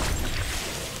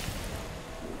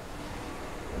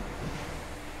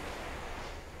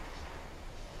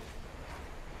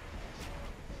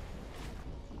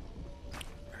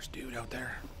 There's a dude out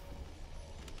there.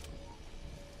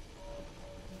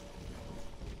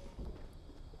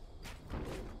 I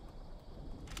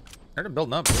heard him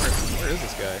building up. Where is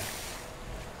this guy?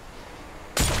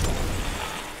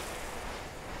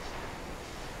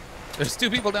 There's two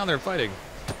people down there fighting.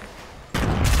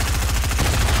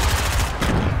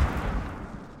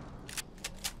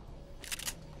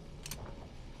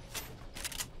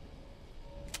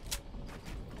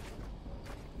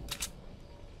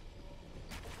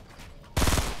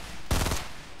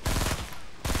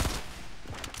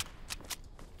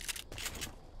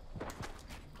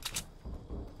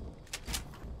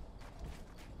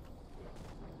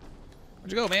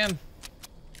 Where'd you go, man?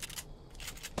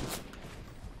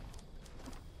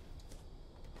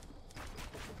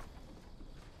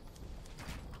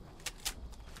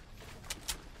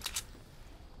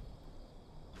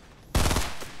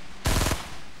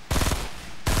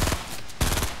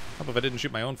 If I didn't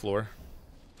shoot my own floor.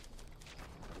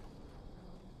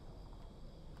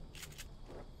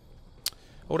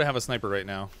 Oh, to have a sniper right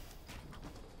now.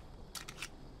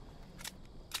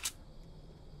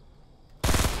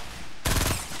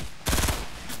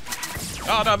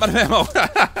 Oh no, I'm out of ammo.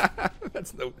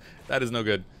 That is no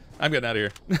good. I'm getting out of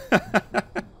here.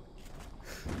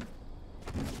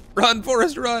 Run,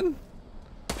 Forrest, run!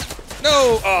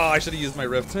 No! Oh, I should have used my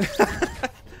rift.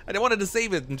 I wanted to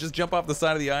save it and just jump off the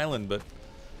side of the island, but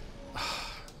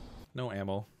no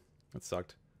ammo. That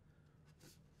sucked.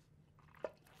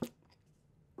 You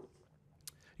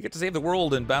get to save the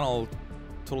world in battle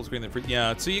total screen.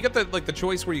 Yeah, so you get the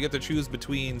choice where you get to choose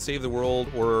between save the world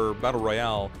or battle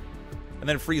royale, and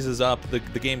then it freezes up. The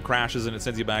game crashes and it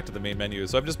sends you back to the main menu.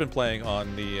 So I've just been playing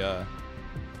on the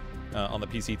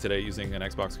PC today using an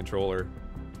Xbox controller.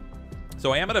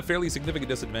 So I am at a fairly significant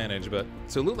disadvantage, but...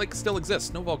 So Loot Lake still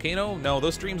exists. No volcano? No,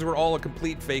 those streams were all a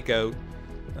complete fake out.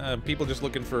 People just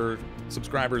looking for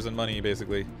subscribers and money,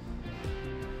 basically.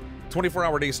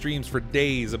 24-hour-day streams for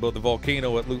days about the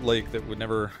volcano at Loot Lake that would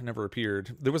never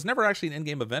appeared. There was never actually an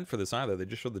in-game event for this either. They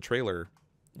just showed the trailer.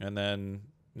 And then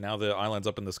now the island's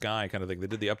up in the sky kind of thing. They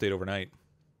did the update overnight.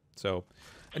 So,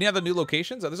 and yeah, the new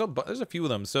locations, there's a few of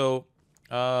them. So,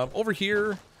 over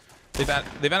here, they've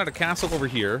added a castle over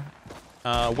here.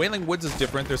 Wailing Woods is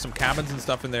different. There's some cabins and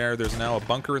stuff in there. There's now a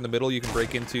bunker in the middle you can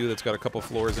break into that's got a couple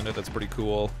floors in it. That's pretty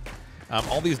cool.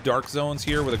 All these dark zones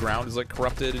here where the ground is like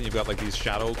corrupted and you've got like these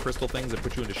shadow crystal things that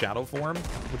put you into shadow form,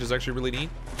 which is actually really neat.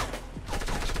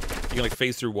 You can like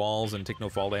phase through walls and take no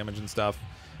fall damage and stuff.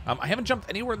 I haven't jumped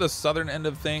anywhere the southern end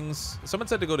of things. Someone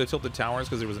said to go to Tilted Towers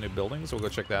because there was a new building, so we'll go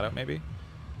check that out maybe.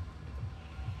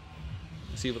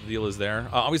 See what the deal is there.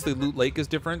 Obviously, Loot Lake is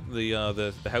different.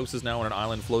 The house is now on an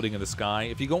island floating in the sky.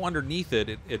 If you go underneath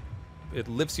it, it it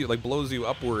lifts you, like blows you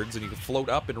upwards, and you can float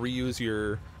up and reuse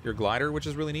your glider, which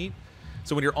is really neat.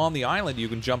 So when you're on the island, you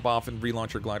can jump off and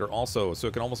relaunch your glider also. So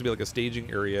it can almost be like a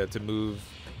staging area to move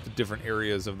to different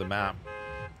areas of the map.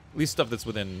 At least stuff that's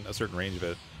within a certain range of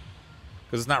it.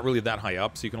 Because it's not really that high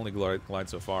up, so you can only glide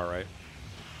so far, right?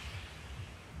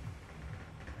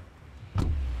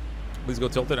 Please go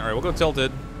tilted. All right, we'll go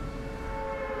tilted.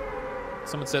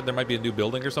 Someone said there might be a new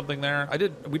building or something there.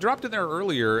 We dropped in there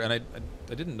earlier, and I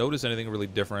didn't notice anything really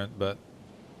different, but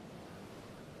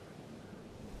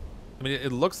I mean,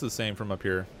 it looks the same from up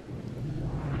here.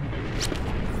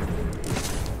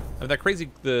 I mean, that crazy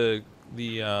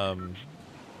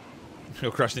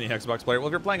you'll crush any Xbox player. Well,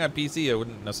 if you're playing on PC, I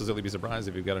wouldn't necessarily be surprised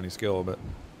if you've got any skill, but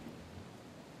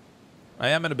I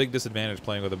am at a big disadvantage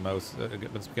playing with a mouse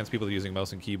against people using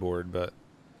mouse and keyboard, but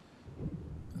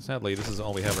sadly, this is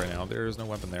all we have right now. There's no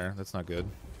weapon there. That's not good.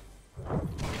 All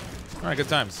right, good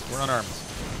times. We're unarmed.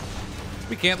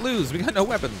 We can't lose. We got no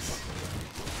weapons.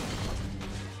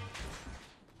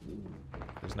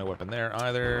 There's no weapon there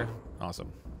either.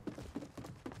 Awesome.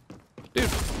 Dude,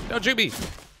 don't shoot me.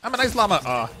 I'm a nice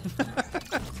llama.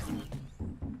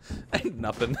 Ain't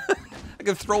nothing. I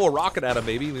can throw a rocket at him,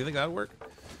 maybe. You think that would work?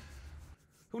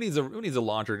 Who needs a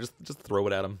launcher? Just throw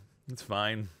it at him. It's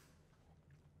fine.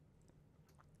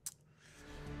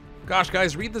 Gosh,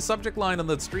 guys, read the subject line on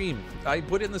the stream. I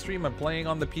put it in the stream. I'm playing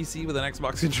on the PC with an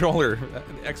Xbox controller.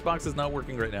 The Xbox is not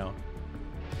working right now.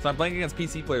 So I'm playing against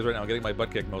PC players right now, getting my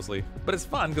butt kicked mostly. But it's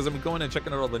fun because I'm going and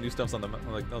checking out all the new stuffs on the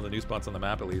all the new spots on the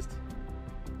map at least.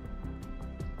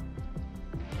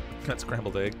 Got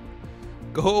scrambled egg.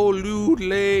 Go Loot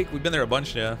Lake. We've been there a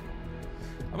bunch, yeah.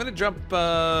 I'm gonna jump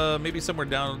maybe somewhere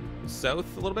down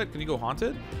south a little bit. Can you go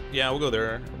Haunted? Yeah, we'll go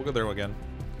there. We'll go there again.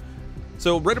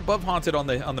 So right above Haunted on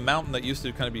the mountain that used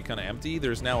to be kind of empty,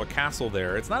 there's now a castle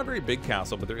there. It's not a very big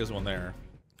castle, but there is one there.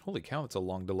 Holy cow, it's a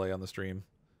long delay on the stream.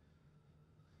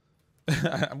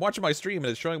 I'm watching my stream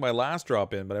and it's showing my last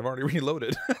drop in, but I've already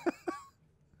reloaded.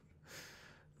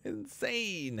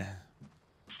 Insane.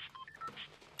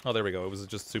 Oh, there we go. It was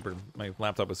just super. My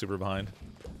laptop was super behind.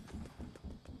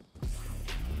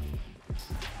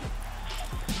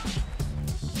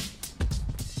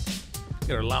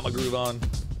 Get our llama groove on.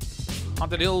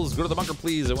 Haunted Hills, go to the bunker,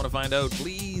 please. I want to find out,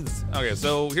 please. Okay,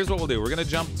 so here's what we'll do. We're going to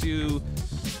jump to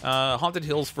Haunted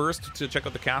Hills first to check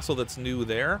out the castle that's new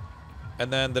there.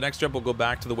 And then the next jump we'll go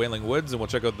back to the Wailing Woods and we'll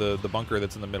check out the bunker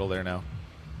that's in the middle there now.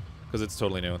 Because it's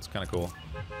totally new. It's kind of cool.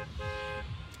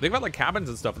 They've got like cabins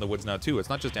and stuff in the woods now too. It's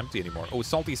not just empty anymore. Oh,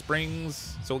 Salty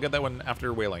Springs. So we'll get that one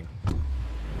after Wailing.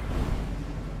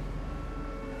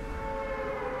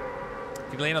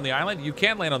 Can you land on the island? You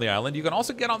can land on the island. You can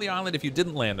also get on the island if you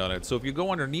didn't land on it. So if you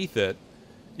go underneath it,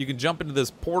 you can jump into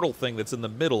this portal thing that's in the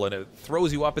middle and it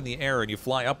throws you up in the air and you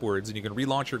fly upwards and you can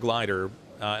relaunch your glider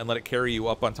and let it carry you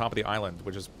up on top of the island,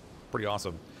 which is pretty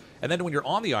awesome. And then when you're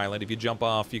on the island, if you jump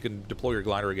off, you can deploy your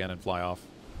glider again and fly off.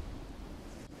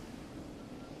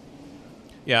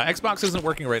 Yeah, Xbox isn't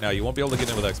working right now. You won't be able to get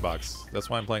in with Xbox. That's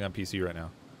why I'm playing on PC right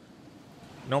now.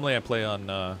 Normally I play on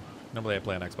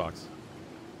Xbox.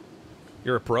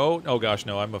 You're a pro? Oh gosh,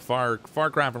 no. I'm a far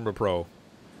cry from a pro.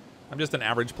 I'm just an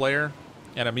average player,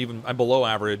 and I'm below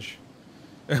average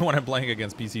when I'm playing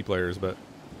against PC players, but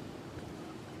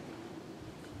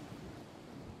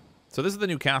so this is the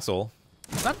new castle.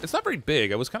 It's not very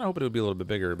big. I was kind of hoping it would be a little bit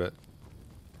bigger, but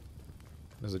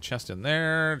there's a chest in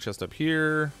there, chest up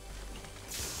here.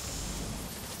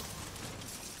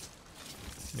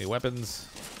 Any weapons?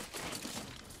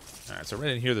 All right, so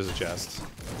right in here there's a chest.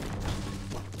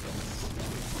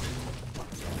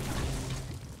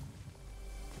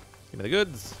 Give me the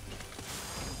goods.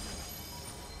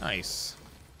 Nice.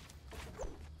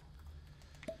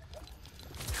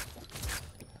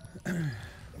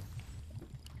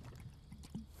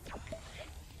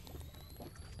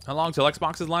 How long till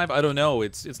Xbox is live? I don't know.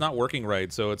 It's not working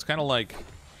right, so it's kind of like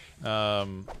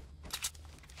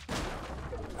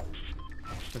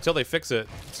until they fix it,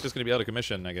 it's just going to be out of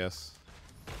commission, I guess.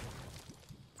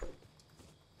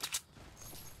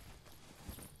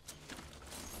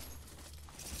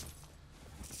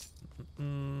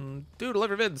 Dude,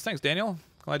 deliver vids. Thanks, Daniel.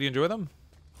 Glad you enjoy them.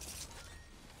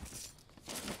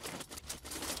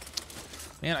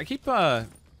 Man, I keep on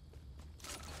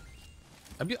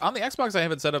the Xbox, I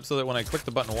have it set up so that when I click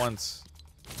the button once,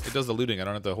 it does the looting. I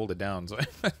don't have to hold it down, so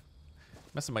I'm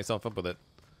messing myself up with it.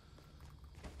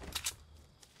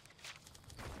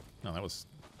 No, that was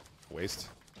a waste.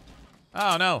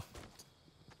 Oh, no.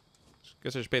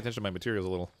 Guess I should pay attention to my materials a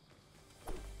little.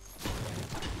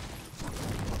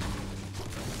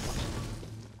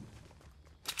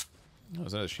 Oh,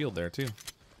 there's another shield there, too.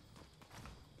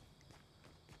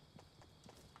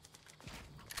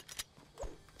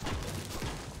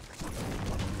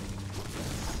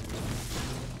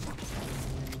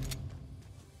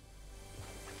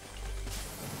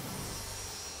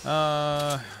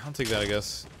 I'll take that, I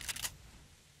guess.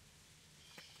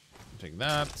 Take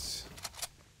that. It's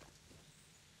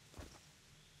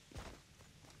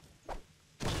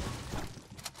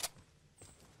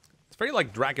very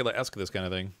like Dracula-esque, this kind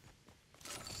of thing.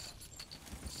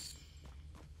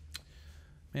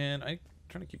 Man, I'm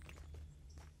trying to keep...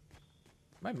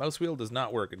 My mouse wheel does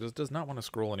not work. It just does not want to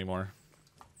scroll anymore.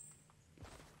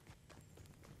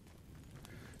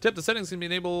 Tip, the settings can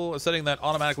enable a setting that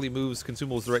automatically moves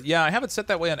consumables to the right. Yeah, I have it set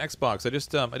that way on Xbox. I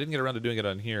just I didn't get around to doing it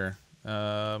on here.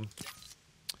 That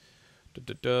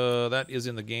is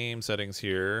in the game settings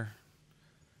here.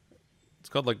 It's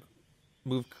called like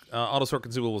move auto sort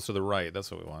consumables to the right. That's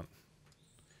what we want.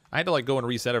 I had to like go and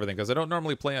reset everything because I don't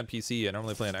normally play on PC. I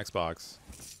normally play on Xbox.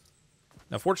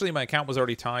 Now, fortunately, my account was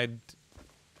already tied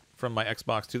from my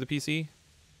Xbox to the PC.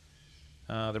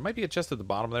 There might be a chest at the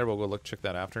bottom there. We'll go check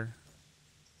that after.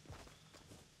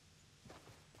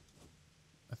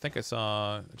 I think I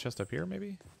saw a chest up here,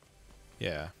 maybe?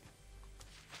 Yeah.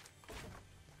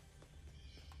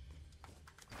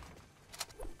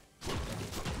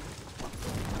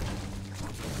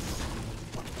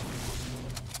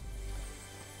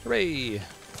 Hooray!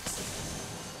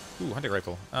 Ooh, hunting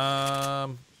rifle.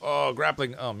 Oh,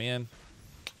 grappling. Oh, man.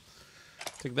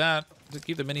 Take that. Just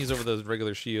keep the minis over the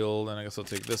regular shield, and I guess I'll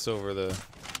take this over the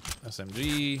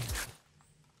SMG.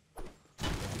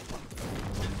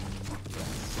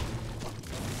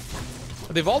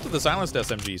 They vaulted the silenced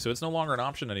SMG, so it's no longer an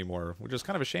option anymore, which is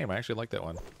kind of a shame. I actually like that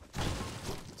one.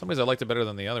 In some ways, I liked it better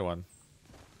than the other one.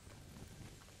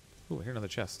 Ooh, I hear another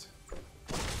chest.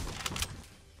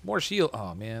 More shield.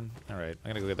 Oh, man. All right,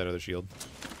 I'm going to go get that other shield.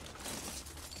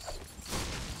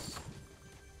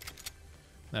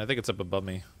 And I think it's up above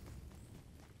me.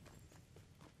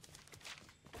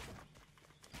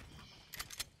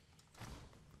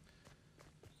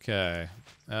 Okay.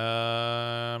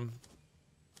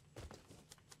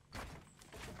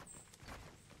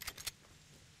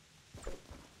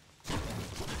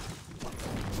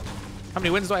 How many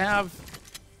wins do I have?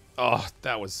 Oh,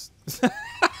 that was...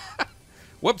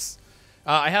 Whoops.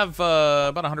 I have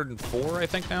about 104, I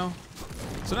think, now.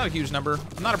 So not a huge number.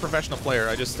 I'm not a professional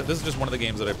player. This is just one of the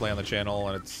games that I play on the channel,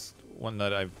 and it's one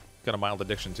that I've got a mild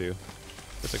addiction to.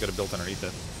 Guess I could have built underneath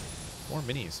it. More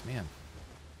minis, man.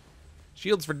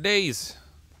 Shields for days.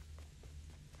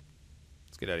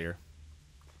 Let's get out of here.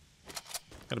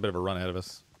 Got a bit of a run ahead of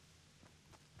us.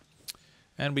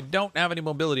 And we don't have any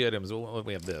mobility items. Well,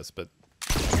 we have this, but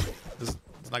it's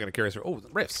not going to carry us through. Oh,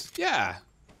 rifts. Yeah.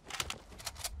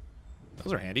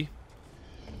 Those are handy.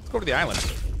 Let's go to the island.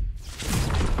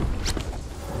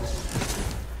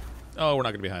 Oh, we're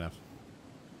not going to be high enough.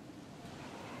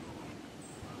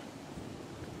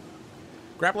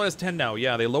 Grappler has 10 now.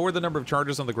 Yeah, they lowered the number of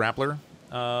charges on the grappler.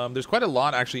 There's quite a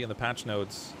lot actually in the patch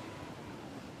notes.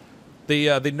 They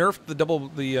nerfed the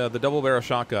double barrel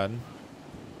shotgun.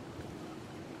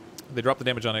 They dropped the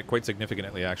damage on it quite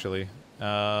significantly, actually.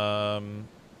 The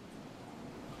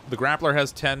grappler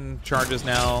has 10 charges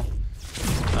now.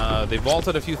 They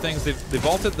vaulted a few things. They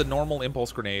vaulted the normal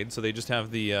impulse grenade, so they just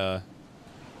have the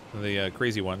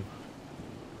crazy one.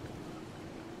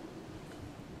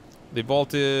 They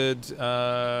vaulted,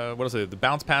 what else? The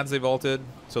bounce pads they vaulted,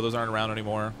 so those aren't around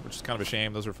anymore, which is kind of a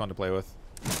shame. Those were fun to play with.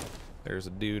 There's a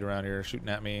dude around here shooting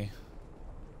at me.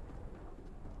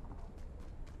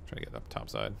 Trying to get up top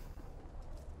side.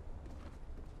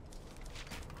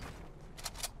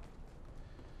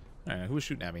 Alright, who's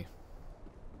shooting at me? Is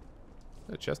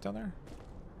there a chest down there?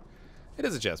 It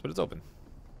is a chest, but it's open.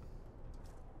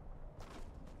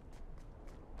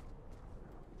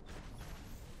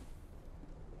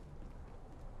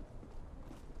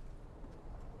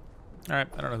 Alright,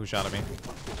 I don't know who shot at me.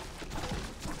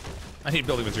 I need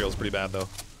building materials pretty bad, though.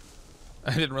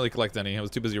 I didn't really collect any. I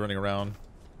was too busy running around,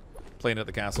 playing at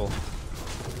the castle.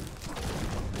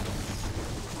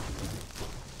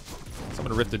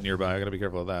 Someone rifted nearby. I gotta be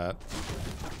careful of that.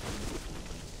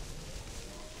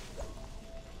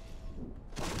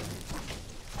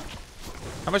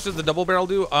 How much does the double barrel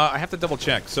do? I have to double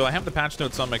check. So I have the patch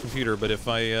notes on my computer, but if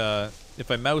I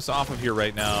mouse off of here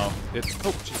right now, it's...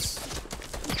 Oh, jeez.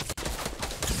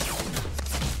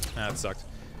 That sucked.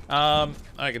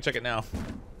 I can check it now.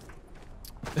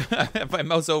 If I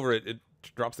mouse over it, it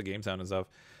drops the game sound and stuff.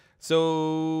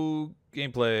 So,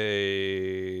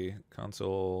 gameplay,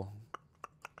 console.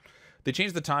 They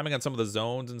changed the timing on some of the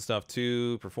zones and stuff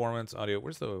too. Performance, audio.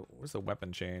 Where's the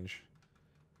weapon change?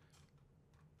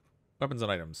 Weapons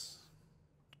and items.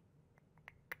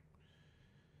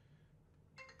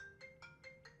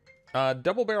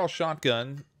 Double barrel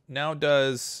shotgun now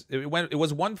does. It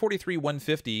was 143,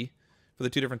 150 for for the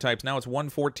two different types. Now it's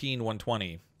 114,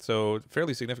 120. So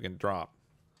fairly significant drop.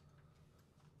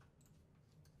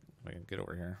 If I can get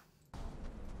over here.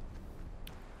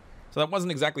 So that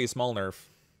wasn't exactly a small nerf.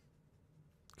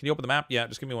 Can you open the map? Yeah,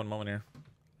 just give me one moment here.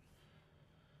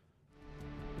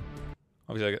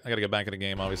 Obviously, I gotta get back in the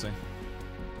game, obviously.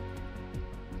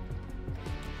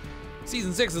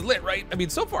 Season 6 is lit, right? I mean,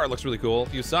 so far it looks really cool.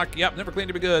 You suck. Yep, never claimed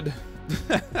to be good.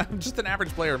 I'm just an average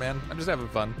player, man. I'm just having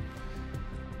fun.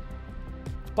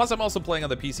 Plus, I'm also playing on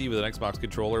the PC with an Xbox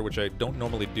controller, which I don't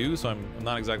normally do, so I'm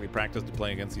not exactly practiced at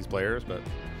playing against these players, but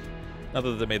not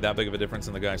that it made that big of a difference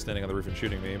in the guy standing on the roof and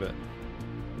shooting me, but...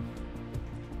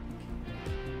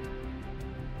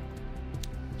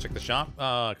 Check the shop.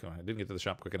 Come on, I didn't get to the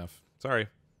shop quick enough. Sorry.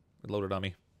 It loaded on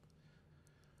me.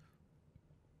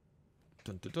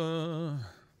 Dun, dun, dun.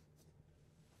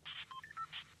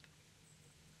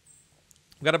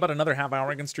 I've got about another half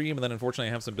hour I can stream, and then unfortunately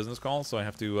I have some business calls, so I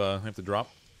have to drop.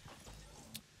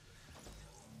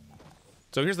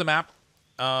 So here's the map.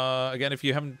 Again, if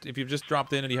you've just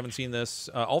dropped in and you haven't seen this,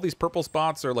 all these purple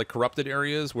spots are like corrupted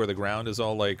areas where the ground is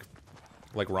all like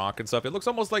rock and stuff. It looks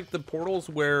almost like the portals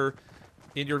where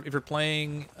if you're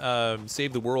playing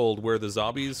Save the World, where the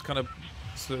zombies kind of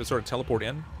sort of teleport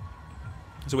in.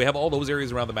 So we have all those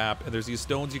areas around the map, and there's these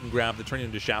stones you can grab that turn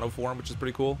into shadow form, which is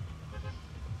pretty cool.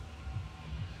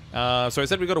 So I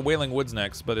said we go to Wailing Woods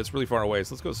next, but it's really far away,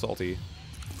 so let's go Salty.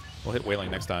 We'll hit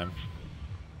Wailing next time.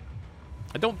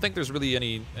 I don't think there's really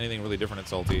anything really different at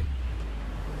Salty.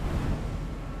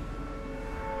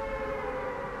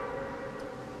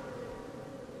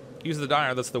 Use the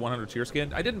dyer, that's the 100 tier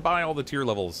skin. I didn't buy all the tier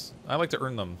levels. I like to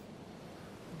earn them.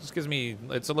 It just gives me...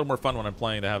 It's a little more fun when I'm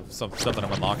playing to have something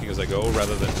I'm unlocking as I go,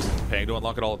 rather than just paying to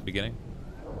unlock it all at the beginning.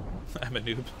 I'm a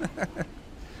noob.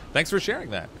 Thanks for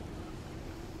sharing that.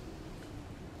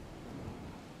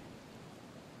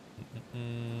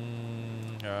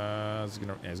 He's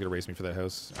gonna race me for that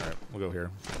house. Alright, we'll go here.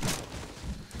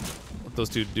 Let those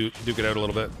two duke it out a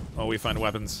little bit while we find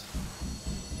weapons.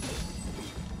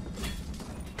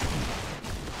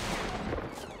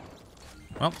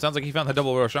 Well, sounds like he found the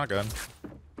double barrel shotgun.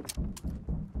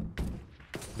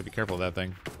 Gotta be careful of that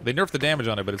thing. They nerfed the damage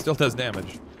on it, but it still does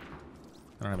damage.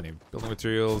 I don't have any building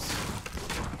materials.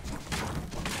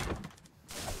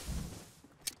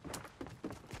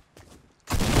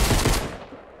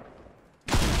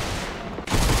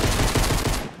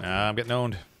 I'm getting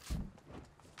owned.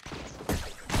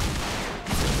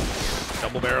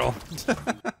 Double barrel.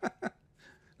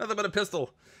 Nothing but a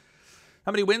pistol.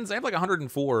 How many wins? I have like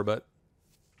 104, but...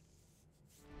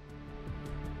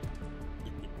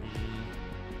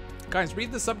 Guys,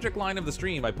 read the subject line of the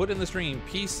stream. I put in the stream,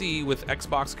 PC with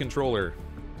Xbox controller.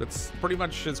 That's pretty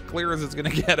much as clear as it's gonna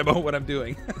get about what I'm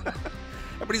doing.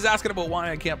 Everybody's asking about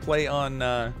why I can't play on...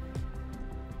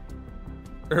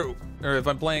 Or if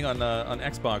I'm playing on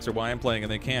Xbox, or why I'm playing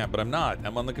and they can't, but I'm not.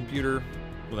 I'm on the computer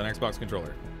with an Xbox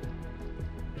controller.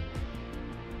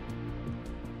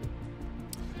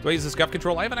 Do I use the SCUF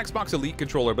control? I have an Xbox Elite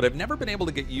controller, but I've never been able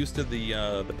to get used to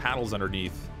the paddles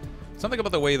underneath. Something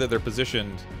about the way that they're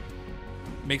positioned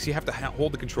makes you have to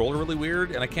hold the controller really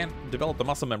weird, and I can't develop the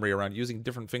muscle memory around using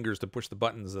different fingers to push the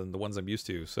buttons than the ones I'm used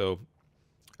to. So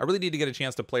I really need to get a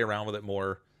chance to play around with it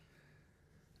more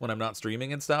when I'm not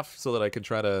streaming and stuff, so that I can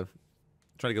try to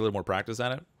get a little more practice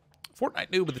at it.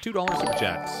 Fortnite noob with the $2 super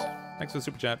chat. Thanks for the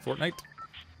super chat, Fortnite.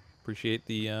 Appreciate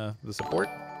the support.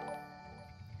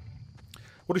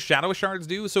 What do shadow shards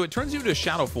do? So it turns you into a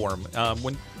shadow form.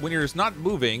 When you're not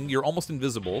moving, you're almost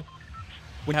invisible.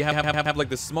 When you have like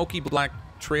this smoky black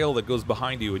trail that goes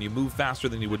behind you, and you move faster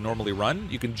than you would normally run,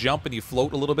 you can jump and you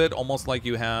float a little bit, almost like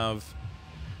you have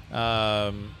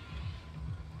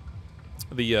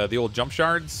the old jump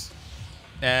shards.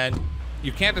 And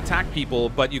you can't attack people,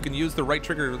 but you can use the right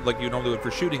trigger like you normally would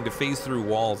for shooting to phase through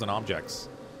walls and objects.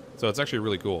 So it's actually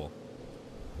really cool.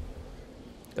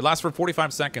 It lasts for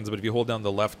 45 seconds, but if you hold down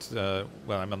the left, well,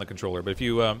 I'm on the controller, but if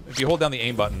you hold down the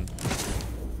aim button,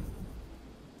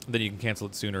 then you can cancel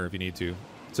it sooner if you need to.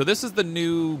 So this is the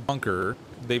new bunker.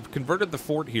 They've converted the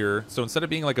fort here, so instead of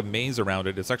being like a maze around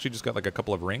it, it's actually just got like a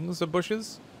couple of rings of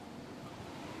bushes.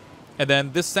 And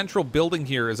then this central building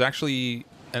here is actually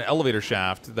an elevator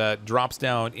shaft that drops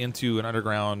down into an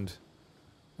underground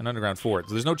fort.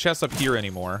 So there's no chests up here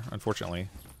anymore, unfortunately.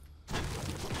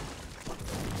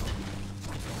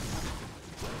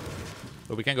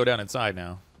 But we can go down inside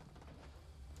now.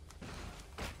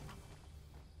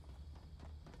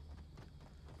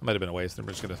 That might have been a waste. They're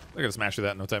gonna smash through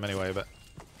that in no time anyway, but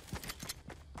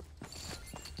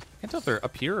can't tell if they're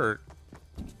up here or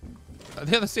are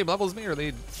they on the same level as me, or are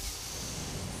they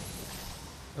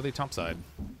topside?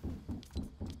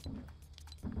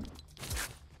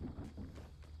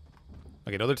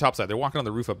 Okay, no, they're topside. They're walking on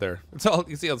the roof up there. It's all,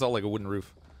 you see, it's all like a wooden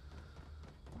roof.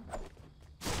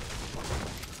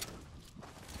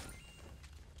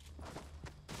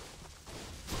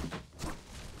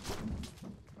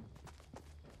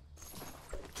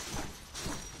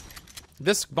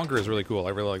 This bunker is really cool.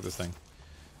 I really like this thing.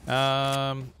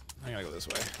 I'm gonna go this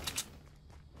way.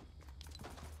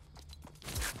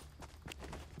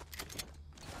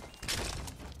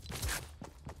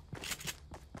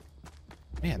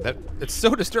 Man, it's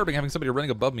so disturbing having somebody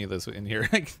running above me this in here.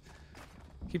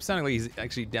 Keeps sounding like he's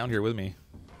actually down here with me.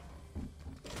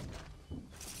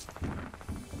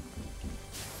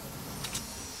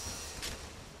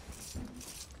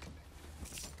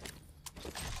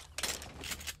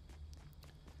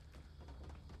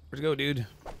 Where'd you go, dude?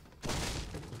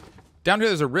 Down here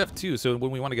there's a rift too, so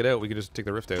when we want to get out, we can just take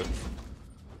the rift out.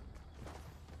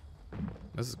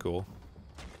 This is cool.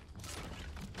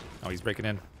 Oh, he's breaking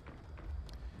in.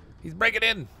 He's breaking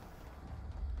in!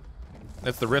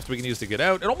 That's the rift we can use to get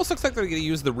out. It almost looks like they're going to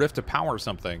use the rift to power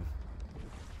something.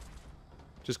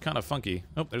 Just kind of funky.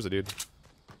 Oh, there's a dude.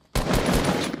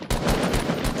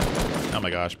 Oh my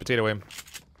gosh, potato aim.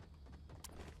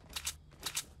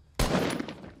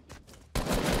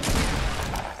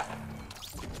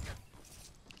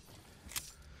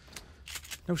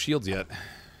 No shields yet.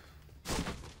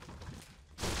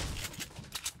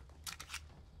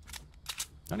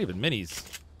 Not even minis.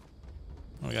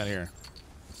 What do we got here?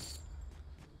 Have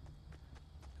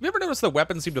you ever noticed that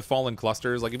weapons seem to fall in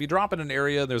clusters? Like if you drop in an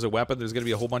area and there's a weapon, there's going to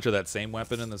be a whole bunch of that same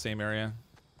weapon in the same area.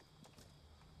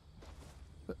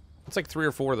 It's like 3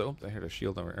 or 4 though. Oh, I heard a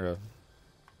shield over.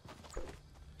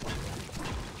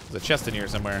 There's a chest in here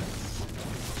somewhere.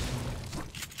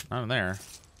 Not in there.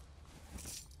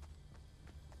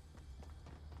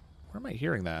 Where am I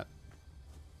hearing that?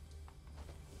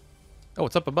 Oh,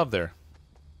 it's up above there.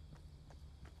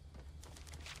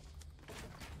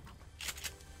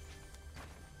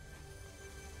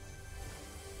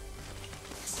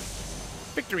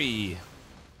 Victory!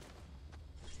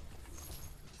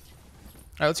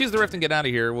 Alright, let's use the rift and get out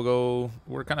of here. We'll go...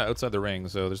 We're kind of outside the ring,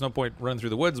 so there's no point running through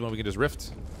the woods when we can just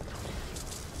rift.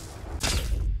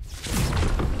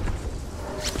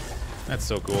 That's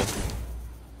so cool.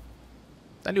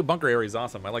 That new bunker area is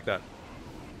awesome. I like that.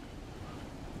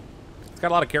 It's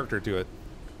got a lot of character to it.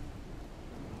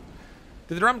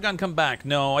 Did the drum gun come back?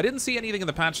 No, I didn't see anything in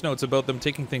the patch notes about them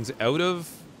taking things out of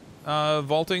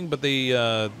vaulting, but they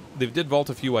did vault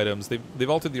a few items. They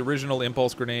vaulted the original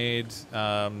impulse grenade,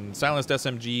 silenced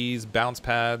SMGs, bounce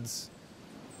pads.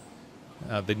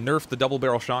 They nerfed the double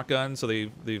barrel shotgun, so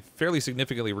they fairly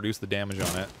significantly reduced the damage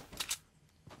on it.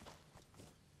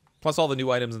 Plus all the new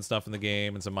items and stuff in the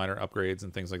game and some minor upgrades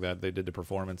and things like that they did to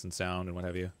performance and sound and what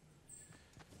have you.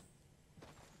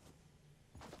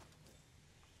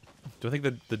 Do I think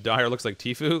that the dyer looks like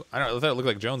Tfue? I don't know. I thought it looked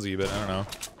like Jonesy, but I don't know.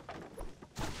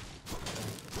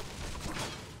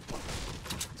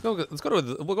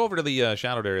 We'll go over to the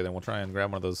shadowed area then. We'll try and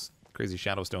grab one of those crazy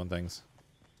shadow stone things.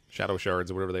 Shadow shards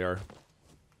or whatever they are.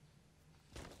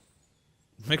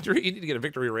 Victory? You need to get a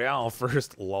victory royale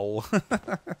first, lol.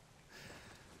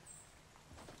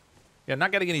 Yeah,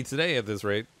 not getting any today at this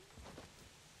rate.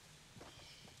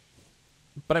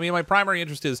 But I mean, my primary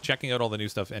interest is checking out all the new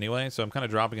stuff anyway, so I'm kind of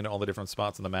dropping into all the different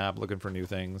spots on the map, looking for new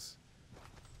things.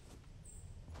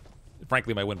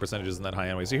 Frankly, my win percentage isn't that high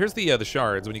anyway. So here's the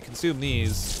shards. When you consume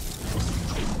these,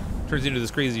 turns into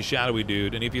this crazy shadowy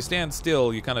dude. And if you stand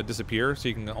still, you kind of disappear, so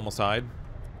you can almost hide.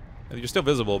 And you're still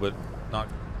visible, but not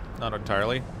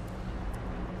entirely.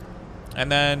 And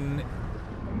then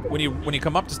when you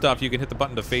come up to stuff, you can hit the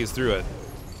button to phase through it,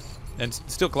 and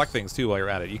still collect things too while you're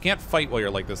at it. You can't fight while you're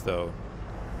like this though.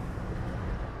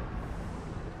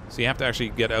 So you have to actually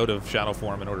get out of shadow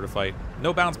form in order to fight.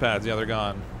 No bounce pads. Yeah, they're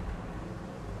gone.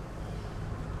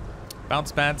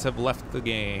 Bounce pads have left the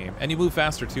game. And you move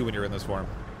faster, too, when you're in this form.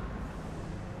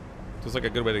 So it's like a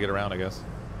good way to get around, I guess.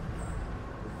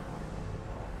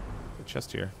 Good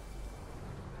chest here.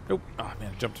 Nope. Oh,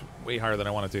 man, jumped way higher than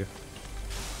I wanted to.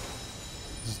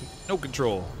 Just no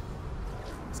control.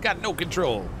 It's got no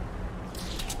control.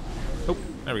 Oh,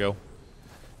 there we go.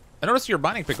 I noticed your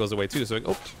binding pick goes away, too, so...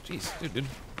 Oh, jeez. Dude.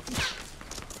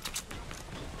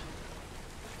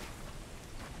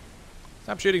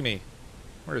 Stop shooting me.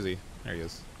 Where is he? There he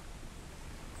is.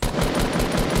 This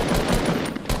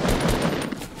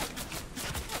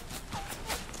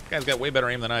guy's got way better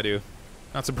aim than I do.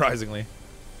 Not surprisingly.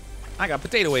 I got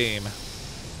potato aim.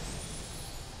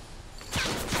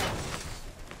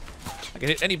 I can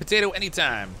hit any potato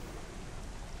anytime.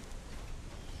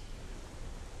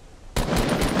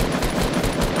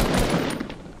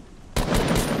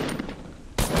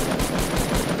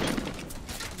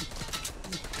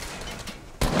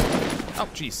 Oh,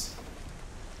 jeez.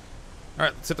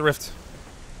 Alright, let's hit the rift.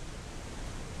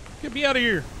 Get me out of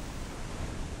here.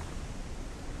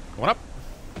 Going up.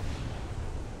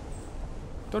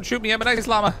 Don't shoot me, I'm a nice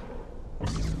llama.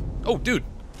 Oh, dude.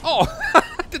 Oh,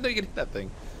 I didn't know you could hit that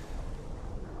thing.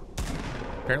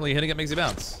 Apparently hitting it makes you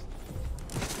bounce.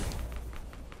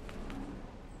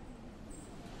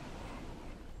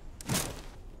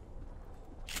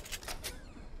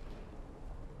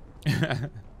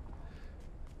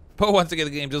 Poe wants to get the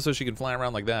game just so she can fly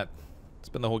around like that.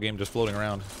 Spend the whole game just floating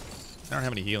around. I don't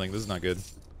have any healing. This is not good.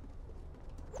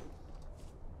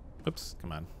 Oops,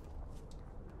 come on.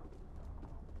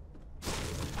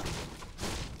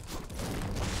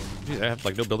 Geez, I have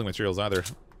like no building materials either.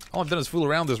 All I've done is fool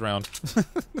around this round.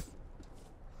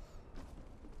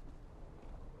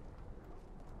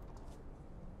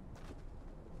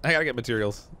 I gotta get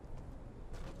materials.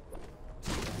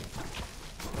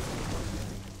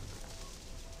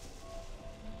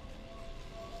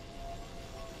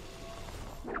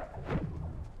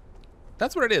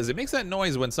 That's what it is. It makes that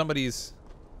noise when somebody's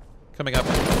coming up.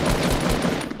 Of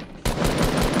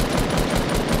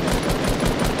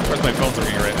course, my phone's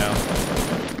ringing right now.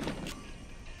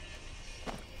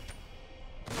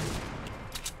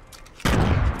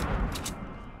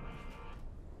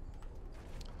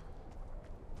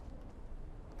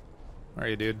 Where are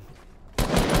you, dude?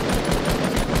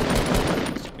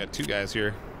 Got two guys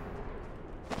here.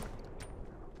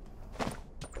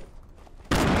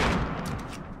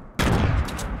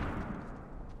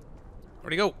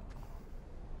 Where'd he go?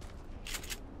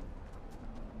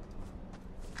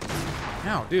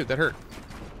 Ow, dude, that hurt.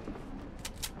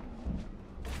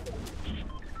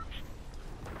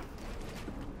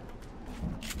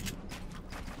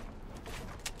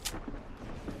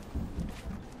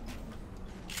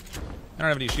 I don't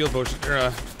have any shield potion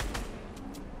or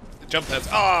jump pads.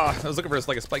 Ah, I was looking for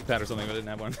like a spike pad or something, but I didn't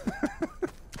have one.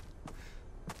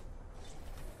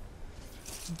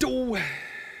 Do.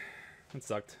 That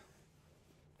sucked.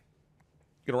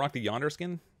 Gonna rock the Yonder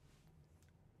skin?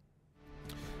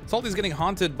 Salty's getting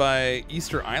haunted by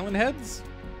Easter Island heads?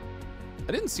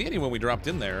 I didn't see any when we dropped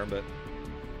in there, but...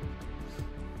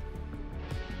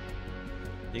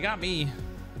 You got me.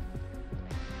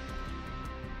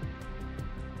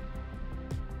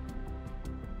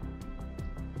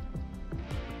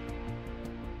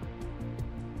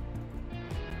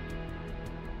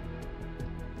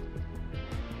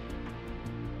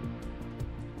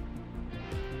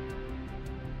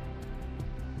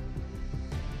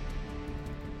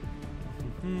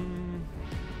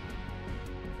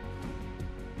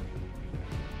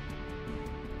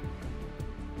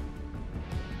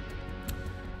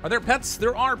 Are there pets?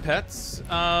 There are pets.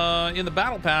 In the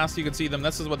battle pass, you can see them.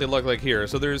 This is what they look like here.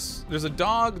 So there's a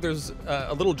dog, there's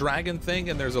a little dragon thing,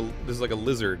 and there's like a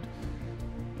lizard.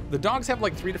 The dogs have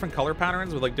like 3 different color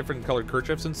patterns with like different colored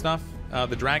kerchiefs and stuff.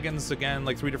 The dragons, again,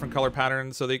 like 3 different color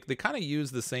patterns. So they kind of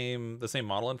use the same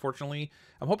model, unfortunately.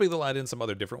 I'm hoping they'll add in some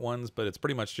other different ones, but it's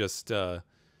pretty much just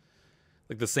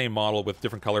like the same model with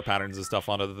different color patterns and stuff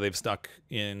on it that they've stuck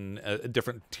in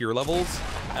different tier levels.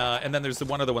 And then there's the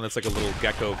one other one that's like a little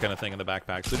gecko kind of thing in the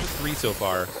backpack. So just 3 so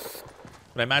far.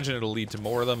 But I imagine it'll lead to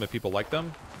more of them if people like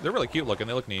them. They're really cute looking.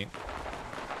 They look neat.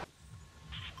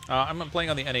 I'm playing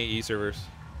on the NAE servers.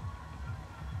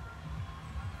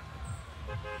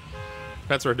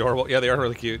 Pets are adorable. Yeah, they are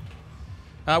really cute.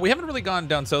 We haven't really gone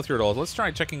down south here at all. Let's try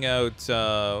checking out...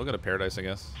 we'll go to Paradise, I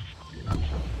guess.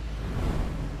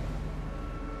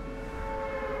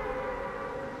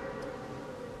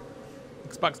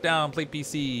 Xbox down, play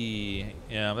PC.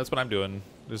 Yeah, that's what I'm doing.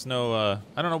 There's no,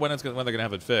 I don't know when they're gonna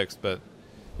have it fixed, but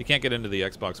you can't get into the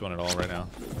Xbox one at all right now.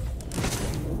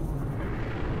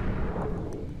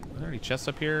 Are there any chests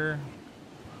up here?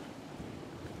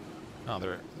 Oh,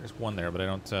 there's one there, but I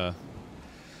don't know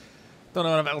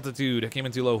enough altitude. I came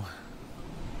in too low.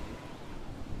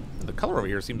 The color over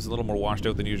here seems a little more washed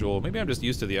out than usual. Maybe I'm just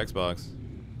used to the Xbox.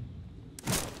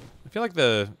 I feel like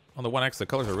on the One X the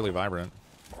colors are really vibrant.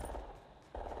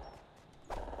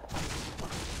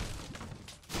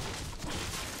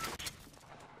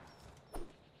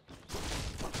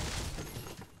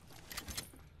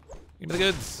 Give me the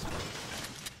goods.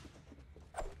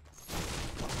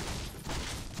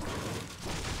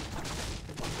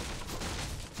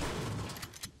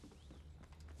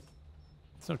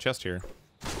 There's no chest here.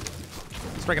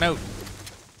 It's breaking out.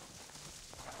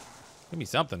 Give me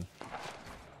something.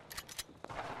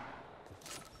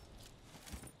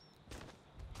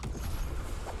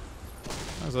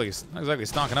 Not exactly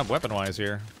stocking up weapon-wise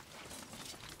here.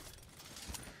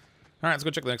 Alright, let's go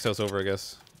check the next house over, I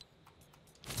guess.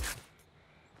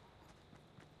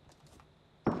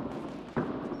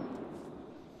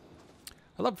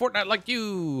 I love Fortnite like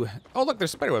you. Oh, look,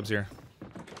 there's spiderwebs here.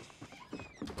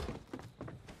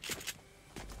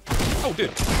 Oh, dude.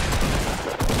 I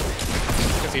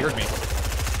guess he heard me.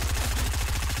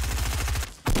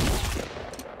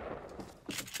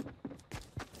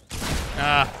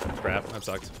 Ah, crap. That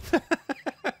sucked.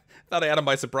 Thought I had him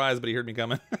by surprise, but he heard me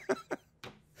coming.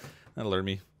 That'll learn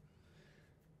me.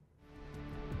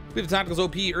 We have Tactical's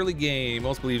OP early game.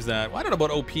 Most believes that. Well, I don't know about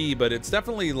OP, but it's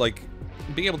definitely like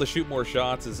being able to shoot more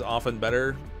shots is often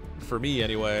better for me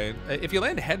anyway. If you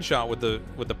land a headshot with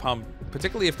the pump,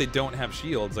 particularly if they don't have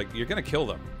shields, like you're gonna kill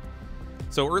them.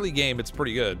 So early game, it's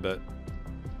pretty good, but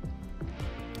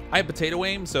I have potato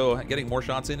aim, so getting more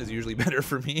shots in is usually better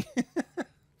for me.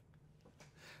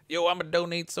 Yo, I'm gonna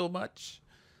donate so much.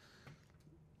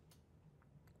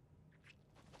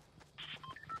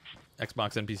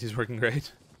 Xbox NPC's working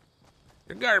great.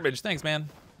 You're garbage. Thanks, man.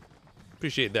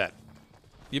 Appreciate that.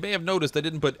 You may have noticed I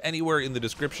didn't put anywhere in the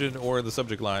description or in the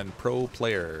subject line, pro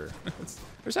player.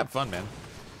 Just have fun, man.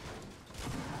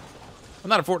 I'm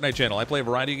not a Fortnite channel. I play a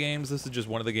variety of games. This is just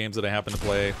one of the games that I happen to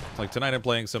play. Like tonight I'm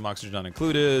playing some Oxygen Not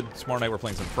Included. Tomorrow night we're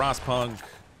playing some Frostpunk.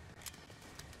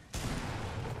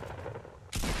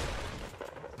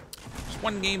 Just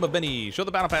one game of many. Show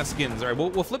the Battle Pass skins. All right,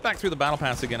 we'll flip back through the Battle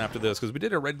Pass again after this because we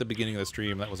did it right at the beginning of the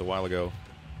stream. That was a while ago.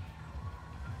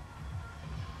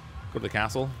 Go to the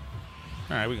castle.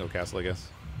 All right, we can go castle, I guess.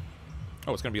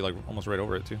 Oh, it's going to be like almost right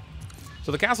over it, too.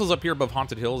 So the castle's up here above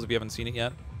Haunted Hills, if you haven't seen it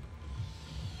yet.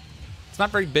 It's not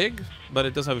very big, but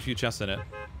it does have a few chests in it.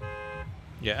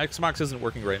 Yeah, Xbox isn't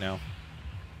working right now.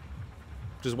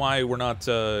 Which is why we're not...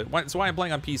 it's why I'm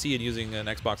playing on PC and using an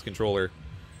Xbox controller.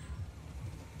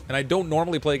 And I don't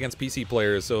normally play against PC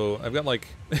players, so I've got, like...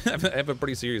 I have a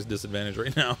pretty serious disadvantage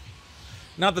right now.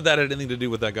 Not that that had anything to do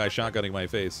with that guy shotgunning my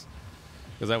face.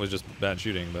 Because that was just bad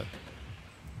shooting, but...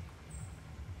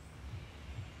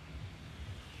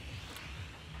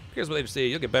 Here's what they say,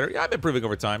 you'll get better. Yeah, I'm improving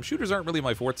over time. Shooters aren't really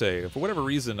my forte. For whatever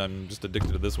reason, I'm just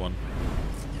addicted to this one.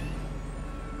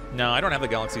 No, I don't have the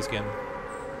Galaxy skin.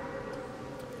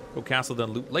 Go Castle,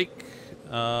 then Loot Lake.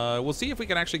 We'll see if we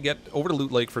can actually get over to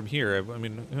Loot Lake from here. I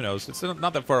mean, who knows? It's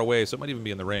not that far away, so it might even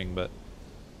be in the ring, but...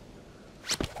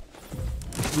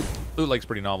 Loot Lake's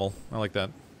pretty novel. I like that.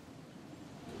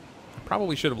 I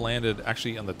probably should have landed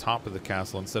actually on the top of the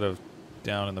castle instead of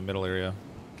down in the middle area.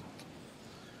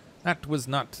 That was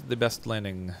not the best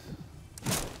landing.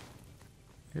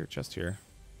 Here, chest here.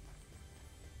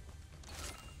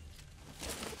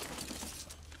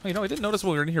 Oh, you know, I didn't notice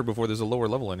when we were in here before there's a lower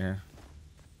level in here.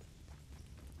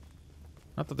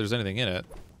 Not that there's anything in it.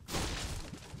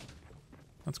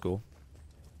 That's cool.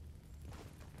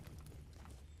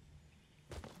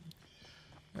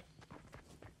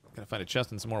 Gotta find a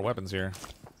chest and some more weapons here.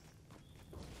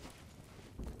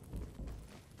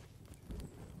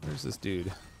 Where's this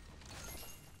dude?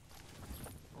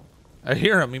 I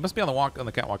hear him. He must be on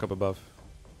the catwalk up above.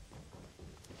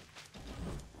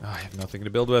 Oh, I have nothing to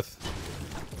build with.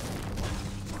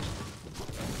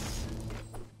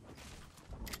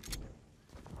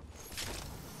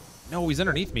 No, he's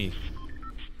underneath me.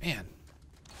 Man.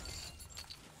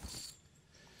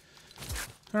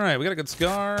 All right, we got a good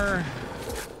scar.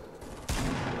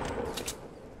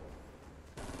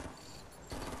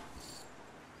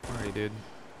 Where are you, dude?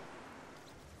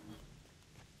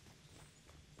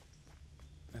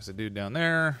 There's a dude down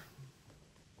there.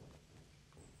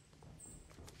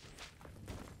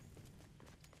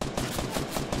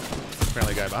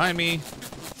 Apparently a guy behind me.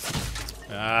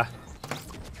 Ah.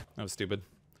 That was stupid.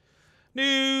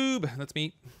 Noob! That's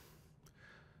me.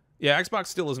 Yeah, Xbox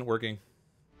still isn't working.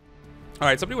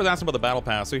 Alright, somebody was asking about the Battle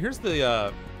Pass. So here's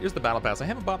the Battle Pass. I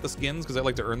haven't bought the skins because I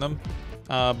like to earn them.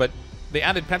 But they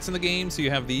added pets in the game, so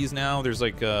you have these now. There's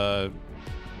like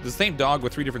the same dog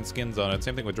with 3 different skins on it.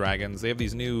 Same thing with dragons. They have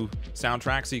these new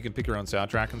soundtracks, so you can pick your own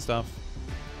soundtrack and stuff.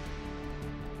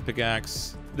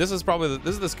 Pickaxe. This is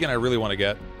the skin I really want to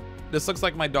get. This looks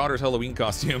like my daughter's Halloween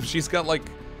costume. She's got like,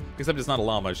 except it's not a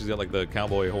llama. She's got like the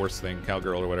cowboy horse thing,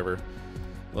 cowgirl or whatever.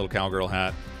 Little cowgirl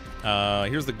hat.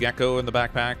 Here's the gecko in the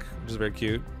backpack, which is very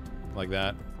cute. Like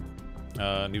that.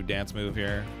 New dance move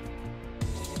here.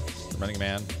 Running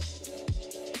Man.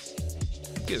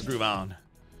 Get his groove on.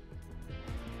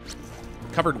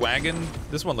 Covered wagon.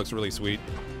 This one looks really sweet.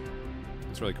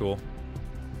 It's really cool.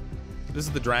 This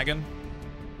is the dragon.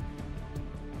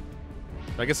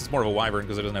 I guess it's more of a wyvern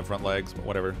because it doesn't have front legs, but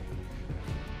whatever.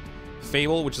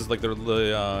 Fable, which is like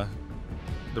the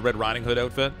Red Riding Hood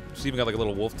outfit. She's even got like a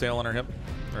little wolf tail on her hip.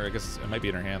 Or I guess it might be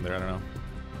in her hand there, I don't know.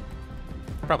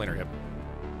 Probably in her hip.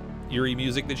 Eerie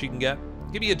music that she can get.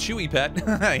 Give me a Chewy pet.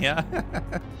 Yeah.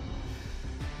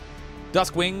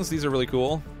 Dusk Wings, these are really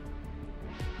cool.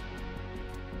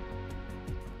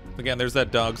 Again, there's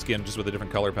that dog skin just with a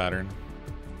different color pattern.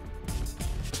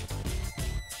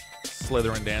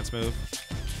 Slytherin dance move.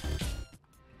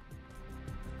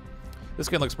 This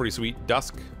skin looks pretty sweet.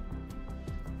 Dusk.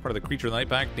 Part of the Creature of the Night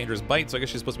pack. Dangerous Bite, so I guess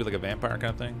she's supposed to be like a vampire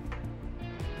kind of thing.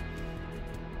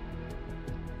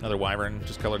 Another Wyvern,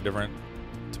 just colored different.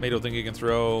 Tomato thing you can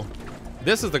throw.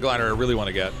 This is the glider I really want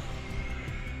to get.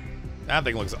 That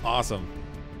thing looks awesome.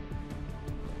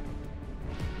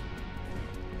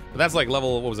 But that's like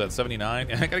level, what was that,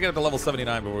 79? I gotta get up to level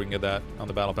 79 before we can get that on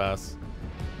the Battle Pass.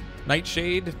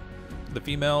 Nightshade, the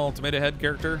female tomato head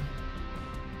character.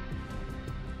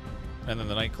 And then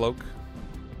the Night Cloak.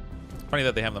 Funny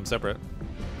that they have them separate.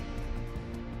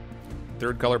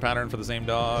 Third color pattern for the same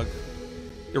dog.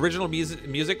 The original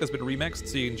music that's been remixed,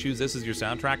 so you can choose this as your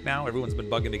soundtrack now. Everyone's been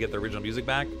bugging to get the original music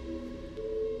back.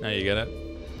 Now you get it.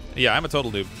 Yeah, I'm a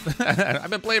total noob. I've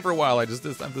been playing for a while. This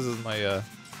is my,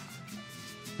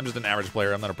 I'm just an average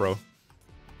player. I'm not a pro.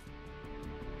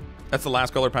 That's the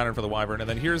last color pattern for the Wyvern. And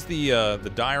then here's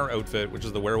the dire outfit, which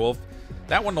is the werewolf.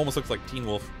 That one almost looks like Teen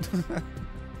Wolf.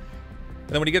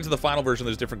 And then when you get to the final version,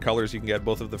 there's different colors you can get,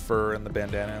 both of the fur and the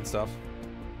bandana and stuff.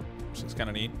 Which is kind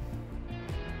of neat.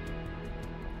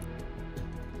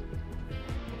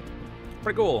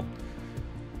 Pretty cool.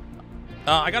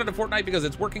 I got into Fortnite because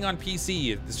it's working on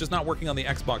PC. It's just not working on the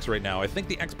Xbox right now. I think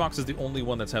the Xbox is the only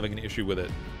one that's having an issue with it.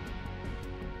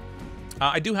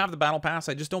 I do have the Battle Pass.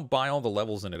 I just don't buy all the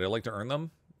levels in it. I like to earn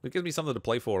them. It gives me something to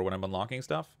play for when I'm unlocking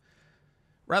stuff.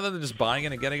 Rather than just buying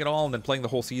it and getting it all and then playing the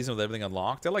whole season with everything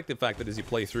unlocked. I like the fact that as you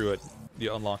play through it,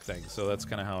 you unlock things. So that's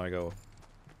kind of how I go.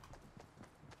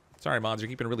 Sorry, mods. You're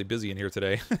keeping really busy in here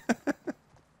today.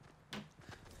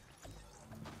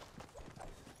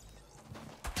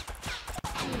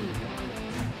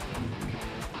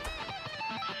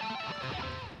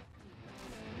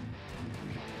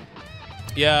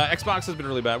 Yeah, Xbox has been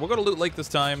really bad. We'll go to Loot Lake this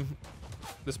time.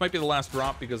 This might be the last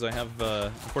drop because I have,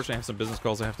 unfortunately, I have some business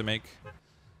calls I have to make.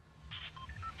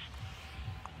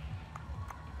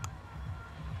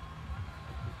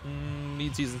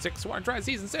 Need Season 6. Want to try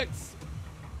Season 6?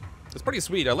 It's pretty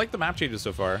sweet. I like the map changes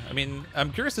so far. I mean,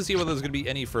 I'm curious to see whether there's going to be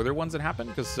any further ones that happen,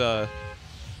 because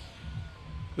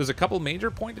there's a couple major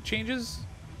point changes,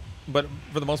 but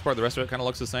for the most part, the rest of it kind of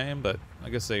looks the same, but I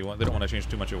guess they don't want to change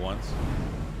too much at once.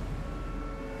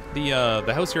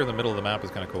 The house here in the middle of the map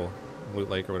is kind of cool. Loot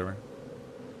Lake or whatever.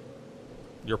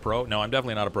 You're a pro? No, I'm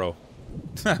definitely not a pro.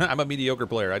 I'm a mediocre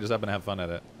player. I just happen to have fun at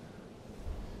it.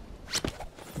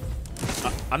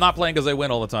 I'm not playing because I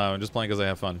win all the time. I'm just playing because I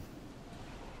have fun.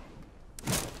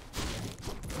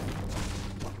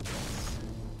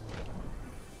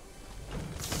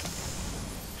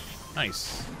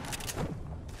 Nice.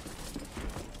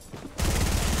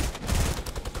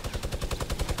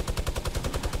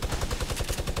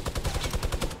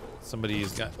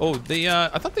 Somebody's got. Oh, they.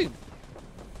 I thought they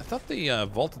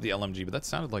vaulted the LMG, but that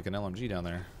sounded like an LMG down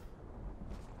there.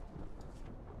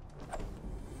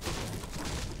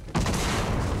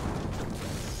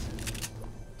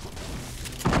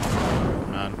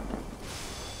 Come on.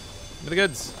 Give me the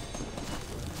goods.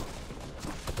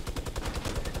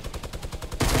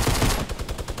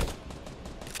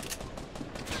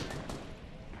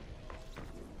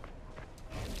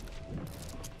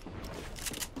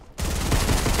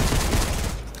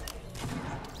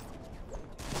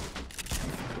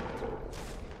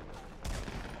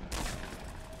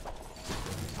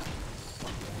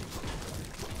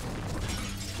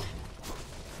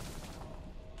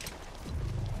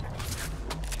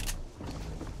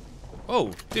 Oh,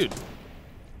 dude.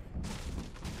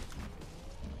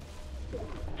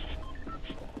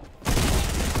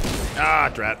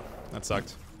 Ah, drat. That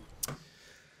sucked.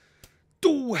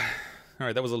 All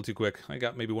right, that was a little too quick. I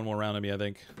got maybe one more round of me, I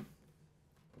think.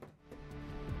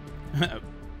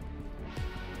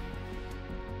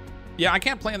 Yeah, I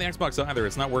can't play on the Xbox either.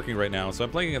 It's not working right now, so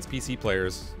I'm playing against PC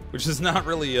players, which is not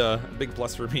really a big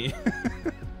plus for me.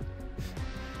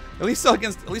 At least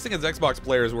against Xbox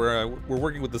players, we're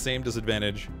working with the same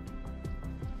disadvantage,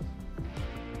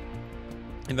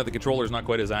 in that the controller is not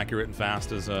quite as accurate and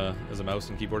fast as a mouse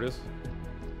and keyboard is.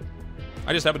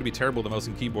 I just happen to be terrible with the mouse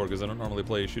and keyboard because I don't normally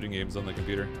play shooting games on the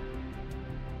computer.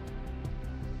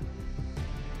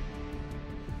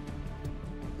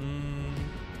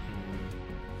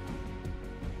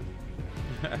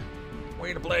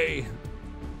 Way to play.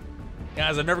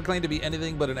 Guys, I've never claimed to be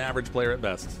anything but an average player at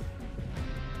best.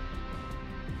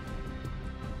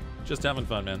 Just having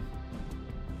fun, man.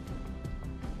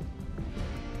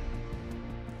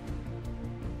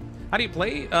 How do you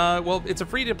play? Well, it's a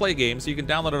free-to-play game, so you can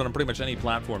download it on pretty much any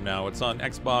platform now. It's on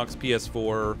Xbox,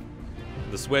 PS4,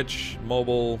 the Switch,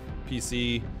 mobile,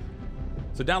 PC.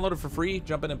 So download it for free,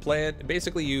 jump in and play it. And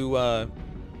basically, you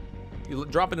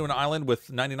drop into an island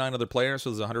with 99 other players, so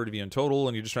there's 100 of you in total,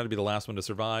 and you're just trying to be the last one to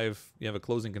survive. You have a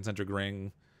closing concentric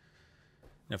ring.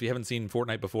 Now, if you haven't seen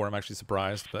Fortnite before, I'm actually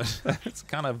surprised, but it's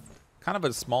kind of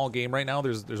a small game right now.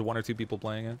 There's 1 or 2 people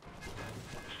playing it,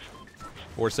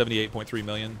 or 78.3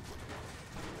 million.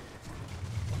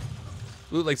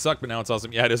 Loot Lake sucked, but now it's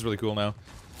awesome. Yeah, it is really cool now.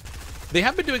 They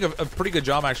have been doing a pretty good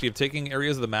job, actually, of taking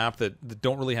areas of the map that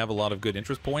don't really have a lot of good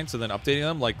interest points and then updating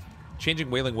them, like changing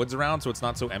Wailing Woods around so it's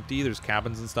not so empty. There's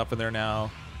cabins and stuff in there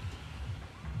now,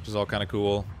 which is all kind of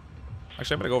cool.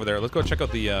 Actually, I'm going to go over there. Let's go check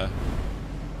out the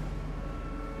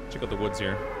woods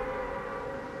here.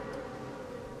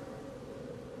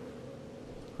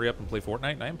 Hurry up and play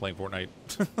Fortnite? I am playing Fortnite.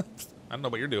 I don't know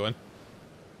what you're doing.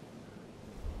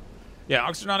 Yeah,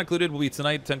 Oxygen Not Included will be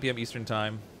tonight, 10 p.m. Eastern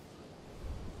Time.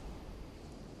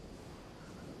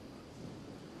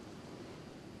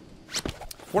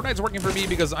 Fortnite's working for me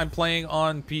because I'm playing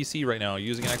on PC right now,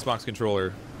 using an Xbox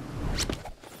controller.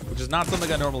 Which is not something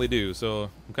I normally do, so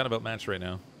I'm kind of outmatched right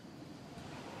now.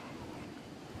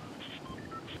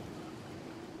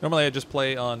 Normally I just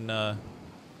play on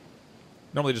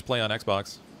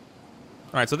Xbox.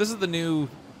 Alright, so this is the new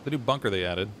bunker they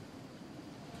added.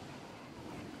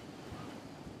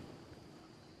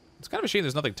 It's kind of a shame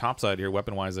there's nothing topside here,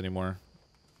 weapon-wise, anymore.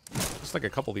 Just like a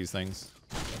couple of these things.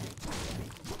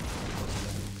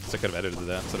 I could have edited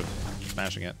that instead of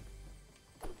smashing it.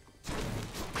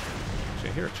 Actually,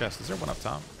 I hear a chest. Is there one up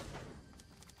top?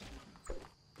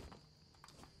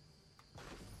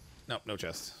 Nope, no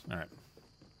chest. Alright.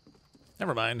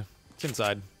 Never mind. It's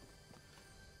inside.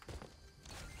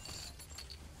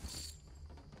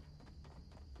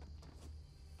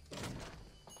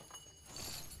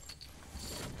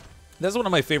 That's one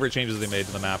of my favorite changes they made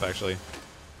to the map, actually.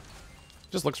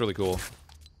 Just looks really cool.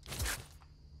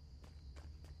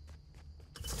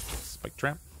 Spike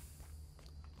trap.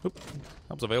 Oop.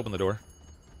 Helps if I open the door.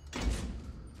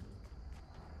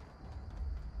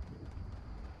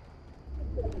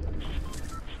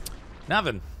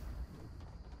 Nothing.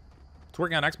 It's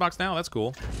working on Xbox now? That's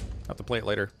cool. I'll have to play it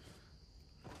later.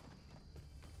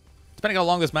 Depending how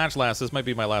long this match lasts, this might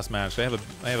be my last match. I have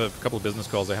a couple of business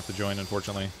calls I have to join,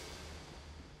 unfortunately.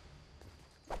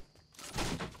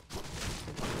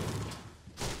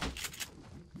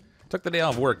 Took the day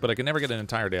off work, but I can never get an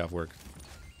entire day off work.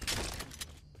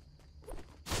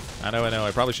 I know.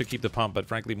 I probably should keep the pump, but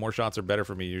frankly, more shots are better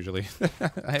for me usually.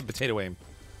 I have potato aim.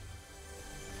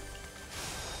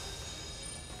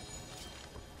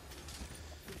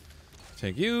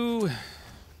 Take you.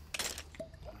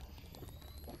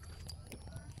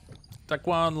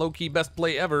 Taekwon, low-key best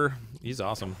play ever. He's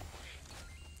awesome.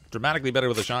 Dramatically better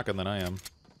with a shotgun than I am.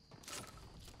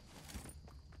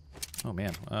 Oh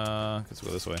man, let's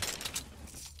go this way.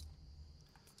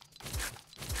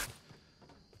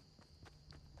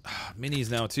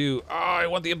 Minis now too. Oh, I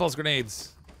want the impulse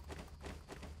grenades.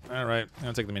 All right, I'm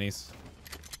gonna take the minis.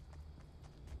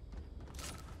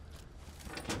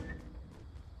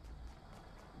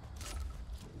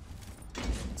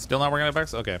 Still not working on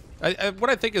Apex? Okay. What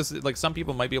I think is, like, some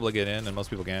people might be able to get in and most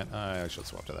people can't. I should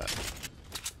swap to that.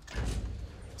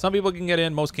 Some people can get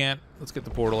in, most can't. Let's get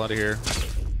the portal out of here.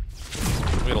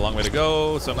 We got a long way to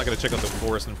go, so I'm not going to check out the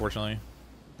forest, unfortunately.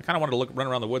 I kind of wanted to run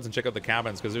around the woods and check out the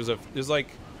cabins, because there's like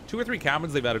 2 or 3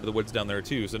 cabins they've added to the woods down there,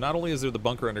 too. So not only is there the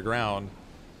bunker underground,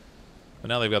 but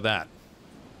now they've got that.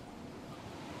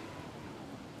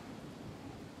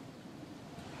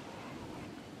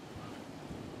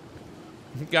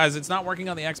 Guys, it's not working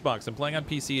on the Xbox. I'm playing on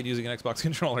PC and using an Xbox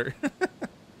controller.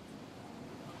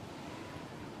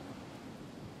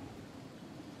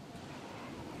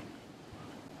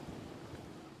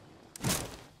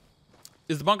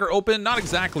 Is the bunker open? Not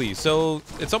exactly. So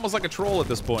it's almost like a troll at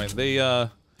this point. The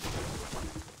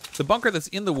bunker that's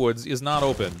in the woods is not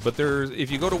open, but if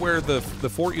you go to where the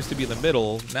fort used to be in the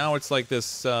middle, now it's like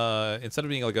this. Instead of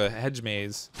being like a hedge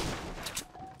maze,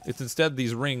 it's instead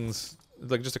these rings,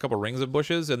 like just a couple rings of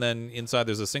bushes, and then inside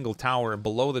there's a single tower, and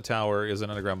below the tower is an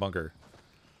underground bunker.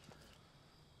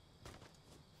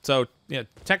 So yeah,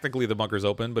 technically the bunker's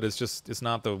open, but it's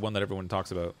not the one that everyone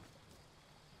talks about.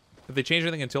 Have they changed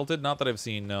anything in Tilted? Not that I've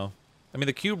seen, no. I mean,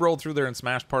 the cube rolled through there and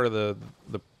smashed part of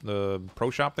the pro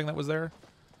shop thing that was there.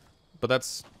 But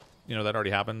that's, you know, that already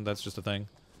happened. That's just a thing.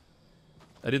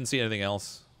 I didn't see anything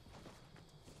else.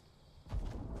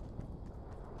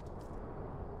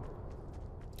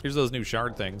 Here's those new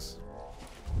shard things.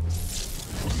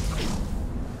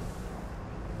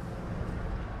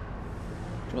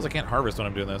 Suppose I can't harvest when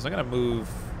I'm doing this. I'm gonna move.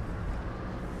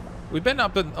 We've been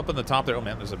up in the top there. Oh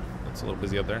man, it's a little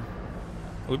busy up there.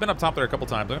 We've been up top there a couple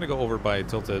times. I'm gonna go over by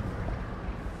Tilted.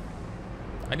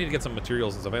 I need to get some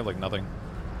materials and stuff. I have like nothing.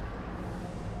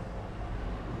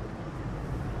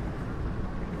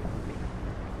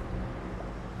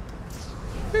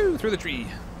 Woo, through the tree.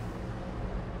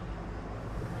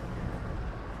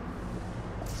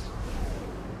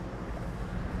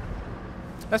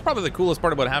 That's probably the coolest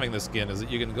part about having this skin, is that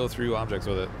you can go through objects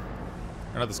with it.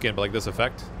 Or not the skin, but like this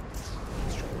effect.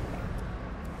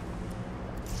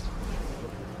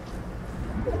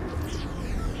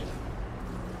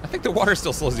 I think the water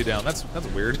still slows you down. That's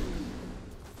weird.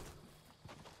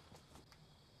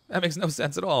 That makes no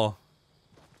sense at all.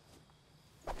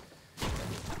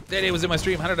 Day was in my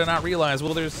stream. How did I not realize?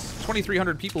 Well, there's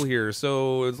 2,300 people here,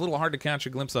 so it's a little hard to catch a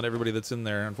glimpse on everybody that's in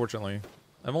there, unfortunately.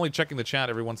 I'm only checking the chat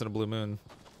every once in a blue moon,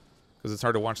 because it's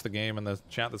hard to watch the game and the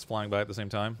chat that's flying by at the same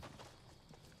time.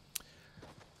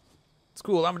 It's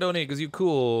cool. I'm donating because you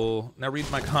cool. Now read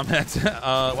my comment.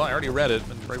 Well, I already read it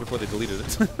right before they deleted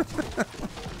it.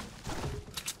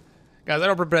 Guys, I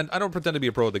don't pretend to be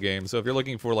a pro at the game, so if you're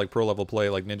looking for like pro level play,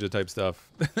 like ninja type stuff,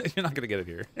 you're not gonna get it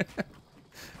here.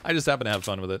 I just happen to have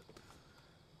fun with it.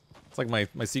 It's like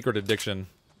my secret addiction.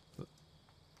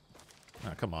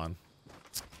 Ah, come on.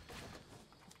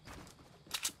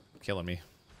 Killing me.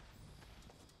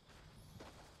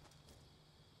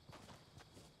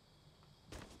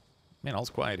 Man,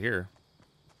 all's quiet here.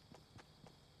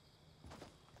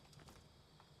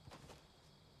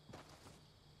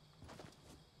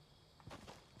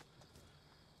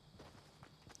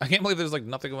 I can't believe there's like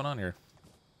nothing going on here.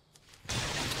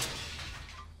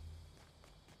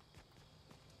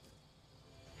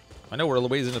 I know we're a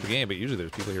ways into the game, but usually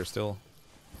there's people here still.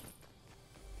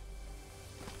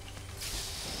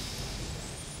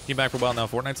 Came back for a while now.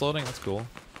 Fortnite's loading? That's cool.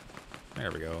 There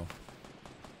we go.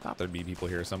 Thought there'd be people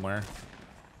here somewhere.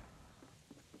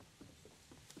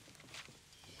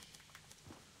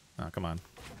 Oh, come on.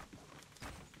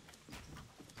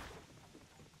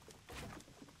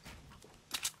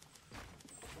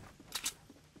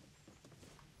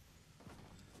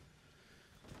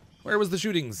 Where was the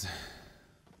shootings?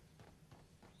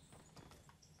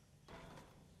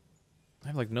 I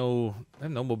have like no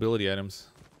mobility items.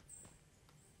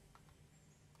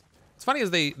 What's funny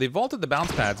is they vaulted the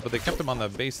bounce pads, but they kept them on the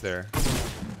base there.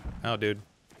 Oh, dude.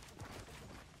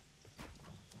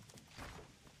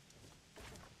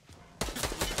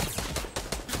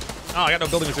 Oh, I got no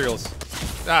building materials.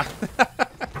 Ah.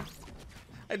 I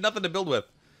had nothing to build with.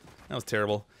 That was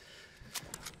terrible.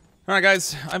 Alright,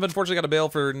 guys. I've unfortunately got to bail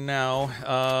for now.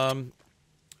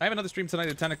 I have another stream tonight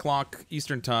at 10 o'clock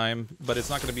Eastern time, but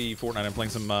it's not going to be Fortnite. I'm playing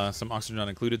some Oxygen Not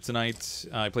Included tonight.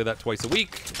 I play that twice a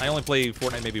week. I only play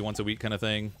Fortnite maybe once a week kind of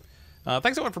thing.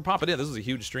 Thanks everyone for popping in. This is a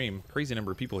huge stream. Crazy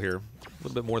number of people here. A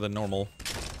little bit more than normal.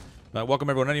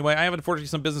 Welcome everyone anyway. I have unfortunately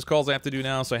some business calls I have to do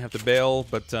now, so I have to bail.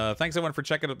 But thanks everyone for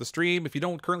checking out the stream. If you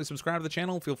don't currently subscribe to the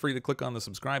channel, feel free to click on the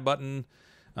subscribe button.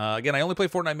 Again, I only play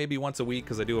Fortnite maybe once a week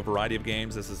because I do a variety of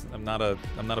games. I'm not a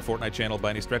Fortnite channel by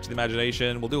any stretch of the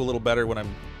imagination. We'll do a little better when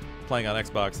I'm playing on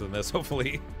Xbox than this,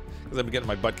 hopefully, because I've been getting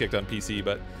my butt kicked on PC.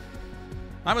 But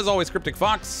I'm, as always,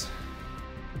 CrypticFox.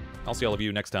 I'll see all of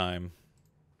you next time.